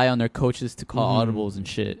rely on their coaches to call audibles and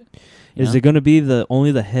shit. Is it going to be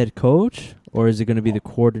only the head coach, or is it going to be the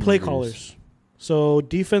coordinators? Play callers. So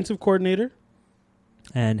defensive coordinator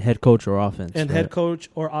And head coach or offense. and right? head coach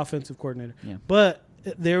or offensive coordinator. Yeah. But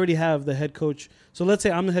they already have the head coach. So let's say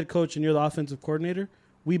I'm the head coach and you're the offensive coordinator.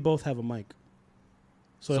 We both have a mic.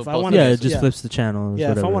 So if I both want Yeah, to, it just flips the channel.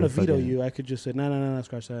 Yeah, if I want to whatever, veto fucking- you, I could just say no,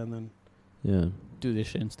 scratch that, and then. Yeah. do this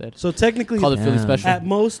shit instead? So technically, Call it Philly Yeah. special. at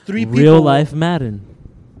most 3 people. Real life Madden,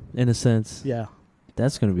 in a sense. Yeah,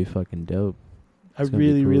 That's going to be fucking dope. I It's gonna be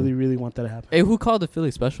really, cool. really, really want that to happen. Hey, who called the Philly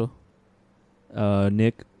special?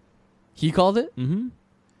 Nick. He called it. Mm-hmm.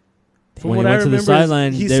 From When what he I went to the remember,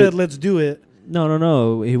 sideline, he there- said, "Let's do it."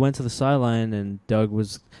 No. He went to the sideline, and Doug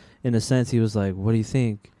was, in a sense, he was like, "What do you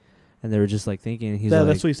think?" And they were just like thinking. He's like,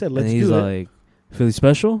 That's what he said. Let's and he's do it. like, "Philly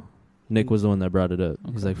special." Nick was the one that brought it up.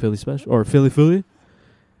 He's Okay. like, "Philly special" or Philly.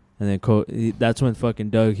 And then that's when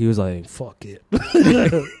fucking Doug, he was like, Fuck it.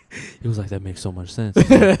 he was like, "That makes so much sense."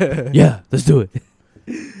 Yeah, let's do it,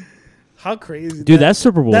 How crazy, dude. That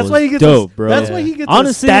Super Bowl. That's why he is gets. dope, a, bro. That's why he gets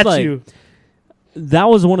Honestly, a statue. that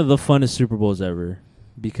was one of the funnest Super Bowls ever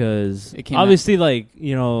because It came obviously,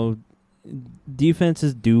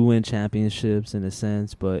 defenses do win championships in a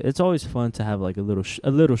sense, but it's always fun to have like a little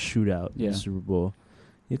shootout in Yeah. the Super Bowl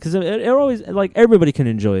because it always like everybody can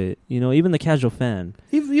enjoy it. Even the casual fan.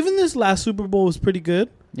 Even this last Super Bowl was pretty good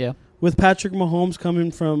Yeah. with Patrick Mahomes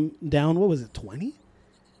coming from down. What was it? 20.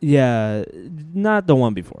 Yeah, not the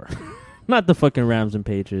one before. Not the fucking Rams and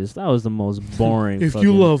Patriots. That was the most boring. If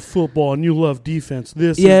you love football and you love defense,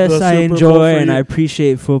 this yes, is the I Super Bowl enjoy for and you. I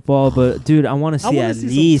appreciate football, but dude, I want to see wanna at see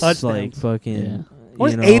some least touchdowns. like fucking, Yeah.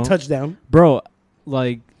 What is you a know? touchdown? Bro.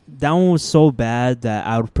 Like that one was so bad that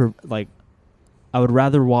I would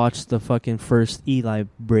rather watch the fucking first Eli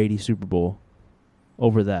Brady Super Bowl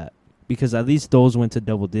over that because at least those went to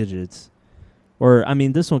double digits. Or I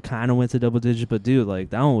mean, this one kind of went to double digits, but dude, like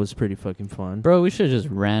that one was pretty fucking fun. Bro, we should have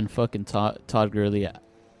just ran fucking Todd Gurley.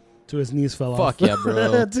 To his knees fell off. Fuck yeah,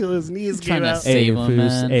 bro. To his knees Trying came to out. save him,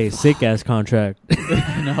 man. Hey, sick ass contract.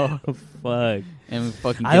 No. Fuck. And we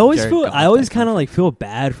fucking I get always Jared feel. Goff I always that kind of contract. like feel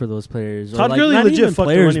bad for those players. Or, Todd like, Gurley not legit even fucked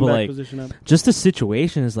players, the running but back like position up. just the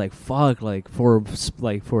situation is like fuck. Like for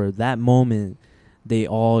that moment, they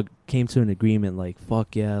all came to an agreement. Like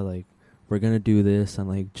fuck yeah, like we're gonna do this. And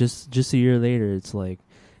like just a year later, it's like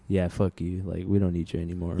yeah, fuck you. Like we don't need you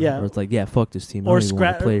anymore. Yeah. Or it's like yeah, fuck this team. Or I don't even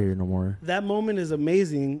want scra- to play here no more. That moment is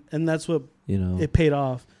amazing, and that's what it paid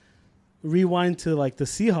off. Rewind to like the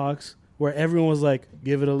Seahawks, where everyone was like,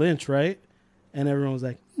 "Give it a Lynch," right? And everyone was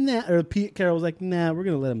like, "Nah." Or Pete Carroll was like, "Nah, we're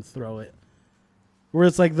gonna let him throw it." Where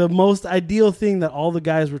it's like the most ideal thing that all the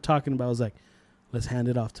guys were talking about was like, "Let's hand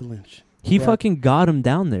it off to Lynch." He Right. fucking got him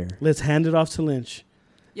down there. Let's hand it off to Lynch.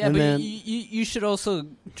 Yeah, And but then- you should also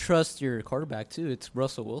trust your quarterback too. It's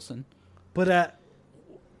Russell Wilson. But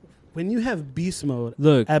when you have beast mode,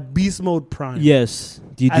 Look, at beast mode prime, yes,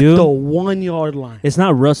 you at do. the 1 yard line, It's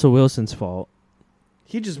not Russell Wilson's fault.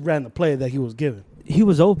 He just ran the play that he was given. He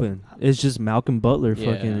was open. It's just Malcolm Butler.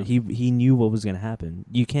 Yeah. Fucking. He knew what was gonna happen.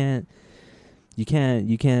 You can't beat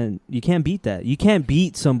that. You can't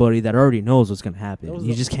beat somebody that already knows what's gonna happen.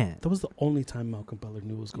 You just can't. That was the only time Malcolm Butler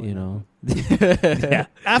knew what was going You on. know. Yeah.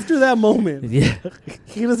 After that moment, Yeah.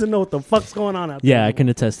 he doesn't know what the fuck's going on after Yeah, that I can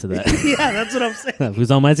moment. attest to that. Yeah, that's what I'm saying.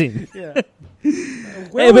 Who's on my team? Yeah.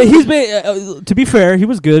 Hey, but he's been. To be fair, he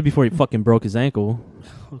was good before he fucking broke his ankle.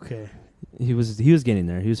 Okay. He was getting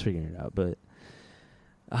there. He was figuring it out. But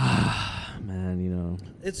man, you know.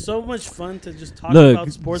 It's so much fun to just talk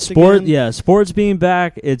about sports again. Yeah, sports being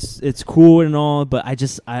back, it's cool and all, but I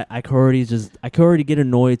could already get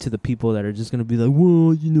annoyed to the people that are just gonna be like,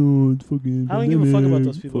 well, you know, it's fucking. I don't give a fuck about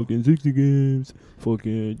those people. Fucking 60 games,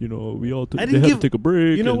 fucking, you know, we all I they didn't had give- to take a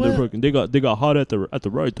break. you know and they're what? fucking, they got hot at the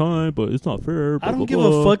right time, but it's not fair. I don't give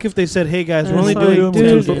a fuck if they said, "Hey guys, we're And only it's doing like,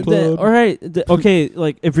 10 dude, games." all right, okay,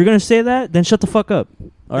 like if you're gonna say that, then shut the fuck up.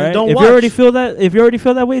 All Then right. don't If watch. you already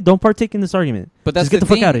feel that way, don't partake in this argument. But that's Just get the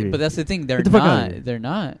fuck thing. outta here. But that's the thing. They're Get the fuck outta not. here. They're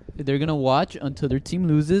not. They're gonna watch until their team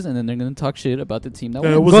loses, and then they're gonna talk shit about the team that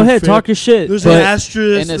Yeah, it wins. was- Go wasn't ahead, fair. talk your shit. There's but an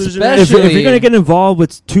asterisk. and there's an especially- if you're gonna get involved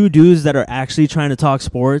with two dudes that are actually trying to talk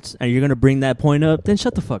sports and you're gonna bring that point up, then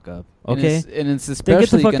shut the fuck up. Okay. And it's Then especially get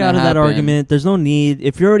the fuck gonna out of that happen- argument. There's no need.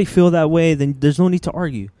 If you already feel that way, then there's no need to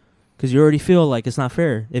argue, because you already feel like it's not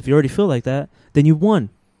fair. If you already feel like that, then you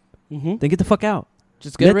won. Mhm. Then get the fuck out.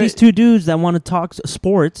 Just get Let ready. these two dudes that want to talk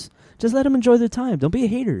sports, just let them enjoy their time. Don't be a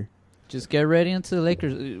hater. Just get ready into the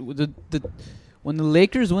Lakers. When the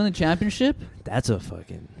Lakers win the championship, That's a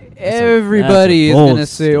fucking. everybody is bold gonna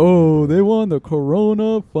say, statement. "Oh, they won the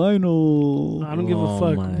Corona final." I don't give a Oh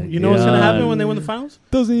fuck. my You know what's gonna God. happen when they win the finals?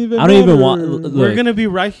 Doesn't even. I don't even matter. want- look, We're gonna be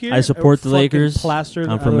right here. I support the fucking Lakers. Plastered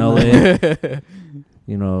I'm out from of LA. my-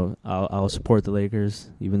 You know, I'll support the Lakers,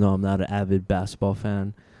 even though I'm not an avid basketball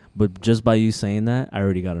fan. But just by you saying that, I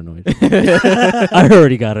already got annoyed. I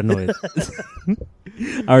already got annoyed.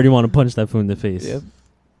 I already want to punch that fool in the face.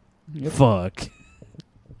 Yep. Fuck.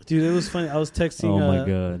 Dude, it was funny. I was texting. Oh my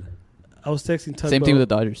god. I was texting Tugboat. Same thing with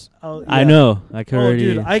the Dodgers. Oh, I yeah. know. I can Oh, already.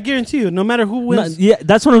 dude, I guarantee you, no matter who wins, Yeah,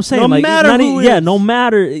 that's what I'm saying. No like, matter not who yeah, wins. no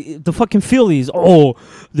matter the fucking Phillies. Oh,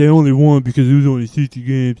 they only won because it was only 60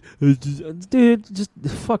 games. It's just, dude, just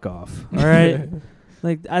fuck off. All right.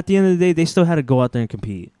 Like at the end of the day, they still had to go out there and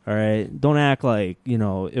compete. All right. Don't act like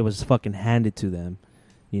it was fucking handed to them.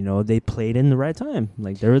 They played in the right time.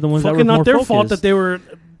 Like they were the ones that were fucking more not their focused. fault that they were.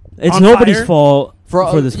 It's on nobody's fire. fault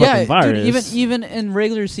for this fucking virus. Dude, even in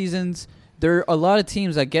regular seasons, there are a lot of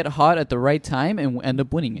teams that get hot at the right time and end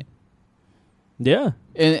up winning it. Yeah.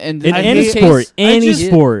 And In I any hate- sport, I any just-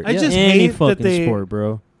 sport, I just any hate that fucking they- sport,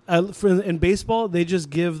 bro. In baseball, they just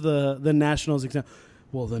give the Nationals example.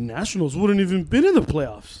 Well, the Nationals wouldn't even been in the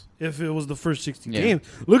playoffs if it was the first 60 Yeah. games.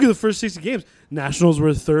 Look at the first 60 games. Nationals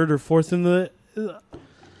were third or fourth in the.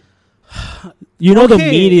 You know the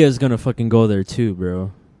Okay. media is gonna fucking go there too,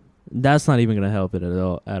 bro. That's not even gonna help it at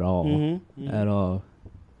all. At all.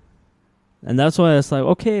 And that's why it's like,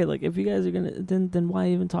 okay, like if you guys are gonna, then why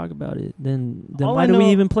even talk about it? Then All why I do we know-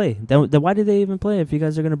 even play? Then why do they even play if you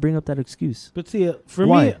guys are gonna bring up that excuse? But see, for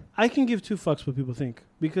Why? me, I can give two fucks what people think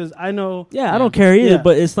because I know. Yeah, I don't care either. Yeah.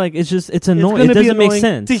 But it's like it's annoying. gonna It be doesn't make annoying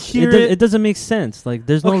sense. to hear it it. doesn't make sense. Like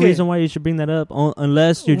there's no Okay. reason why you should bring that up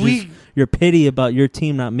unless you're pity about your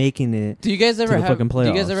team not making it. do you guys ever the have? fucking Do you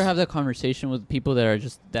guys playoffs. ever have that conversation with people that are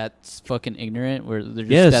just that fucking ignorant, where they're just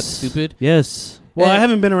Yes. that stupid? Yes, Well, I Eh.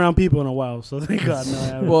 haven't been around people in a while, so thank God. No, I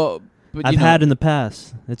haven't. Well, but I've you know, had in the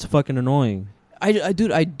past. It's fucking annoying. I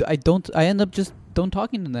end up just don't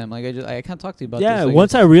talking to them. Like I can't talk to you about Yeah, this. Like,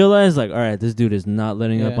 once I realized, like, all right, this dude is not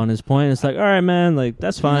letting up Yeah. on his point. It's like, all right, man, like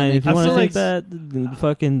that's You know what I fine. mean? If you I want to feel think like that, then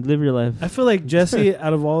fucking live your life. I feel like Jesse,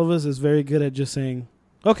 out of all of us, is very good at just saying,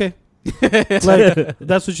 "Okay." Like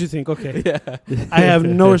that's what you think. Okay, yeah, I have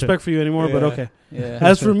no respect for you anymore. But Yeah. okay. yeah.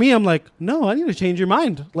 As for me, I'm like, no, I need to change your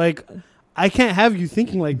mind. Like, I can't have you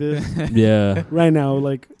thinking like this Yeah, right now.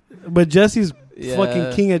 Like, but Jesse's Yeah.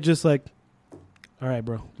 fucking king at just like, all right,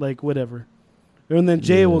 bro, like whatever. And then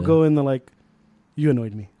Jay will Yeah. go in the like, you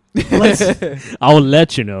annoyed me. Let's- I'll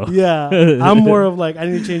let you know. yeah, I'm more of like, I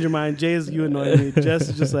need to change your mind. Jay is you annoyed me. Jess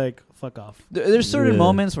is just like, fuck off. There's certain Yeah.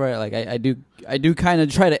 moments where like I do kind of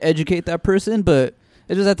try to educate that person, but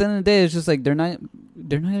it's just at the end of the day, it's just like they're not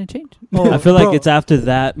gonna change. Oh, I feel like bro. it's after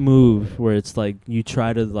that move where it's like you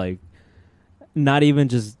try to like, not even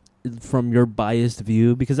just from your biased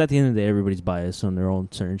view, because at the end of the day, everybody's biased on their own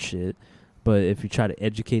certain shit. But if you try to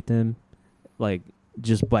educate them, like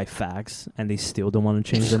just by facts, and they still don't want to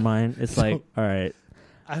change their mind, it's like, all right,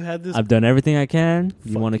 I've had this. I've done everything I can.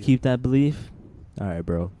 You Fuck want to you. keep that belief? All right,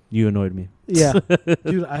 bro. You annoyed me. Yeah,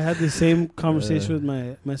 dude, I had the same conversation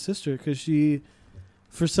with my sister because she,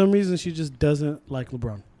 for some reason, she just doesn't like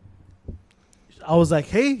LeBron. I was like,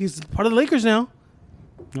 hey, he's part of the Lakers now.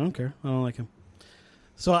 I don't care. I don't like him.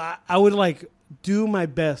 So I would like do my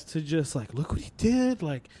best to just like, look what he did.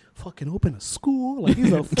 Like, fucking open a school. Like,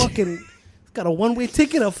 he's a fucking, he's got a one-way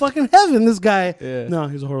ticket to fucking heaven, this guy. Yeah. No,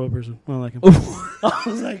 he's a horrible person. I don't like him.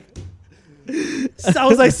 I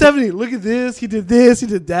was like 70. Look at this. He did this. He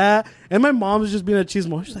did that. And my mom was just being a cheese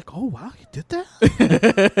mom. She's like, oh, wow, he did that?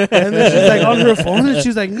 And then she's like on her phone and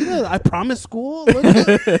she's like, Nina, I promised school. Look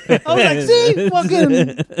at I was like, see,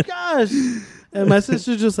 fucking gosh. And my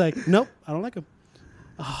sister's just like, nope, I don't like him.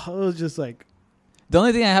 Oh, it was just like. The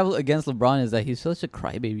only thing I have against LeBron is that he's such a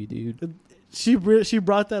crybaby, dude. She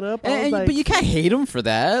brought that up. I was like, but you can't hate him for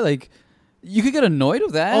that. Like, you could get annoyed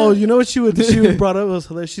with that. oh, you know what she would brought up was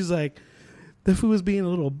hilarious. She's like, the fool was being a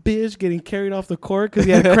little bitch, getting carried off the court because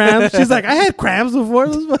he had cramps. She's like, I had cramps before.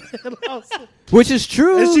 Which is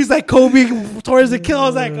true. And she's like, Kobe towards the kill. I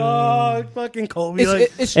was like, oh, fucking Kobe.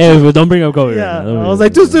 It's Hey, true. but don't bring up Kobe. yeah. Right now. I was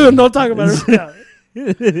like, too soon. Don't talk about it.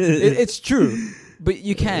 Yeah. It's true. But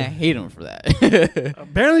you can't hate him for that.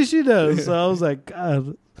 Apparently she does. So I was like,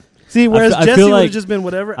 God. See, whereas I Jesse feel would like- have just been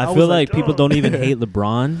whatever. I was feel like people "Ugh." don't even hate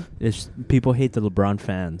LeBron. It's people hate the LeBron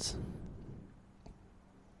fans.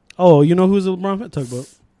 Oh, you know who's a LeBron fan? Talk about.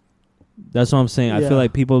 That's what I'm saying. I Yeah. feel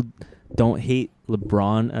like people don't hate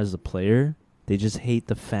LeBron as a player. They just hate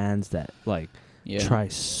the fans that like try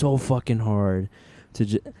so fucking hard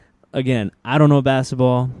to. Again, I don't know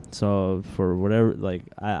basketball, so for whatever, like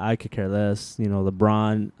I could care less. You know,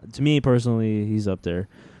 LeBron. To me personally, he's up there,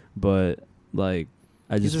 but like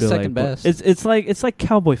I just He's feel the like second best. it's like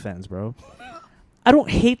Cowboy fans, bro. I don't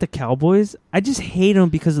hate the Cowboys. I just hate them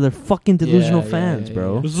because of their fucking delusional fans,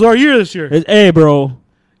 bro. This is our year this year. Hey, bro.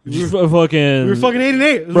 We Fucking. We were fucking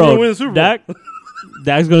 8-8. We Bro, were gonna win the Super Bowl.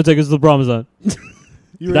 Dak's going to take us to the promised land.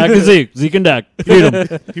 You Dak were- and Zeke. Zeke and Dak.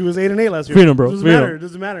 Freedom. He was 8-8 last year. Freedom, bro. Doesn't Freedom. matter.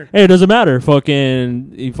 Doesn't matter. Hey, it doesn't matter.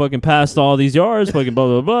 Fucking, he fucking passed all these yards. Fucking blah,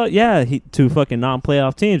 blah, blah. Yeah, to fucking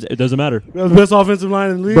non-playoff teams. It doesn't matter. We have the best offensive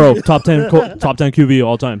line in the league. Bro, top 10 QB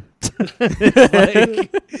all time.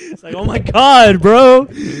 It's like, oh my God, bro.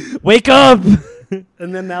 Wake up.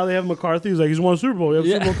 And then now they have McCarthy. He's like, he's won a Super Bowl. We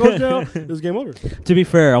have a Super Bowl coach now. This is game over. To be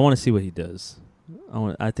fair, I want to see what he does.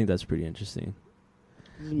 I think that's pretty interesting.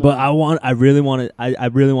 But I really want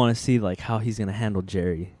to see like how he's gonna handle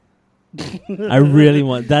Jerry. I really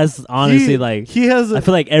want. That's honestly like he has. I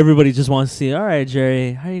feel like everybody just wants to see. All right,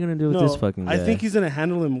 Jerry, how are you gonna do with this fucking guy? I think he's gonna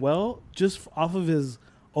handle him well, just off of his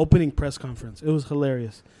opening press conference. It was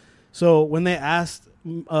hilarious. So when they asked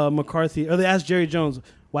McCarthy, or they asked Jerry Jones,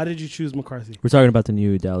 why did you choose McCarthy? We're talking about the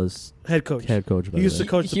new Dallas Head coach. head coach. By He the used way. to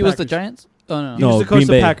coach. He the was the Packers. Giants? Oh, no. He No, used to coach Green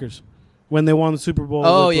the Bay. Packers when they won the Super Bowl.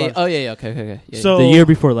 Oh, with yeah. Rodgers. Oh, yeah. Okay. Yeah, So- The year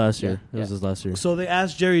before last year. Yeah, It was his last year. So they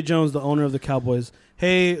asked Jerry Jones, the owner of the Cowboys,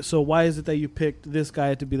 hey, so why is it that you picked this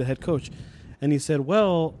guy to be the head coach? And he said,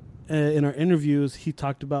 well, in our interviews, he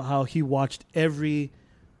talked about how he watched every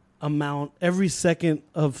second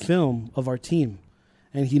of film of our team.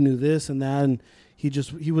 And he knew this and that, and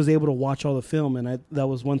he was able to watch all the film, and that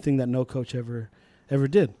was one thing that no coach ever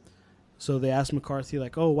did. So they asked McCarthy,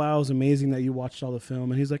 like, oh, wow, it was amazing that you watched all the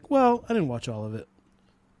film. And he's like, well, I didn't watch all of it.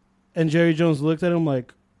 And Jerry Jones looked at him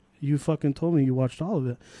like, you fucking told me you watched all of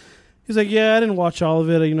it. He's like, yeah, I didn't watch all of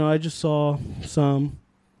it. You know, I just saw some.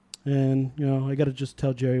 And, you know, I got to just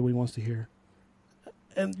tell Jerry what he wants to hear.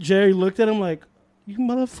 And Jerry looked at him like, you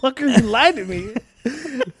motherfucker, you lied to me.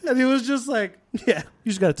 And he was just like, yeah,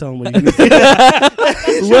 you just got to tell him what you need to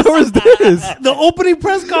hear. Where was this? The opening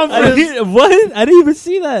press conference. What? I didn't even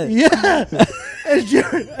see that. Yeah.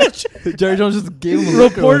 And Jerry Jones just gave him a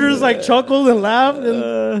look. reporters like chuckled and laughed.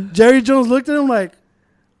 And Jerry Jones looked at him like,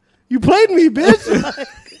 you played me, bitch. Like,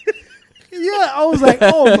 yeah, I was like,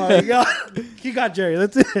 oh my God. He got Jerry.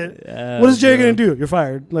 That's it. What is Jerry going to do? You're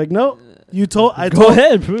fired. Like, no. Go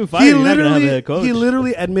ahead. He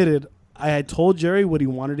literally admitted, I had told Jerry what he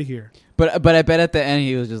wanted to hear. But I bet at the end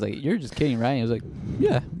he was just like, you're just kidding, right? He was like,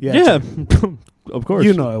 yeah. Yeah. Of course.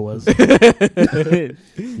 You know I was.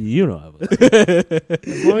 You know I was.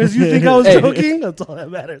 As long as you think I was joking, that's all that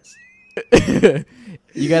matters.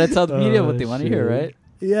 You got to tell the media Oh, what they want to hear, shit. right?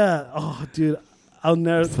 Yeah. Oh, dude. I'll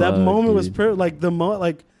never. That Fuck, moment was dude. perfect. Like the moment,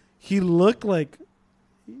 like he looked like,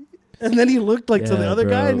 and then he looked like to the other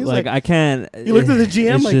guy, and he's like, I can't. he looked at the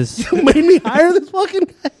GM it's like, just- you made me hire this fucking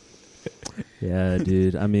guy. Yeah,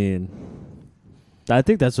 dude. I mean, I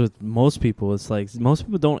think that's what most people. It's like most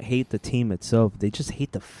people don't hate the team itself; they just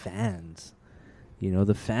hate the fans. You know,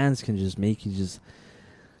 the fans can just make you just.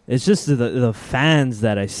 It's just the fans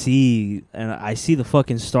that I see, and I see the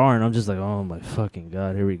fucking star, and I'm just like, oh my fucking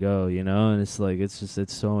god, here we go, you know. And it's like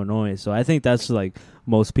it's so annoying. So I think that's like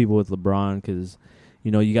most people with LeBron, because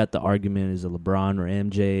you know you got the argument, is it LeBron or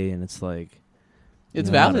MJ, and it's like It's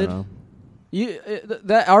you know, valid.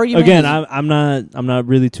 That argument Again, is, I'm not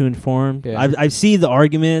really too informed. Yeah. I see the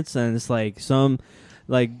arguments, and it's like some,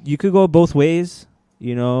 like you could go both ways,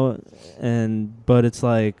 you know, but it's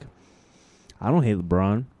like I don't hate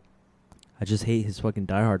LeBron. I just hate his fucking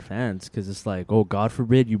diehard fans, because it's like, oh, God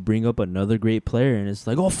forbid you bring up another great player, and it's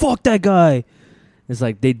like, oh, fuck that guy. It's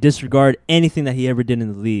like they disregard anything that he ever did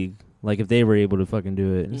in the league. Like if they were able to fucking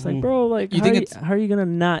do it, and it's like, bro, like how are you gonna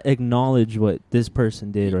not acknowledge what this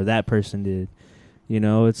person did or that person did? You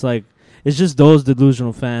know, it's like it's just those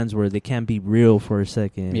delusional fans where they can't be real for a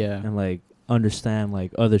second, and like understand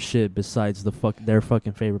like other shit besides their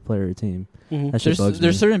fucking favorite player or team. That shit bugs me.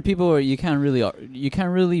 There's certain people where you can't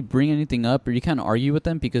really bring anything up, or you can't argue with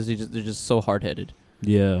them because they're just so hard headed.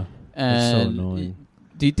 Yeah, and it's so annoying.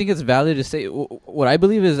 Do you think it's valid to say what I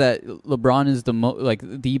believe is that LeBron is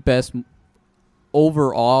the best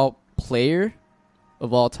overall player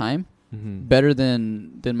of all time, better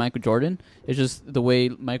than Michael Jordan? It's just the way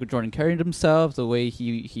Michael Jordan carried himself, the way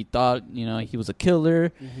he thought, you know, he was a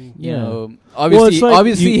killer. You know,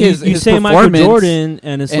 obviously his say Michael Jordan,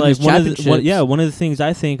 and it's and like one of the things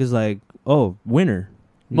I think is like, oh, winner,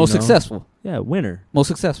 most successful. Yeah, winner. Most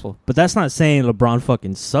successful. But that's not saying LeBron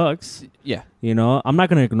fucking sucks. Yeah. You know, I'm not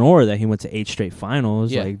going to ignore that he went to 8 straight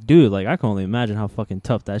finals. Yeah. Like, dude, like I can only imagine how fucking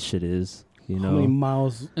tough that shit is. You know, how many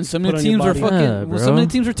miles? And some of the teams were fucking. Some of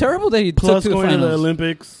the teams were terrible that he plus took to going the to the finals.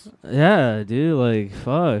 Olympics. Yeah, dude, like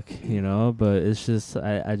fuck, you know. But it's just,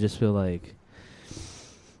 I just feel like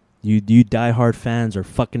you diehard fans are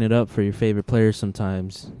fucking it up for your favorite players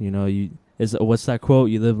sometimes. You know, what's that quote?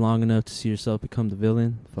 You live long enough to see yourself become the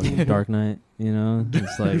villain. Fucking Dark Knight. You know,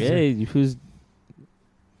 it's like, hey, who's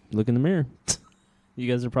look in the mirror?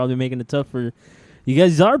 You guys are probably making it tougher. You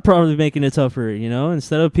guys are probably making it tougher. You know,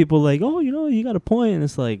 instead of people like, oh, you know, you got a point, and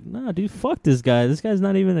it's like, nah, dude, fuck this guy. This guy's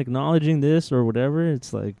not even acknowledging this or whatever.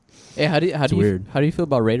 It's like, hey, how do you feel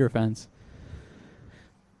about Raider fans?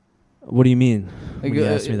 What do you mean? Like, when you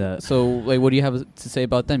ask me that? So, like, what do you have to say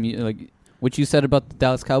about them? What you said about the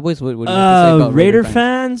Dallas Cowboys? What do you have to say about Raider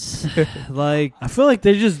fans? Like, I feel like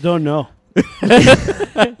they just don't know.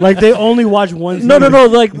 Like they only watch one. No.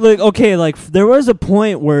 Like okay, like there was a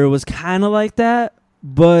point where it was kind of like that,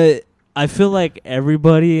 but I feel like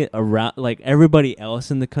everybody around, like everybody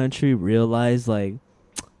else in the country, realized like,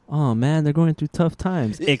 oh man, they're going through tough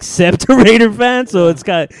times, except the Raider fans. So it's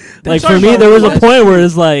got like for me, there was a point where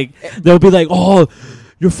it's like they'll be like, oh,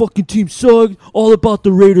 your fucking team sucked, all about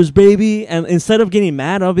the Raiders, baby. And instead of getting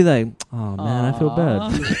mad, I'll be like, oh man, I feel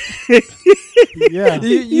bad. Yeah,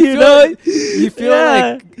 you feel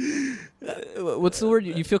like what's the word?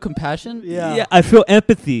 You feel compassion? Yeah, I feel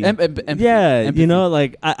empathy. Empathy. You know,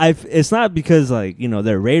 like I it's not because like, you know,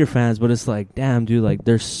 they're Raider fans, but it's like, damn, dude, like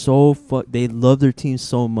they're so they love their team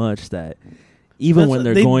so much that even when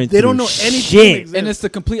they're going through, they don't know anything shit, and it's the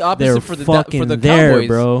complete opposite for the there, Cowboys,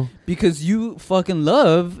 bro. Because you fucking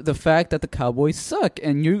love the fact that the Cowboys suck,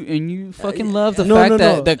 and you fucking love the fact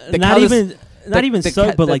that the Cowboys not even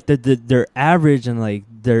suck, but like they're average, and like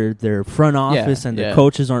their front office and their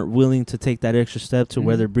coaches aren't willing to take that extra step to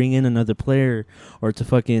whether bring in another player or to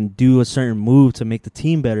fucking do a certain move to make the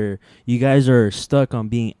team better. You guys are stuck on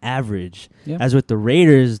being average. Yeah. As with the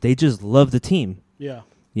Raiders, they just love the team. Yeah.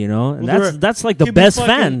 You know, and that's like the best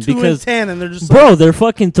fan, because 2-10 and they're just bro, they're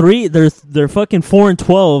fucking they're fucking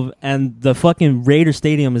 4-12, and the fucking Raider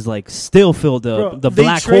Stadium is like still filled up. Bro, the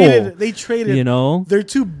black hole. They traded, you know, their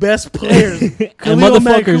two best players, and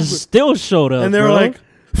motherfuckers still showed up, and they were bro. like,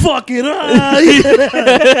 fuck it, we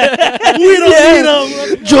don't need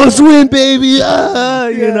them. Just win, baby.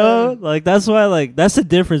 You know, like that's why, like that's the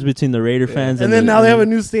difference between the Raider fans and then now they have a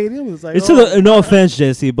new stadium. It's like, it's no offense,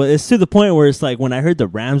 Jesse, but it's to the point where it's like when I heard the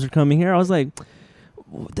Rams are coming here, I was like,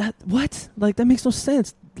 what? Like that makes no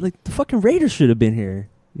sense. Like the fucking Raiders should have been here.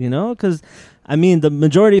 You know, because I mean the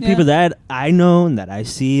majority of people that I know and that I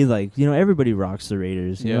see, like, you know, everybody rocks the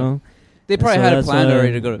Raiders. You know, they probably had a plan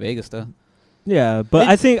already to go to Vegas though. Yeah, but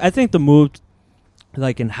I think the move,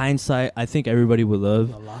 like in hindsight, I think everybody would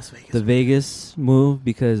love the Vegas move,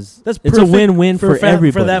 because it's a win-win for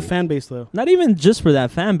everybody. For that fan base, though. Not even just for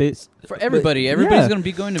that fan base. For everybody. Everybody's going to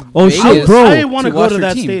be going to Vegas. Shit, bro. I want to go to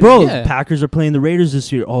that stadium. Bro, Packers are playing the Raiders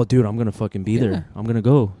this year. Oh, dude, I'm going to fucking be there. I'm going to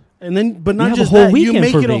go. And then, but not just a whole that, weekend you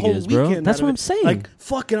make for it a Vegas, whole weekend. Bro. That's what I'm saying. Like,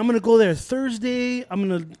 fuck it, I'm going to go there Thursday. I'm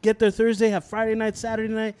going to get there Thursday, have Friday night,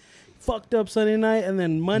 Saturday night. fucked up Sunday night, and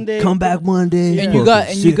then Monday Come back Monday. And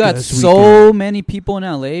Yeah. you got so many people in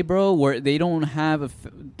LA, bro, where they don't have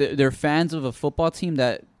they're fans of a football team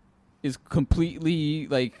that is completely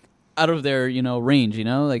like out of their range.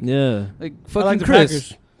 Like Yeah. like I fucking like the Chris.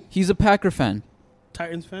 Packers. He's a Packer fan.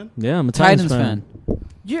 Titans fan. Yeah, I'm a Titans fan.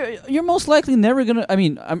 You're most likely never gonna. I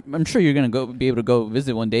mean, I'm sure you're gonna be able to go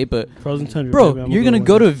visit one day, but Frozen Tundra. bro, baby, I'm you're gonna one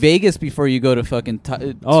go day. to Vegas before you go to fucking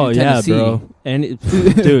Oh to yeah, Tennessee. bro. And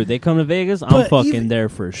dude, they come to Vegas, I'm But fucking even- there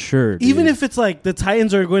for sure. Dude. Even if it's like the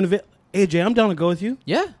Titans are going to AJ, I'm down to go with you.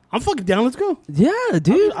 Yeah, I'm fucking down. Let's go. yeah,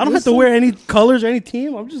 dude, I don't have to wear any colors or any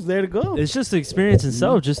team. I'm just there to go. It's just the experience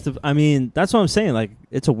itself. Just to, I mean, that's what I'm saying. Like,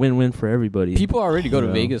 it's a win-win for everybody. people already go to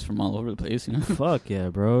Yeah. Vegas from all over the place. Fuck yeah,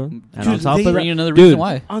 bro. And Dude, on top they- of that, Bring you another dude, reason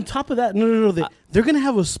why. On top of that, no. They're going to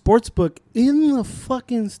have a sports book in the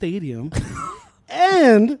fucking stadium.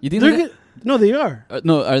 And You think they're they're gonna, no, they are.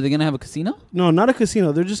 No, are they gonna have a casino? No, not a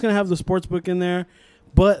casino. They're just going to have the sports book in there.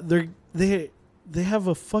 But they have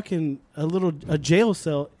a jail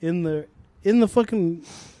cell in the fucking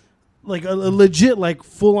like a legit like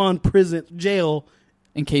full on prison jail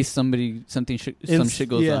In case some shit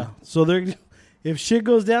goes on. So they're if shit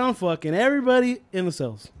goes down, fucking everybody in the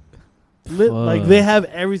cells. Like Fuck. they have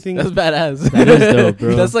everything. That's badass. That is dope,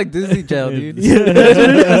 bro. That's like Disney jail, dude. Yeah,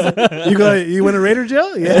 that's what it is. You went to Raider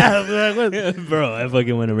jail? Yeah. bro, I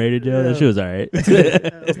fucking went to Raider jail. That shit was alright.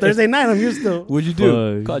 Thursday night, I'm here still. What'd you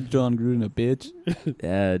do? Fuck. Caught John Gruden a bitch.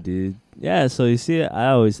 Yeah, dude. Yeah, so you see,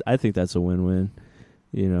 I think that's a win-win.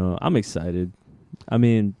 I'm excited. I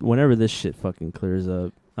mean, whenever this shit fucking clears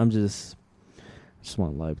up, I just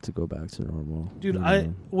want life to go back to normal. Dude, you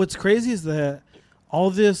know? what's crazy is that all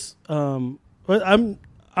this I'm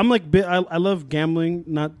like I love gambling,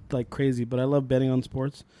 not like crazy, but I love betting on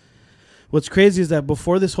sports. What's crazy is that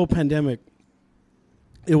before this whole pandemic,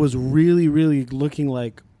 it was really, really looking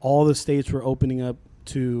like all the states were opening up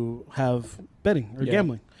to have betting or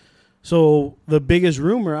gambling. So the biggest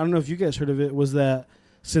rumor, I don't know if you guys heard of it, was that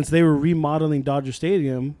since they were remodeling Dodger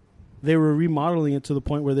Stadium, they were remodeling it to the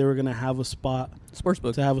point where they were going to have a spot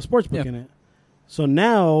Sportsbook. to have a sports book in it. So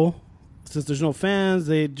now, since there's no fans,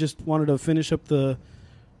 they just wanted to finish up the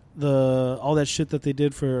all that shit that they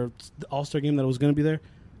did for the All-Star game that was going to be there.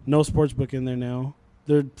 No sports book in there now.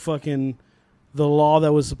 They're fucking the law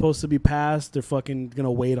that was supposed to be passed. They're fucking going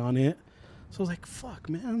to wait on it. So I was like, fuck,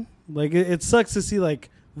 man. Like it sucks to see like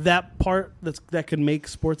that part that could make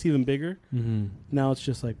sports even bigger. Mm-hmm. Now it's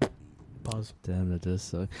just like pause. Damn, that does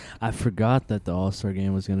suck. I forgot that the All-Star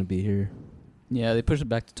game was gonna be here. Yeah, they pushed it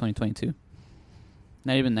back to 2022.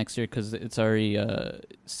 Not even next year because it's already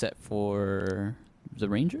set for the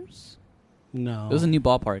Rangers. No. It was a new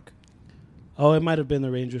ballpark. Oh, it might have been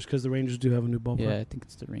the Rangers because the Rangers do have a new ballpark. Yeah, I think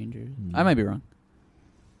it's the Rangers. Mm. I might be wrong.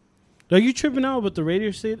 Are you tripping out with the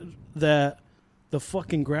radio state that the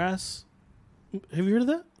fucking grass? Have you heard of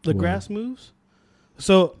that? The What? grass moves.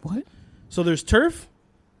 So What? So there's turf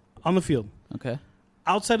on the field. Okay.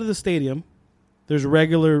 Outside of the stadium, there's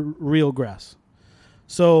regular real grass.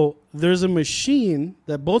 So there's a machine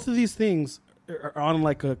that both of these things are on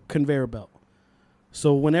like a conveyor belt.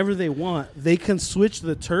 So whenever they want, they can switch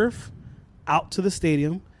the turf out to the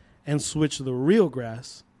stadium and switch the real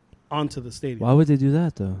grass onto the stadium. Why would they do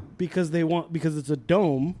that though? Because it's a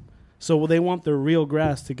dome, so they want the real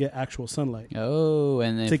grass to get actual sunlight. Oh,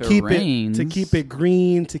 and if to it keep rains, it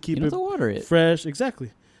green, to keep you don't it have to water it. fresh.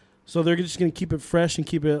 Exactly. So they're just going to keep it fresh and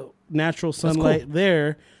keep it natural cool. sunlight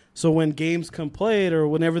there. So when games come played or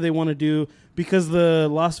whenever they want to do, because the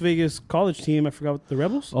Las Vegas college team, I forgot what, the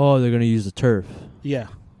Rebels. Oh, they're gonna use the turf, Yeah.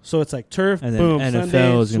 So it's like turf, and then boom, NFL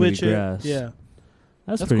Sunday, is gonna be switch it. grass. Yeah.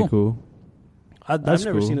 That's That's pretty cool. I've That's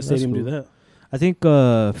never cool. seen a That's stadium do cool. that. I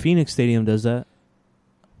think Phoenix Stadium does that.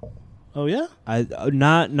 Oh yeah. I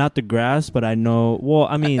not the grass, but I know. Well,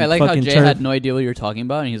 I mean, I like how fucking Jay turf. had no idea what you were talking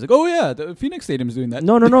about, and he's like, "Oh yeah, the Phoenix Stadium's doing that."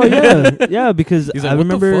 No, yeah, because He's like, I "What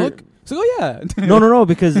remember. the fuck?" So, oh yeah. No,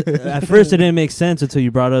 because at first it didn't make sense until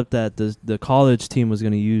you brought up that the college team was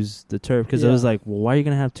going to use the turf, because it was Yeah. like, well, why are you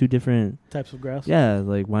going to have two different? Types of grass. Yeah,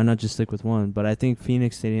 like why not just stick with one? But I think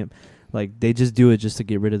Phoenix Stadium, like they just do it just to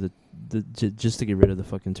get rid of the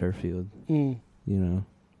fucking turf field, Mm. you know.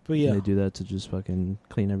 But yeah, And they do that to just fucking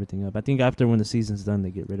clean everything up. I think after when the season's done, they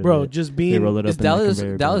get rid of bro, it. just They being roll it up Is in that Dallas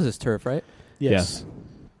conveyor belt. is turf, right? yes,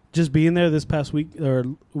 just being there this past week or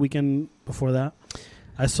weekend before that,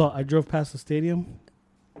 I drove past the stadium.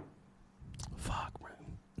 Fuck, man,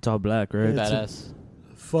 It's all black, right? It's Badass.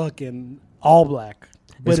 fucking all black.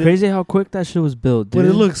 It's crazy how quick that shit was built, dude. But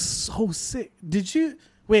it looks so sick. Did you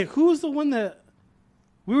wait? Who was the one that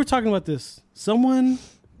we were talking about this? Someone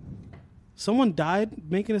died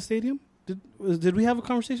making a stadium. Did we have a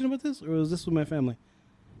conversation about this, or was this with my family?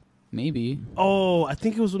 Maybe. Oh, I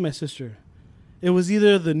think it was with my sister. It was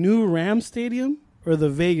either the new Rams Stadium or the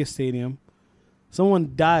Vegas Stadium.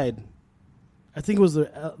 Someone died. I think it was the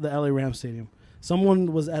LA Rams Stadium.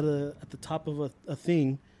 Someone was at the top of a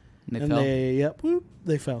thing, And they fell.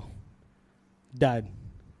 they fell, died.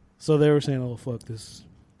 So they were saying, "Oh fuck this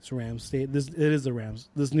Rams stadium. It is the Rams.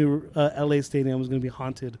 This new LA Stadium is going to be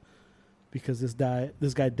haunted because this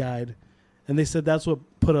guy died." And they said that's what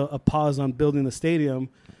put a pause on building the stadium,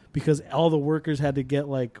 because all the workers had to get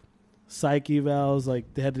like psych evals,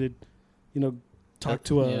 like they had to, talk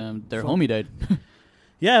to their homie died.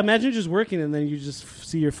 Yeah, imagine just working and then you just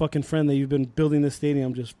see your fucking friend that you've been building this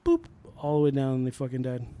stadium just boop all the way down and they fucking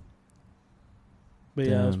died. But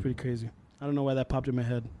yeah, it was pretty crazy. I don't know why that popped in my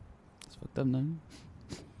head. It's fucked up, man.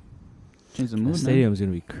 Change the The mood, stadium's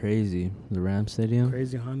gonna be crazy. The Rams Stadium,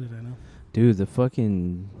 Crazy haunted, I know. dude. The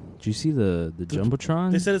fucking. Did you see the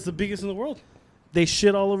jumbotron? They said it's the biggest in the world. They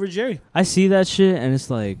shit all over Jerry. I see that shit, and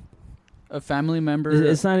it's like A family member.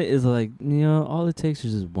 it's not. It's like all it takes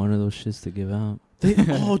is just one of those shits to give out.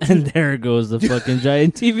 Oh, dude. And there goes the fucking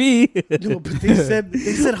giant TV. No, but they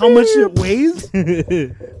said how much it weighs.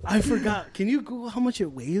 I forgot. Can you Google how much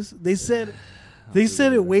it weighs? They said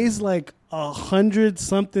it weighs like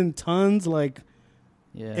 100-something tons. Like,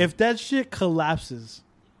 Yeah. if that shit collapses,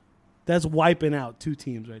 that's wiping out 2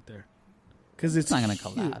 teams right there. Because it's not gonna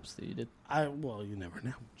huge. collapse, dude. Well, you never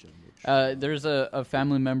know. There's a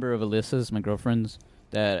family member of Alyssa's, my girlfriend's,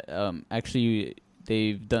 that actually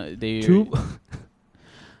they've done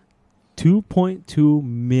 2.2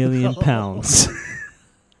 million pounds.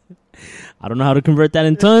 I don't know how to convert that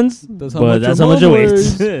in tons, That's but that's how much it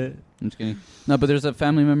weighs. I'm just kidding. No, but there's a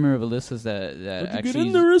family member of Alyssa's that actually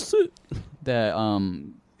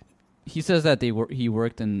he says that he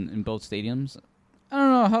worked in both stadiums.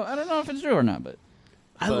 I don't know if it's true or not, but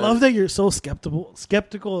I love that you're so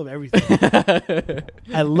skeptical of everything.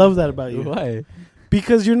 I love that about you. why?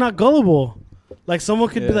 Because you're not gullible. Like, someone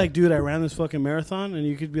could be like, dude, I ran this fucking marathon, and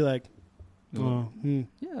you could be like, oh,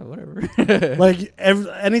 Yeah, whatever. Like,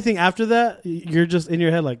 anything after that, you're just in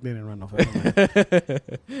your head like, they didn't run no fucking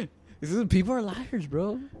marathon. People are liars,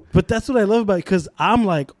 bro. But that's what I love about it, because I'm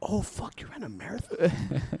like, oh, fuck, you ran a marathon?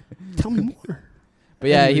 Tell me more. But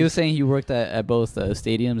yeah, he was saying he worked at both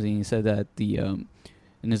stadiums, and he said that in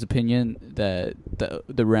his opinion, that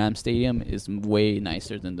the Rams Stadium is way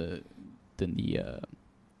nicer than the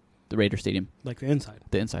Raider Stadium. Like the inside.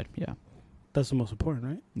 The inside, yeah. That's the most important,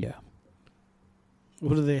 right? Yeah.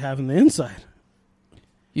 What do they have in the inside?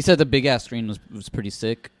 He said the big ass screen was pretty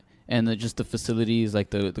sick, and just the facilities, like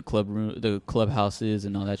the club room, the clubhouses,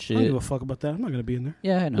 and all that shit. I don't give a fuck about that. I'm not gonna be in there.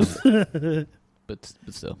 Yeah, I know. but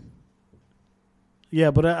still. Yeah,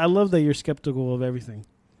 but I love that you're skeptical of everything.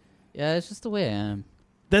 Yeah, it's just the way I am.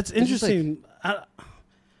 That's It's just interesting. I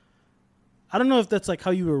don't know if that's like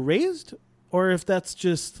how you were raised, or if that's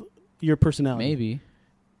just your personality. Maybe.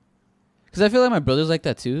 Because I feel like my brother's like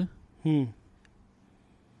that too.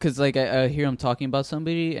 Because like I hear him talking about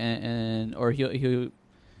somebody, or he'll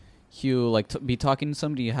like be talking to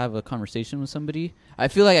somebody, have a conversation with somebody. I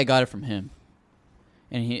feel like I got it from him,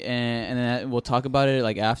 and then we'll talk about it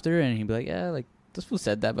like after, and he'll be like, yeah, like this fool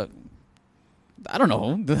said that, but I don't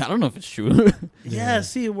know. I don't know if it's true. Yeah,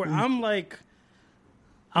 see, where I'm like,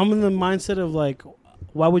 I'm in the mindset of like,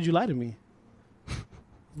 why would you lie to me?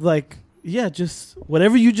 Like, yeah, just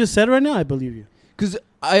whatever you just said right now, I believe you. Because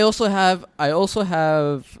I also have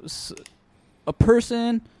a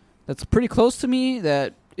person that's pretty close to me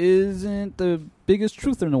that isn't the biggest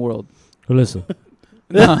truther in the world. Alyssa.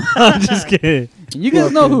 No, I'm just kidding. you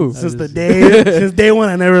guys know who? Since day one,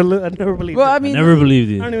 I never believed. Well, it. I mean, I never believed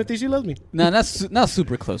I you. don't even think she loves me. no, not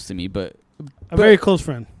super close to me, but A very close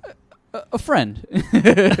friend. a friend.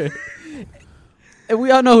 And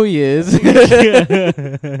we all know who he is.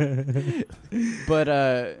 But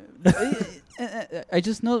I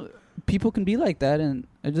just know people can be like that, and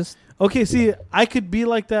I just Okay, see, I could be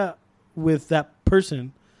like that with that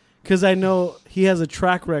person because I know he has a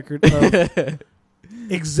track record of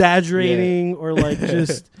exaggerating or like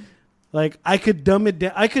just like I could dumb it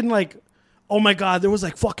down. I couldn't like, oh my God, there was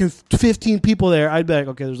like fucking 15 people there. I'd be like,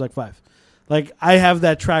 okay, there's like 5. Like I have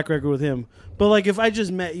that track record with him. But like if I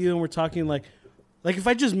just met you and we're talking like if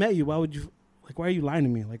I just met you, why are you lying to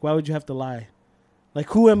me? Like why would you have to lie? Like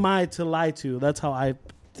who am I to lie to? That's how I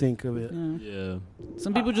think of it. Yeah.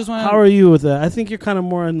 some people just want. How are you with that? I think you're kind of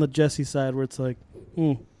more on the Jesse side where it's like,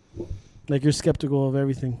 like you're skeptical of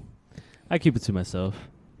everything. I keep it to myself.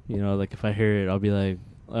 Like if I hear it, I'll be like,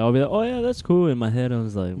 Like, I'll be like, oh yeah, that's cool. In my head, I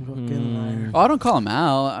was like, Fucking liar. Oh, I don't call him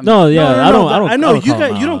out. I mean, no, yeah, I don't. I know you call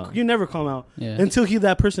guys. him You out. don't. You never call him out Yeah. until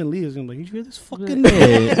that person leaves. I'm like, you hear this fucking.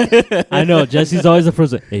 Hey, I know Jesse's always the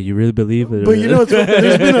first. Like, hey, you really believe it? But you know,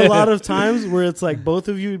 there's been a lot of times where it's like both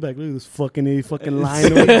of you be like, look at this fucking idiot, fucking lying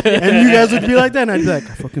to me. And you guys would be like that, and I'd be like,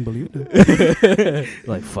 I fucking believe it.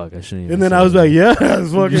 like, fuck, I shouldn't. Even And then say I was that. like, yeah,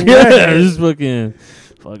 that's fucking yeah, right. I just fucking.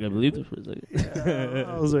 Fuck, I believe this for a second.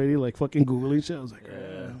 I was already like fucking googling shit. I was like,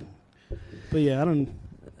 but yeah, I'm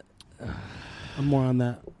more on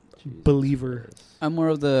that believer. I'm more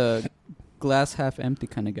of the glass half empty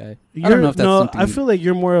kind of guy. I don't know if that's something. I feel like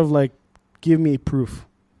you're more of like, give me proof.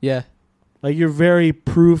 Yeah. Like you're very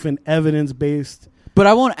proof and evidence based. But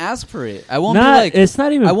I won't ask for it. I won't be Not, like. it's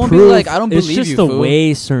not even. I won't be proof. like, I don't believe you, It's just the fool.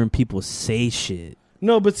 way certain people say shit.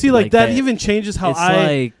 No, but see, like that even changes how it's I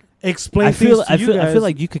like explain I feel. things to I you feel. guys. I feel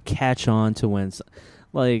like you could catch on to when,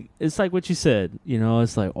 like, it's like what you said. You know,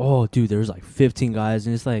 it's like, oh, dude, there's like 15 guys,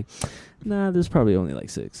 and it's like, nah, there's probably only like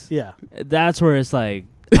 6. yeah. That's where it's like,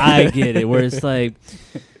 I get it. Where it's like,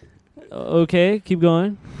 okay, keep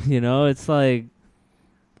going. You know, it's like,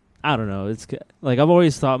 I don't know. It's like I've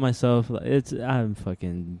always thought myself, like, I'm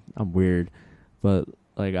weird, but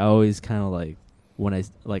like I always kind of like when I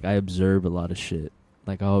observe a lot of shit.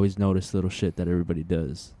 Like I always notice little shit that everybody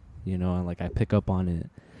does, you know, and like I pick up on it,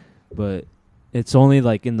 but it's only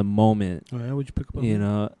like in the moment. Oh, yeah, would you pick up on You that?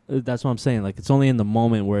 know, that's what I'm saying. Like it's only in the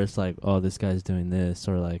moment where it's like, oh, this guy's doing this,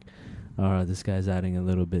 or like, this guy's adding a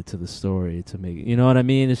little bit to the story to make it. You know what I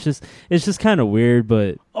mean? It's just kind of weird,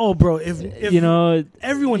 but Oh, bro, if you know,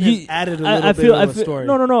 everyone has added a little I bit feel, of a story.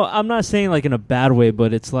 No. I'm not saying like in a bad way,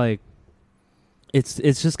 but it's like, it's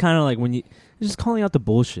just kind of like when you're just calling out the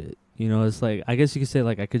bullshit. You know, it's like I guess you could say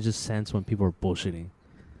like I could just sense when people are bullshitting.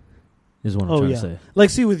 Is what I'm trying to say. Like,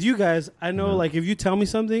 see, with you guys, I know, Yeah. like, if you tell me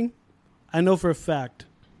something, I know for a fact,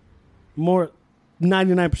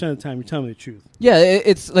 99% of the time, you're telling me the truth. Yeah,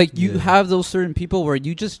 it's like you Yeah. have those certain people where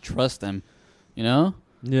you just trust them, you know?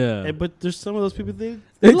 Yeah, But there's some of those people, they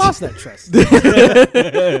lost that trust.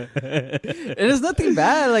 And it's nothing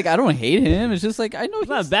bad. Like, I don't hate him. It's just like, I know it's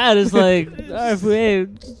not bad. It's like, all right, hey,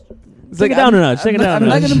 It's take it down a notch. Take it down a I'm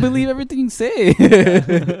not notch. going to believe everything you say.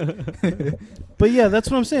 But yeah, that's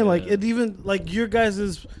what I'm saying. Like, it even, like, your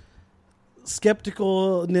guys'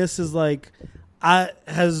 skepticalness is like,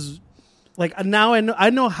 now I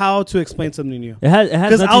know how to explain something to you. It has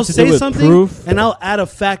Because nothing I'll to do say with something proof. and I'll add a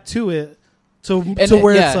fact to it to And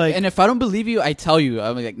where yeah, it's like. and if I don't believe you, I tell you.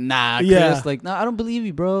 I'm like, nah, Chris. Yeah. Like, nah, I don't believe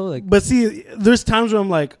you, bro. Like, But see, there's times where I'm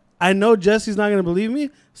like, I know Jesse's not gonna believe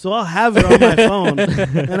me, so I'll have it on my phone,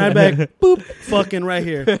 and I be like, boop, fucking right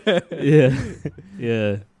here.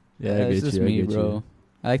 Yeah. Yeah, I it's get just you, I me, get you. bro.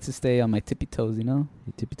 I like to stay on my tippy toes, you know?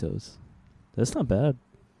 Your tippy toes. That's not bad.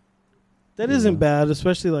 That Yeah. isn't bad,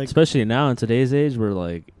 especially like. Especially now in today's age where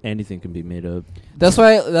like anything can be made up. That's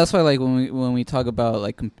why like when we talk about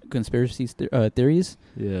like conspiracy theories,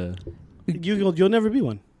 Yeah. You'll never be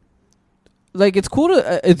one. like it's cool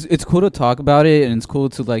to it's cool to talk about it, and it's cool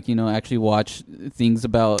to like, you know, actually watch things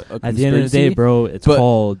about a conspiracy. At the end of the day, bro, it's But-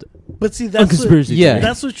 called But see, a that's conspiracy. yeah. theory.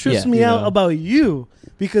 that's what trips Yeah. me You out know? about you,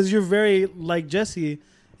 because you're very like Jesse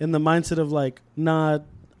in the mindset of like, not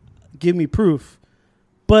give me proof,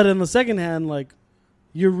 but in the second hand, like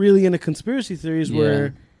you're really into conspiracy theories Yeah.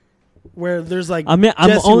 where there's like. I mean, I'm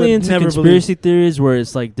Jesse only would into never conspiracy theories where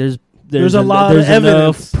it's like there's a lot of there's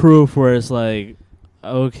evidence. enough proof where it's like,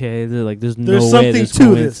 okay, there's no There's way something this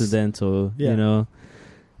to this. coincidental. Yeah. You know,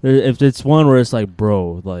 if it's one where it's like,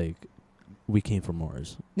 bro, like we came from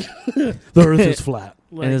Mars, the Earth is flat.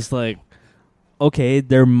 Like, and it's like, okay,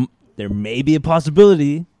 there may be a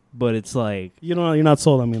possibility, but it's like, you're not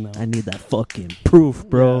sold on me now. I need that fucking proof,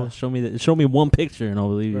 bro. Yeah. Show me one picture and I'll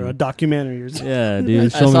believe Or a you. documentary or something. Yeah,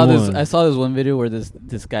 dude. I Show saw me this. one. I saw this one video where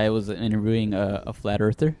this guy was interviewing a flat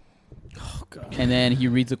earther, Oh god. and then he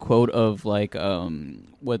reads a quote of like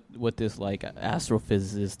what this like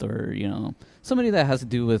astrophysicist, or, you know, somebody that has to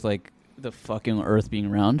do with like the fucking Earth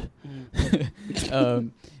being round. That's a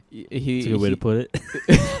good way to put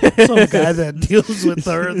it. Some guy that deals with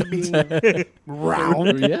the Earth being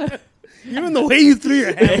round. Yeah, Even the way you threw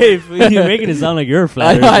your hand. Hey, you're making it sound like you're a I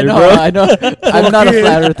flat know, earther, bro. I know. I'm not a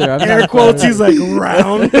flat earther. I'm not Air a flat quotes, earther. he's like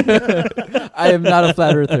round. I am not a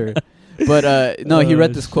flat earther. But no, he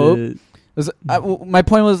read this quote. Shit. My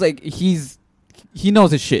point was like he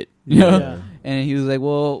knows his shit, you know. Yeah. And he was like,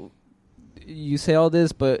 well, you say all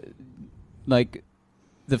this, but like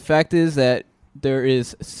the fact is that there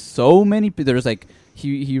is so many. There's like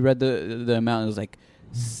he read the amount. It was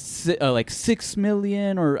like 6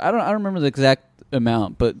 million, or I don't remember the exact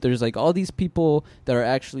amount, but there's like all these people that are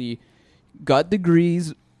actually got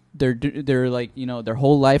degrees. They're like, their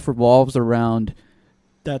whole life revolves around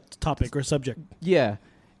that topic or subject. Yeah.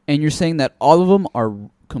 And you're saying that all of them are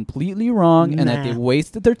completely wrong and that they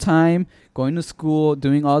wasted their time going to school,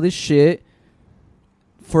 doing all this shit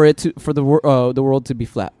for the world to be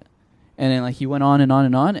flat. And then like he went on and on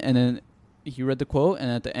and on, and then he read the quote,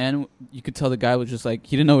 and at the end you could tell the guy was just like,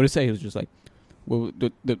 he didn't know what to say. He was just like, well,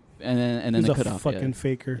 and then He's they a cut off. fucking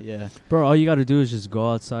faker. Yeah. Bro, all you got to do is just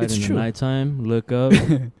go outside It's in true. the nighttime, look up,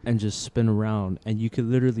 and just spin around, and you could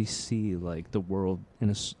literally see like the world in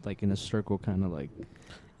a circle, kind of like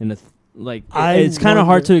in a it's kind of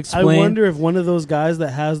hard to explain. I wonder if one of those guys that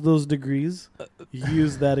has those degrees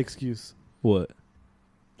use that excuse. What?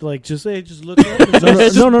 Like, just look up.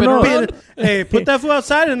 And No. Hey, put that foot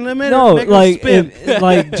outside and let me No, like spin.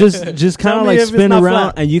 just kind of me like if it's spin not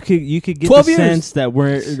around, flat. and you could get 12 the years. sense that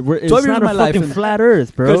we're it's 12 years not of a my life fucking and- flat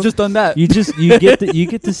Earth, bro. Could've just done that. You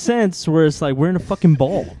get the sense where it's like we're in a fucking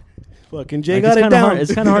ball. Fucking Jay Like, got it's it kinda down. hard,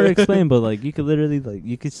 it's kind of hard to explain, but like you could literally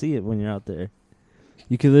you could see it when you're out there.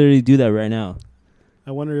 You could literally do that right now.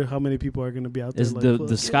 I wonder how many people are going to be out there. It's Like,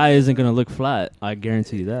 the sky isn't gonna look flat. I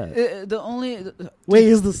guarantee you that. Wait,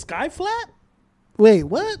 is the sky flat? Wait,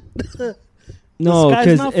 what? No, sky's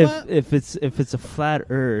because not flat? if it's a flat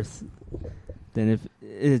Earth, then if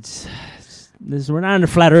we're not in a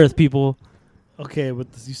flat Earth, people. Okay, but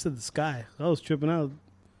you said the sky. I was tripping out.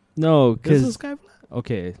 No, Is the because sky flat?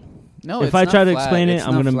 okay. No, If it's I not try to flat. explain it, It's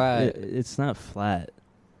I'm not gonna. flat. It's not flat.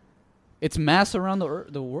 It's mass around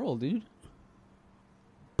the world, dude.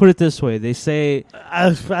 Put it this way: they say I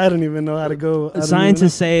don't even know how to go.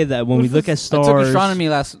 scientists say that when we look at I stars, took astronomy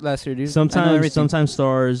last year, dude. I know sometimes everything.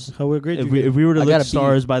 stars. How great If you we, get. if we were to I look got at a B.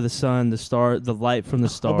 stars by the sun, the light from the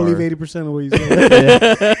star. I believe 80% of what you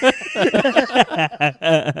said.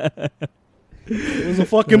 It was a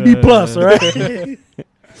fucking B plus, all right?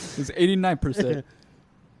 It's 89%.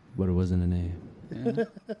 But it wasn't an A. Yeah.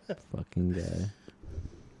 Fucking guy.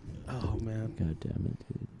 Oh man. God damn it,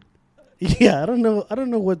 dude. Yeah, I don't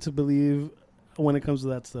know what to believe when it comes to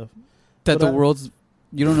that stuff. That But the world's.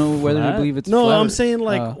 You don't know whether Flat? to believe it's No, flat I'm or- saying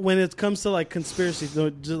like when it comes to like conspiracy,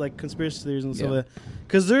 just like conspiracy theories and stuff like that.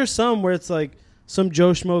 Because there's some where it's like some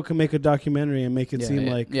Joe Schmo can make a documentary and make it seem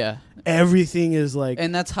like everything is like.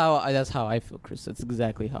 And that's how I feel, Chris. That's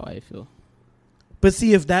exactly how I feel. But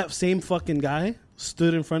see, if that same fucking guy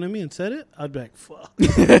stood in front of me and said it, I'd be like, fuck.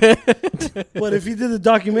 But if he did the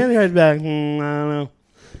documentary, I'd be like, I don't know.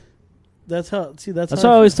 That's how. See, that's That's how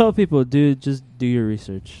why I always tell people, dude, just do your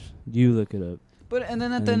research. You look it up. But and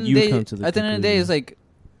then at And the then end you of the come day, to the at the end of the day, conclusion. is like,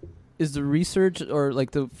 is the research or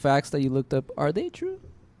like the facts that you looked up, are they true?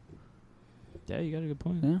 Yeah, you got a good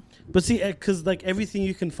point. Yeah. But see, because like everything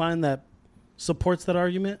you can find that supports that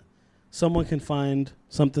argument, someone can find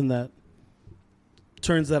something that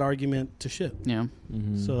turns that argument to shit. Yeah.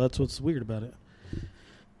 Mm-hmm. So that's what's weird about it.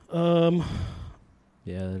 Yeah,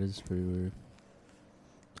 that is pretty weird.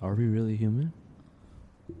 Are we really human?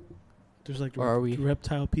 There's like Or are we-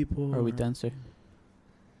 reptile people. Are we dancer?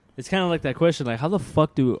 It's kind of like that question, like, how the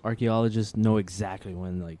fuck do archaeologists know exactly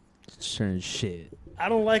when, like, certain shit? I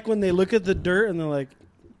don't like when they look at the dirt and they're like,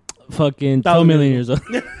 Fucking 12 1,000 million years years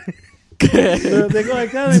old. they go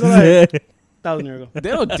like that. They go like 1,000 years ago.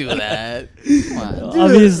 They don't do that. Come on.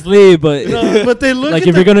 Obviously, but No, but they look like at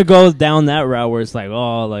if the, you're gonna go down that route where it's like,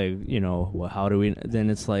 oh, like, you know, well, how do we? Then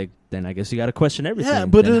it's like, then I guess you got to question everything. yeah,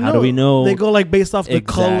 but then how do we know? They go like based off the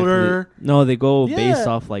exactly- color. No, they go Yeah. based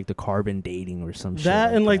off like the carbon dating or some shit.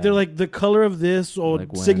 That and like that. they're like the color of this or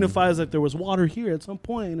Like when- signifies like there was water here at some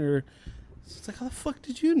point or it's like how the fuck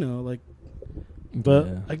did you know? Like, but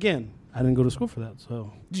Yeah. again, I didn't go to school for that,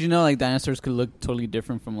 so Did you know like dinosaurs could look totally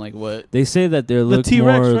different from like what? They say that they look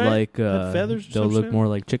T-Rex, more right? like Had feathers or they'll some look shit? more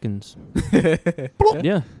like chickens.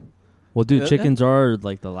 Yeah. Well, dude, Yeah. chickens are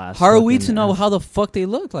like the last. How are we fucking to know animal. how the fuck they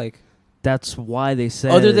look like? That's why they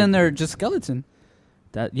said. Other than they're just skeleton.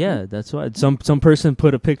 that. Yeah, that's why some person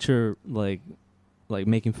put a picture like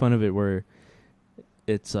making fun of it where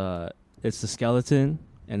it's the skeleton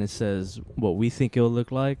and it says what we think it'll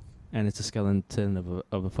look like and it's a skeleton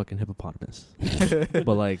of a fucking hippopotamus. But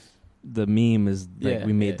like the meme is like Yeah,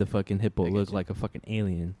 we made yeah. the fucking hippo I get look you. like a fucking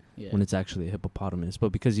alien Yeah. when it's actually a hippopotamus.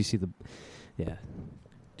 But because you see the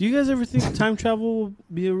do you guys ever think time travel will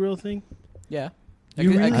be a real thing? Yeah. You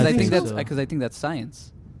really I think think so? that's because I think that's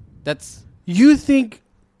science. That's You think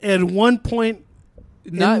at one point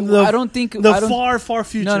not. in the, I don't think the I don't, far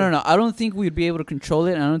future. No. I don't think we'd be able to control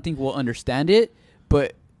it, and I don't think we'll understand it.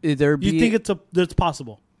 But there be. You think it's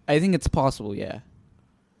possible? I think it's possible. Yeah.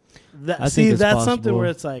 That, I see, think it's that's something possible. where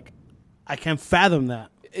it's like I can't fathom that.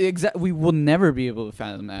 We will never be able to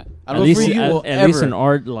fathom that. I At don't least, think you will at least ever. in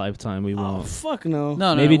our lifetime, we Oh won't. fuck no.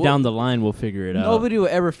 No, Maybe we'll- down the line we'll figure it out. Nobody will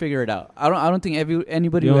ever figure it out. I don't think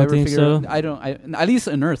anybody You will don't ever think figure so? it out. I don't. At least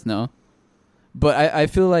on Earth, no. But I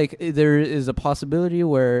feel like there is a possibility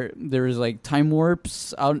where there is like time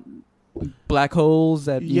warps out, black holes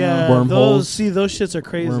that you Yeah, know, Wormholes. those shits are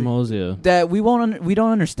crazy. Wormholes, yeah. that we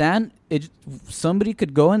don't understand. Somebody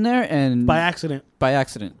could go in there and By accident.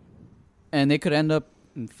 and they could end up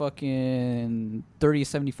in fucking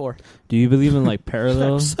 3074. Do you believe in like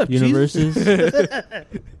parallel What's up, universes?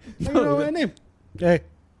 You know my name. Hey,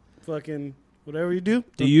 fucking whatever you do.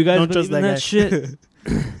 Do you guys don't believe trust in that that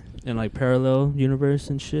guy. shit? In like parallel universe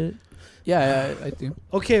and shit? Yeah, I do.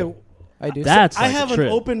 Okay, I do. That's I like have a an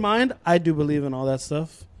trip. open mind. I do believe in all that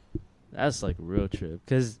stuff. That's like a real trip.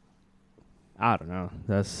 Because, I don't know.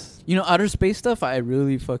 That's... You know, outer space stuff, I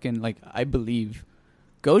really fucking, like, I believe.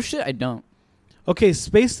 Ghost shit, I don't. Okay,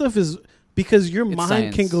 space stuff is because your It's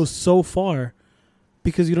mind can science. go so far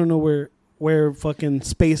because you don't know where fucking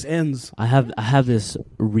space ends. I have this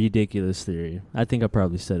ridiculous theory. I think I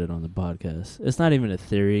probably said it on the podcast. It's not even a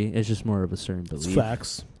theory. It's just more of a certain belief. It's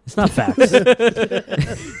facts. It's not facts.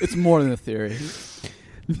 It's more than a theory.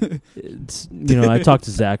 It's, I talked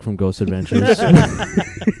to Zach from Ghost Adventures.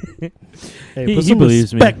 Hey, He put some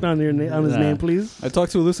believes me. respect on his Nah. name, please. I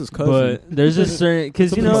talked to Alyssa's cousin. But there's a certain...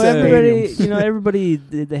 Because, Some of them everybody,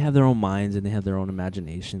 they have their own minds and they have their own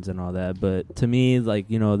imaginations and all that. But to me, like,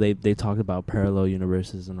 they talked about parallel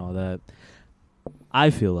universes and all that. I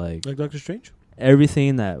feel like Like Doctor Strange?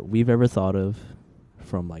 everything that we've ever thought of,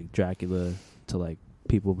 from like Dracula to like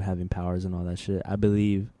people having powers and all that shit, I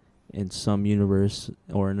believe in some universe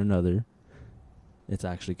or in another, it's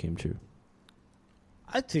actually came true.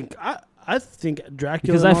 I think Dracula.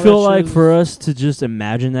 Because and I all feel that like shit for is- us to just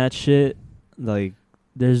imagine that shit, like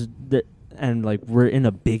and like we're in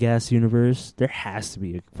a big ass universe, there has to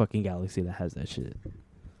be a fucking galaxy that has that shit.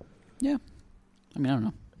 yeah. I mean, I don't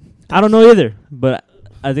know. I don't know either, but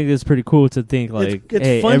I think it's pretty cool to think like, it's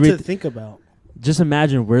hey, fun to think about. just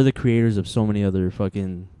imagine we're the creators of so many other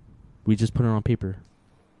fucking. We just put it on paper,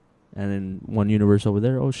 and then one universe over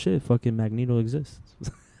there. Oh shit, fucking Magneto exists.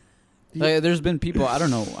 Like, there's been people, I don't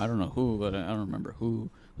know who, but I don't remember who.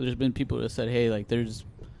 But there's been people that said, hey, like, there's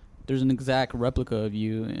an exact replica of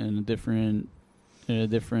you in a different.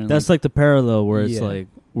 That's like the parallel where it's Yeah. like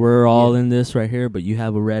we're all Yeah. in this right here, but you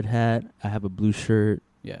have a red hat, I have a blue shirt,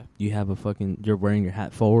 yeah. you have you're wearing your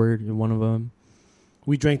hat forward in one of them,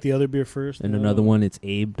 We drank the other beer first. and another one it's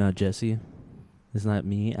Abe, not Jesse. It's not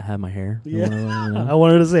me. I have my hair. in Yeah. one of them, I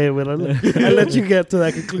wanted to say it, but I let you get to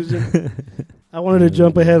that conclusion. I wanted to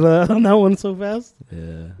jump ahead on that one so fast.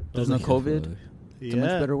 Yeah. There's no COVID. It's a much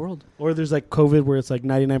better world. Or there's like COVID where it's like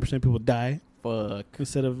 99% of people die Fuck.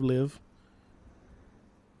 instead of live.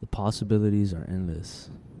 The possibilities are endless.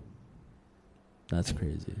 That's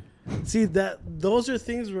crazy. See, those are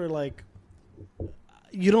things where like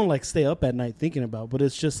you don't like stay up at night thinking about, but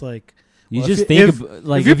it's just like You well, just if think you- about,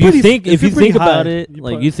 like if if you're you pretty- think if if you you're pretty think about high, it, you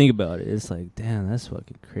like probably- you think about it, it's like damn, that's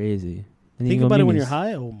fucking crazy. And think you go about it when memes. you're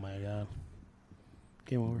high. Oh my god,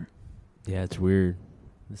 game over. Yeah, it's weird.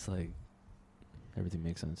 It's like everything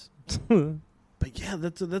makes sense. But yeah,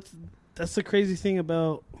 that's the crazy thing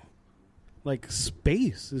about like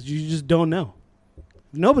space is you just don't know.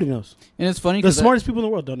 Nobody knows. And it's funny The because smartest people in the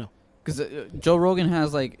world don't know. Joe Rogan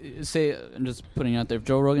has like, say, I'm just putting it out there.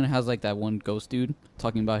 Joe Rogan has like that one ghost dude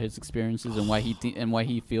talking about his experiences and why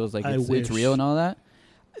he feels like I it's wish. real and all that.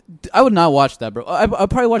 I would not watch that, bro. I'd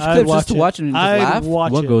probably watch I'd clips watch just to it. watch it and just I'd laugh.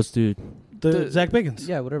 watch What it. ghost dude? The Zach Bagans.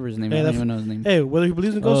 Yeah, whatever his name. Hey, I don't that even know his name. Hey, whether he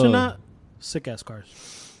believes in ghosts or Oh. not, sick ass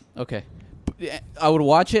cars. Okay. I would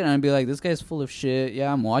watch it and I'd be like, this guy's full of shit.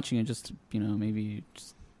 Yeah, I'm watching it just, maybe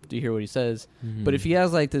just to hear what he says. Mm-hmm. But if he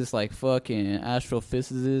has like this like fucking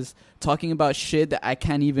astrophysicist talking about shit that I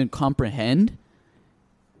can't even comprehend,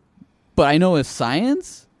 but I know it's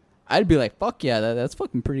science, I'd be like, fuck yeah, that's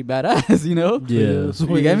fucking pretty badass, Yeah.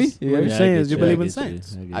 So You get me? What Yeah, you're I saying get is you you, believe I in get you,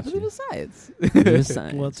 science. I believe in science. in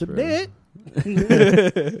science. What's a bro. bit?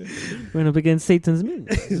 Went up against Satan's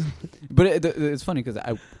minions. But it's funny because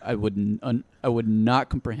I would not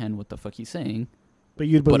comprehend what the fuck he's saying, But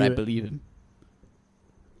you'd believe but I it. believe him.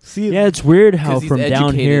 See, Yeah, it's weird how 'Cause he's from down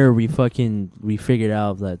educated. here we figured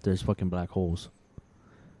out that there's fucking black holes.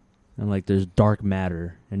 And like there's dark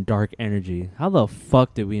matter and dark energy. How the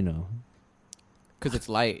fuck did we know? Because it's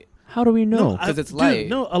light. How do we know? 'Cause it's dude, light.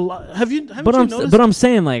 No, a lot. Haven't but you I'm noticed? but I'm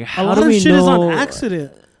saying like a how lot do of we shit know? is on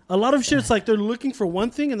accident. A lot of shit's like they're looking for one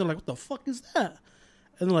thing and they're like, "What the fuck is that?"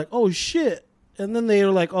 And they're like, "Oh shit!" And then they're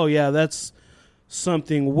like, "Oh yeah, that's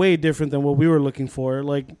something way different than what we were looking for."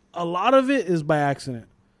 Like a lot of it is by accident.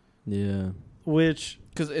 Yeah. which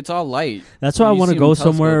Because it's all light. That's why I You want to see go them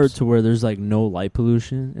somewhere telescopes. to where there's like no light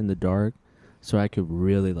pollution in the dark, so I could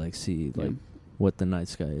really like see like what the night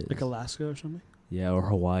sky is. like Alaska or something. Yeah, or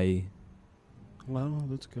Hawaii. Wow,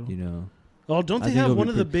 that's good. You know, Oh, don't I they think have it'll one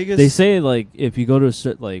be of the pretty- biggest? they say like if you go to a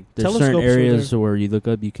like there's certain Telescopes are areas there. where you look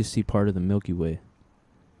up, you can see part of the Milky Way.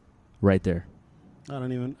 Right there, I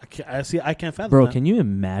don't even. I can't fathom bro. that. Can you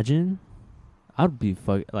imagine? I'd be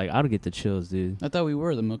I'd get the chills, dude. I thought we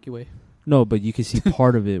were the Milky Way. No, but you can see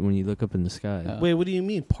part of it when you look up in the sky. Wait, what do you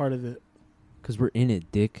mean part of it? Because we're in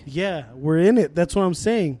it, dick. Yeah, we're in it. That's what I'm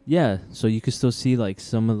saying. Yeah, so you can still see like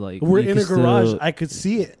some of like We're you in a can garage. still- I could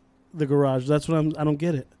see it. The garage. That's what I don't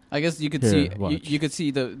get it. I guess you could Here, see watch. you could see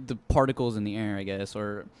the particles in the air, I guess,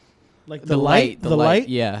 or Like the light. The light.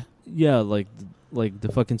 Yeah. Yeah, like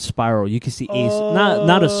the fucking spiral. You can see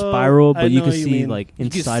not a spiral, I but you know can what you see mean. like You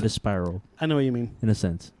can inside s- a spiral I know what you mean. in a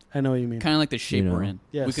sense. I know what you mean. Kind of like the shape know. we're in.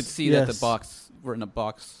 Yes. We could see that yes. we're in a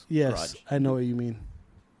box Yes, garage. I know what you mean.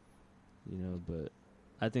 You know, but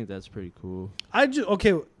I think that's pretty cool.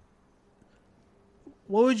 Okay.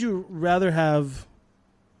 What would you rather have?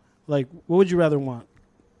 Like, what would you rather want?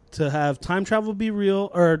 To have time travel be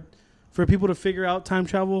real, or for people to figure out time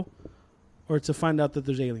travel, or to find out that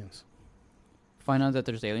there's aliens? Find out that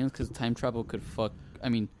there's aliens because time travel could fuck. I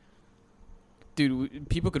mean, dude,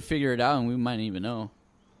 people could figure it out and we might not even know.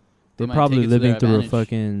 They We're might probably take it to their living through a advantage.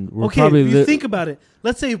 fucking. We're Okay, probably if you think about it.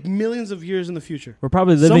 Let's say millions of years in the future. we're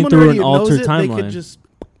probably living Someone through already an knows altered it, They timeline. could just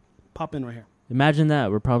pop in right here. Imagine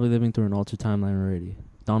that. We're probably living through an altered timeline already.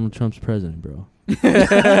 Donald Trump's president, bro.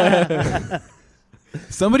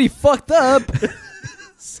 Somebody fucked up.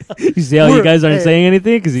 You see how you guys aren't saying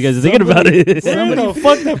anything because you guys are thinking about it. We're in a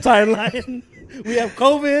fucked up timeline. We have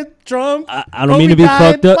COVID, Trump. I don't mean to be Kobe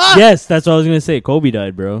died. fucked up. Fuck! Yes, that's what I was gonna say. Kobe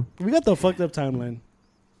died, bro. We got the fucked up timeline.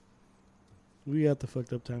 We got the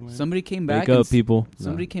fucked up timeline. Somebody came back. Wake up, and people.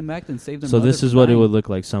 Somebody came back and saved them. So this is what it would look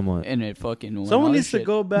like, somewhat. And it fucking. went Someone all needs to shit.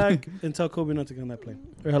 go back and tell Kobe not to get on that plane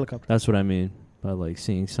or helicopter. That's what I mean by like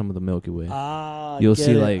seeing some of the Milky Way. Ah, You'll get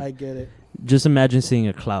see, it, like, I get it. Just imagine seeing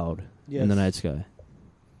a cloud Yes. in the night sky.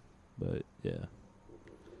 But yeah,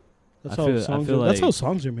 That's I how feel- I songs. feel That's how like-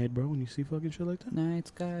 songs are made, bro. When you see fucking shit like that. Night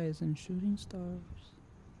skies and shooting stars.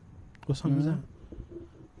 What song is that?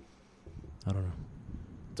 I don't know.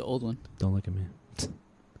 The old one. Don't look at me.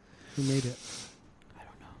 Who made it? I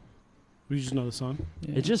don't know. We just know the song.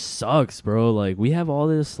 Yeah. It just sucks, bro. Like we have all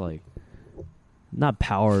this like, not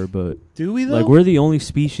power, but Do we though? like we're the only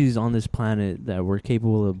species on this planet that we're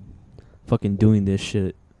capable of fucking doing this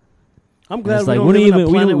shit. I'm And glad it's we like don't we don't live in a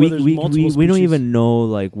even planet where there's we multiple don't species. even know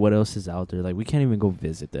like what else is out there. Like we can't even go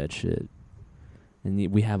visit that shit.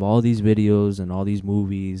 And we have all these videos and all these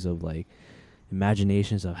movies of like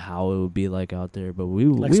imaginations of how it would be like out there, but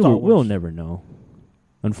Like Star we'll Wars. never know.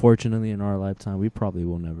 Unfortunately, in our lifetime, we probably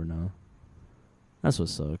will never know. That's what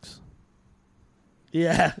sucks.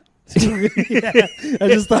 Yeah. Yeah. I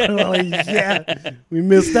just thought about like, yeah, we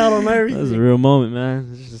missed out on That was everything. a real moment,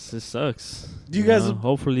 man. It sucks. Do you guys- know?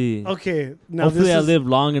 Hopefully, Okay, now hopefully this I is live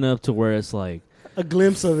long enough to where it's like a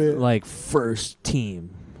glimpse of it. like first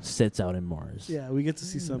team sets out in Mars. Yeah, we get to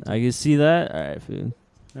see something. I can see that. All right, food.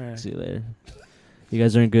 All right. See you later. You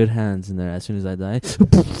guys are in good hands in there. As soon as I die,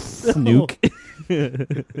 Oh. nuke.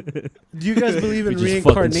 Do you guys believe We in just fucking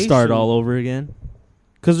reincarnation? start all over again.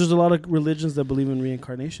 Because there's a lot of religions that believe in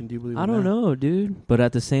reincarnation. Do you believe? I in don't that? know, dude. But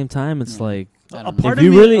at the same time, it's No. like I A don't part know. if of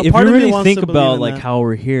you me- really, a if part you of me really wants think to believe about in like that. how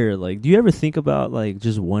we're here, like, do you ever think about like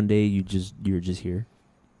just one day you're just here?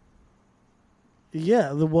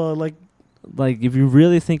 Yeah. Like if you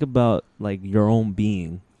really think about like your own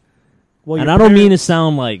being, Well, and your I don't mean to parents-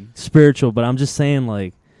 sound like spiritual, but I'm just saying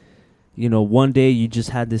like, you know, one day you just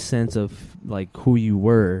had this sense of like who you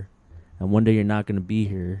were, and one day you're not going to be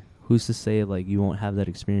here. Who's to say like you won't have that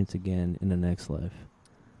experience again in the next life?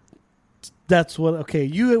 That's what. Okay,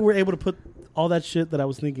 you were able to put all that shit that I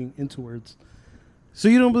was thinking into words. So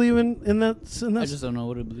you don't believe in that? In that I just don't know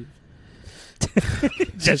what to believe. I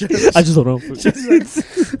just don't know.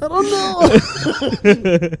 I don't know.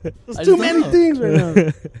 There's I too just many don't know. things right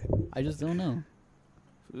now. I just don't know.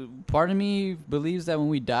 Part of me believes that when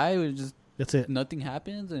we die, we just That's it. nothing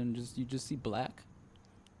happens and you just see black,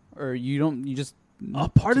 or you don't. You just A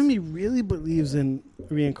part of me really believes in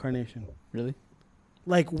reincarnation. really.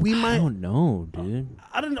 Like we I might. don't know, dude.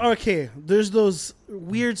 I don't. Okay, there's those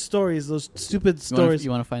weird stories, those stupid stories. You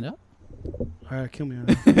want to find out? All right, kill me. All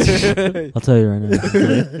right. I'll tell you right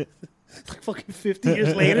now. Like fucking 50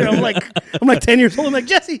 years later, I'm like 10 years old. I'm like,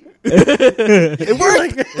 Jesse, it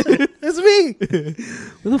worked. It's me,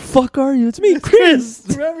 Where the fuck are you? It's me, Chris.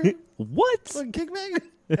 Chris. Remember? What? Fucking Kickback.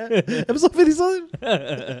 Episode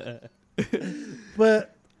 57.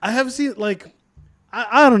 But I have seen like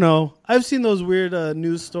I don't know. I've seen those weird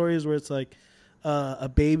news stories where it's like a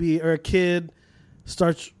baby or a kid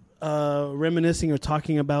starts reminiscing or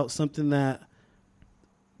talking about something that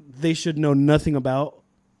they should know nothing about,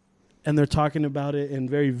 and they're talking about it in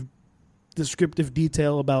very descriptive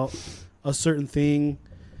detail about a certain thing.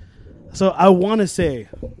 So I want to say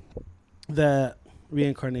that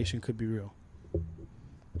reincarnation could be real.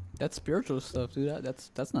 That's spiritual stuff, dude.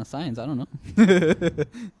 That's not science. I don't know.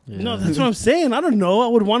 Yeah. No, that's what I'm saying. I don't know. I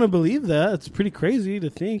would want to believe that. It's pretty crazy to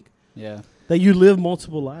think Yeah. that you live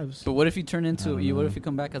multiple lives But what if you turn into I you? don't What know. if you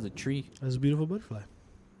come back as a tree, as a beautiful butterfly.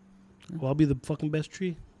 Well, I'll be the fucking best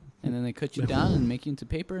tree. and then they cut you down and make you into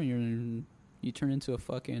paper, and you turn into a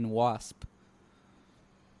fucking wasp?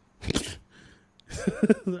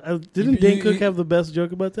 Didn't Dane Cook have the best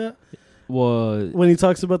joke about that? Well, When he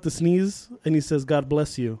talks about the sneeze and he says, God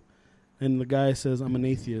bless you. And the guy says, I'm an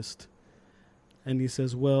atheist. And he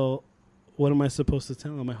says, well, what am I supposed to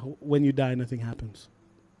tell him? When you die, nothing happens.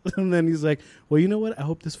 And then he's like, well, you know what? I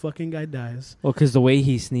hope this fucking guy dies. well, because the way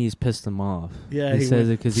he sneezed pissed him off. Yeah, he says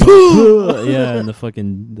went, it because he yeah, and the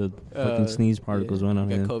fucking sneeze particles went on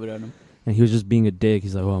Got him, COVID on him. and he was just being a dick.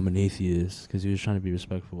 He's like, "Oh, I'm an atheist," because he was trying to be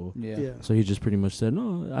respectful. Yeah. yeah. So he just pretty much said,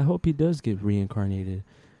 "No, I hope he does get reincarnated,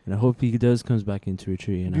 and I hope he does comes back into a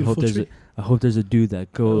tree, and Beautiful I hope there's a dude that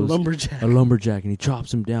A goes lumberjack. and he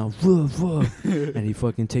chops him down, and he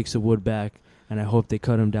fucking takes the wood back, and I hope they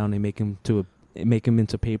cut him down, they make him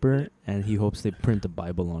into paper, and he hopes they print the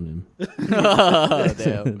Bible on him."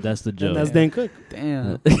 Damn. That's the And joke. that's Dane Cook.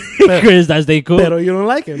 Damn. Chris, that's they cool. Pero you don't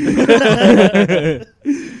like him.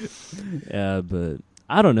 Yeah, but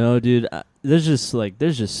I don't know, dude. There's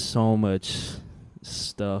just so much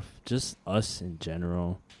stuff, just us in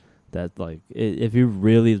general, that like if you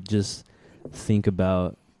really just think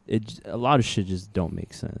about it, a lot of shit just don't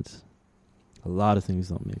make sense. A lot of things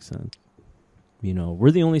don't make sense. You know,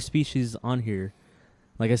 we're the only species on here,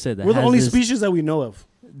 like I said, that We're the has only this, species that we know of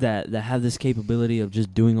that have this capability of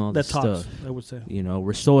just doing all that this talks, stuff. I would say. You know,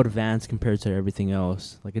 we're so advanced compared to everything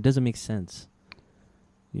else. Like, it doesn't make sense.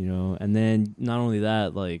 You know, and then not only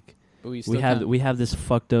that, like But we have this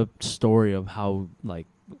fucked up story of how, like,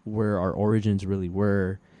 where our origins really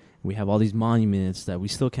were. We have all these monuments that we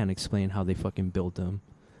still can't explain how they fucking built them.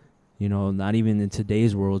 You know, not even in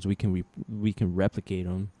today's worlds we can replicate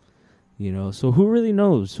them. You know, so who really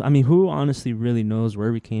knows? I mean, who honestly really knows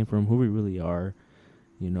where we came from, who we really are?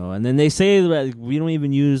 You know, and then they say that we don't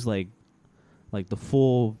even use like the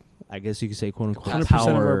full, I guess you could say, quote unquote, 100% power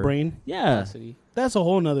of our brain. Yeah, That's a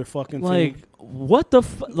whole nother fucking like thing. what the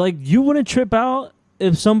like you wouldn't trip out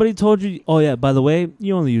if somebody told you, oh yeah, by the way,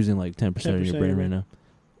 you're only using like 10% of your brain right now.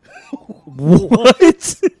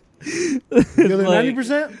 What? The other Like,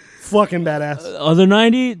 90%? Fucking badass. other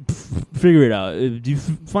 90, figure it out. If you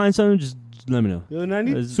find something, just let me know. The other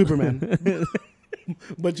 90? It's- Superman.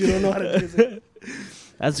 But you don't know how to use it.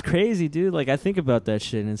 That's crazy, dude. Like, I think about that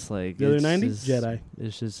shit, and it's like The other it's 90? just- Jedi.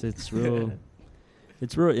 It's just it's real,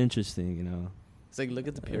 it's real interesting, you know. It's like, look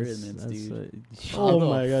at the pyramids, dude. Oh, How Oh the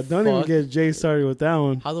my god. Don't even fuck? get Jay started with that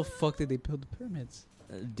one. How the fuck did they build the pyramids?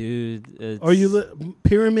 dude. It's, Or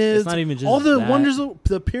pyramids. It's not even just all the that. wonders of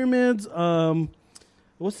the pyramids.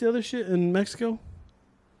 What's the other shit in Mexico?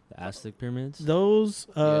 The Aztec pyramids. Those.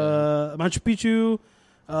 Yeah. Machu Picchu.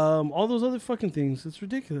 All those other fucking things. It's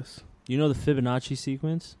ridiculous. You know the Fibonacci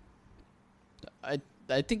sequence?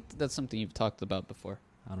 I think that's something you've talked about before.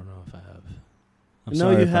 I don't know if I have. No,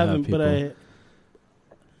 sorry you if I have haven't. But people.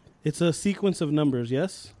 it's a sequence of numbers.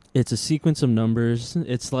 Yes. It's a sequence of numbers.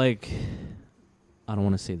 It's like, I don't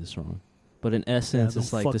want to say this wrong, but in essence, don't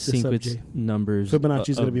it's like fuck the this up, sequence Jay. numbers.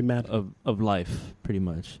 Fibonacci's gonna be mad. of life, pretty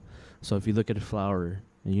much. So if you look at a flower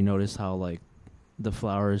and you notice how like the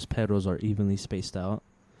flower's petals are evenly spaced out.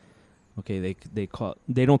 Okay,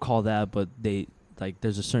 they don't call that, but they like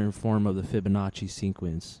there's a certain form of the Fibonacci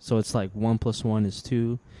sequence. So it's like 1 + 1 is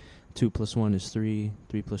 2, 2 + 1 is 3,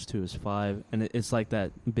 3 + 2 is 5, and it's like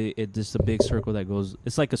that big. It's just a big circle that goes.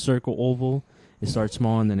 It's like a circle oval. It starts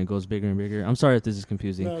small and then it goes bigger and bigger. I'm sorry if this is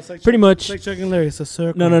confusing. No, it's like Pretty much. It's like Chuck and Larry. It's a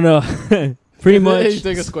circle. No. Pretty much. You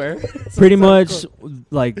take a square. Pretty much,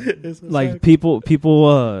 like It's a like circle.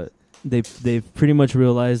 people they've pretty much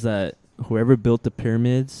realized that whoever built the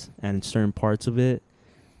pyramids and certain parts of it,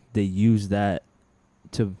 they use that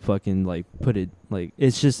to fucking like put it like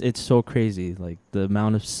it's so crazy, like the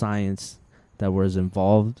amount of science that was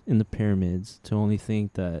involved in the pyramids to only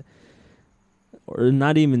think that, or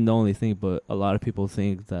not even the only thing, but a lot of people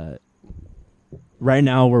think that right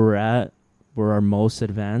now where we're at, we're our most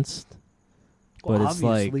advanced. But Well, it's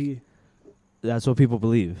like obviously. that's what people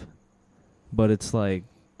believe. But it's like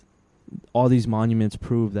all these monuments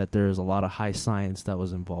prove that there's a lot of high science that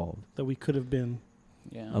was involved. That we could have been.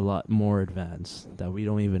 Yeah. A lot more advanced that we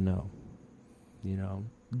don't even know. You know?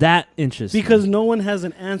 That interests Because me. no one has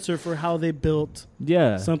an answer for how they built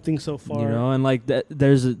something so far. You know, and like that,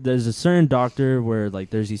 there's a certain doctor where like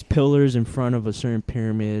there's these pillars in front of a certain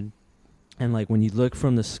pyramid, and like when you look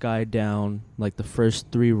from the sky down, like the first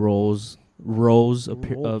 3 rows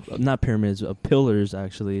of not pyramids, of pillars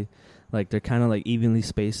actually, like they're kind of like evenly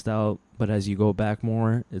spaced out, but as you go back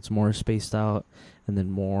more, it's more spaced out, and then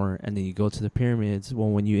more, and then you go to the pyramids. Well,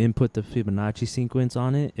 when you input the Fibonacci sequence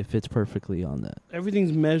on it, it fits perfectly on that.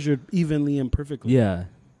 Everything's measured evenly and perfectly. Yeah.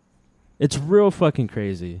 It's real fucking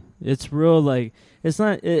crazy. It's real, like, it's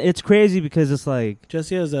not, it's crazy because it's like,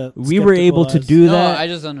 Jesse has a we were able to do No, that. I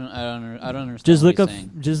don't understand. Just what look he's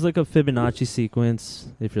saying. just look up Fibonacci sequence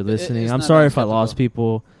if you're listening. it's I'm not sorry if I acceptable. lost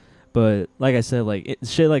people, but like I said, like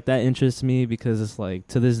shit like that interests me because it's like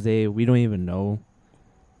to this day we don't even know,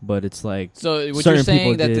 but it's like So what certain you're saying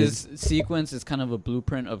people that did. this sequence is kind of a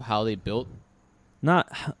blueprint of how they built?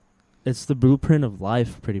 not. It's the blueprint of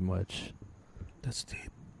life, pretty much. That's deep.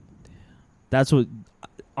 That's what,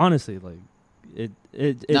 honestly, like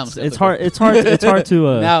Now I'm it's hard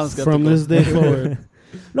to Now I'm From this day forward.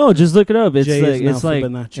 no, just look it up. It's Jay like is now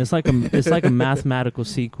Fibonacci. it's like a mathematical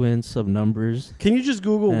sequence of numbers. Can you just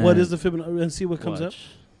Google what is the Fibonacci and see what comes up?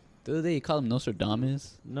 Do they call him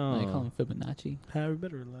Nostradamus? No, They call him Fibonacci. Harry,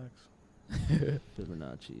 better relax.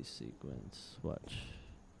 Fibonacci sequence. Watch.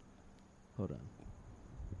 Hold on.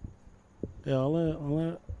 Yeah, I'll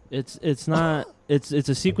let It's not it's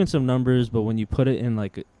a sequence of numbers, but when you put it in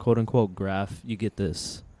like a quote unquote graph, you get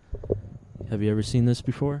this. Have you ever seen this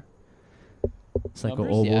before? It's like an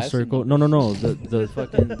Numbers? oval Yeah, I've seen circle. numbers. No. The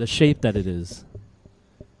fucking the shape that it is.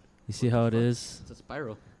 You see how it is? It's a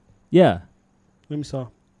spiral. Yeah. let me saw.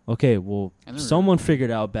 Okay, well, I never- someone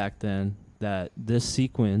figured out back then that this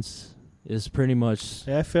sequence is pretty much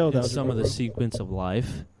Yeah, I failed in algebra, some of the bro. sequence of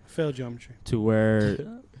life Failed geometry. to where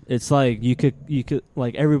it's like you could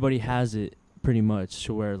like everybody has it pretty much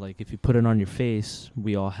to where like if you put it on your face,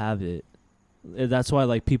 we all have it. That's why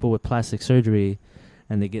like people with plastic surgery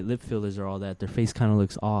and they get lip fillers or all that, their face kind of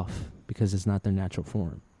looks off because it's not their natural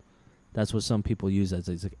form. That's what some people use as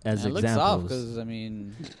It examples. looks off because I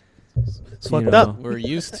mean It's You fucked know. up. we're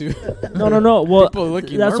used to No. Well, people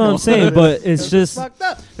looking that's what normal. I'm saying. But it's just, fucked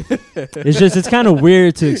up. it's kind of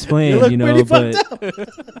weird to explain, look you know. pretty But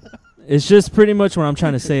it's just pretty much what I'm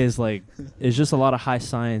trying to say is like, it's just a lot of high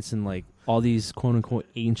science and like all these quote unquote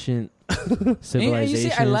ancient civilizations. You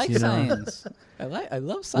see, I like you know? science. I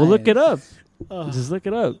love science. Well, look it up. Oh, Just look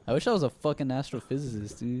it up. I wish I was a fucking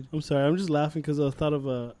astrophysicist, dude. I'm sorry. I'm just laughing because I thought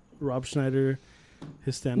of Rob Schneider,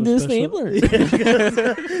 his stand-up The special.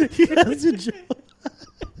 Stabler. He has a joke.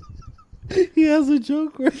 He has a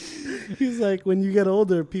joke where he's like, when you get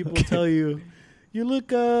older, people tell you, you look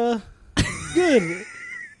good.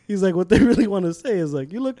 He's like, what they really want to say is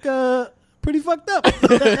like, you look pretty fucked up.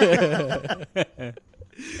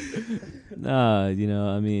 Nah, you know,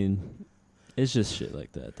 I mean, it's just shit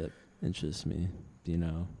like that that interests me, you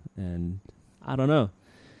know, and I don't know.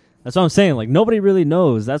 That's what I'm saying. Like, nobody really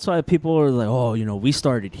knows. That's why people are like, oh, you know, we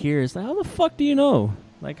started here. It's like, how the fuck do you know?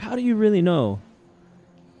 Like, how do you really know?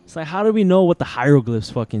 It's like, how do we know what the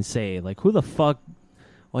hieroglyphs fucking say? Like, who the fuck?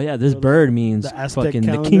 Well, yeah, this bird means the Aztec fucking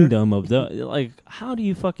calendar? the kingdom of the. Like, how do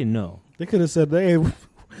you fucking know? They could have said, hey,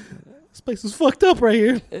 this place is fucked up right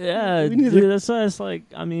here. Yeah, We need dude, to- that's why it's like,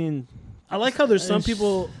 I mean, I like how there's some It's-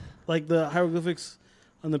 people, like the hieroglyphics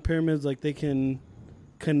on the pyramids, like they can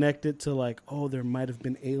connect it to like, oh, there might have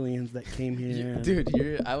been aliens that came here. and- Dude,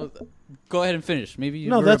 go ahead and finish. Maybe you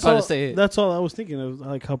no, were that's about all. to say it. That's all I was thinking of,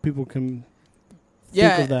 like how people can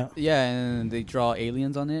Yeah, think of that. yeah, and they draw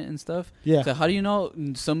aliens on it and stuff. Yeah, So how do you know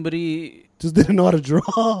somebody just didn't know how to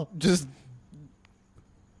draw. just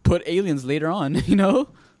put aliens later on? You know,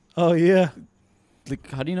 Oh yeah,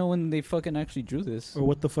 like how do you know when they fucking actually drew this? or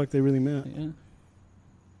what the fuck they really meant. Yeah. Have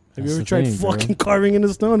That's you ever the tried thing, bro. fucking carving into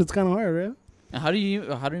stone? It's kind of hard, right? And how do you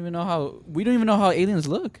even know how? We don't even know how aliens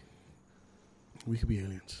look. We could be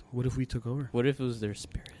aliens. What if we took over? What if it was their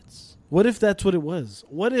spirits? What if that's what it was?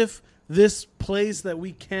 What if this place that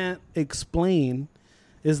we can't explain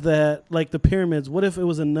is that, like the pyramids, what if it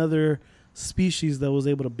was another species that was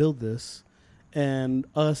able to build this and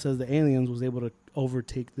us as the aliens was able to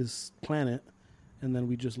overtake this planet and then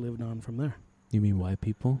we just lived on from there? you mean white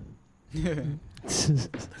people?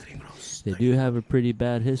 They do have a pretty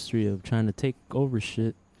bad history of trying to take over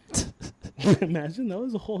shit. Imagine that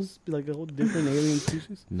was a whole different alien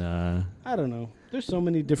species. Nah. I don't know. There's so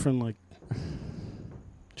many different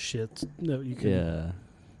shit. No, you can. Yeah.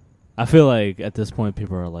 I feel like at this point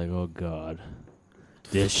people are like, oh God,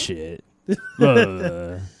 this shit.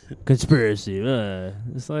 Conspiracy.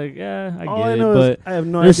 It's like, yeah, I All get I it. know But is I have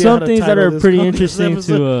no there's idea how some to things that title are this pretty this interesting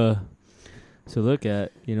episode. to look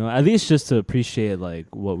at, you know, at least just to appreciate like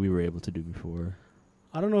what we were able to do before.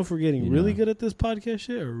 I don't know if we're getting You really know. good at this podcast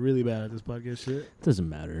shit or really bad at this podcast shit. It doesn't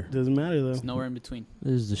matter. Doesn't matter though. It's nowhere in between.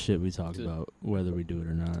 This is the shit we talk Dude. about, whether we do it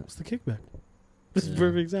or not. It's the kickback. This is a Yeah.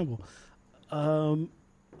 perfect example.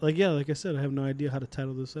 Like I said, I have no idea how to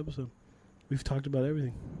title this episode. We've talked about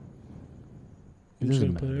everything. It We should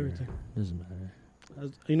doesn't have put matter. everything. Doesn't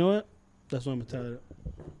matter. You know what? That's what I'm gonna title it.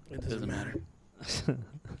 It doesn't matter.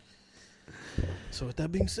 So with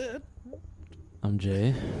that being said, I'm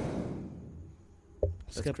Jay.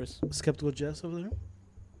 That's Chris. Skeptical Jess over there.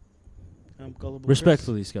 I'm gullible.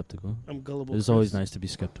 Respectfully skeptical. Chris. I'm gullible. It's Chris. always nice to be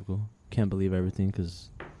skeptical. Can't believe everything because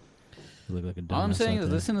you look like a dumbass. All I'm saying out is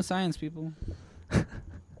there. listen to science, people.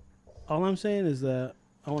 All I'm saying is that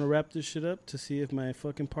I want to wrap this shit up to see if my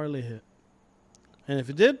fucking parlay hit. And if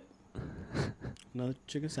it did, another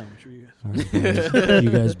chicken sandwich for you guys. All right, guys. You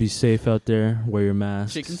guys be safe out there. Wear your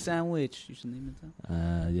masks. Chicken sandwich. You should name it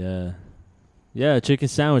that. Yeah. Yeah, chicken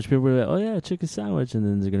sandwich. People are like, oh, yeah, chicken sandwich. And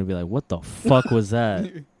then they're going to be like, what the fuck was that?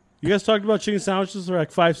 You guys talked about chicken sandwiches for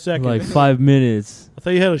like 5 seconds. Like 5 minutes. I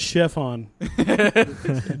thought you had a chef on.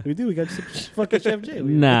 We do. We got fucking Chef J.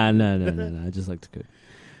 Nah. I just like to cook.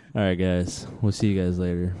 All right, guys. We'll see you guys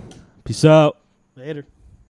later. Peace out. Later.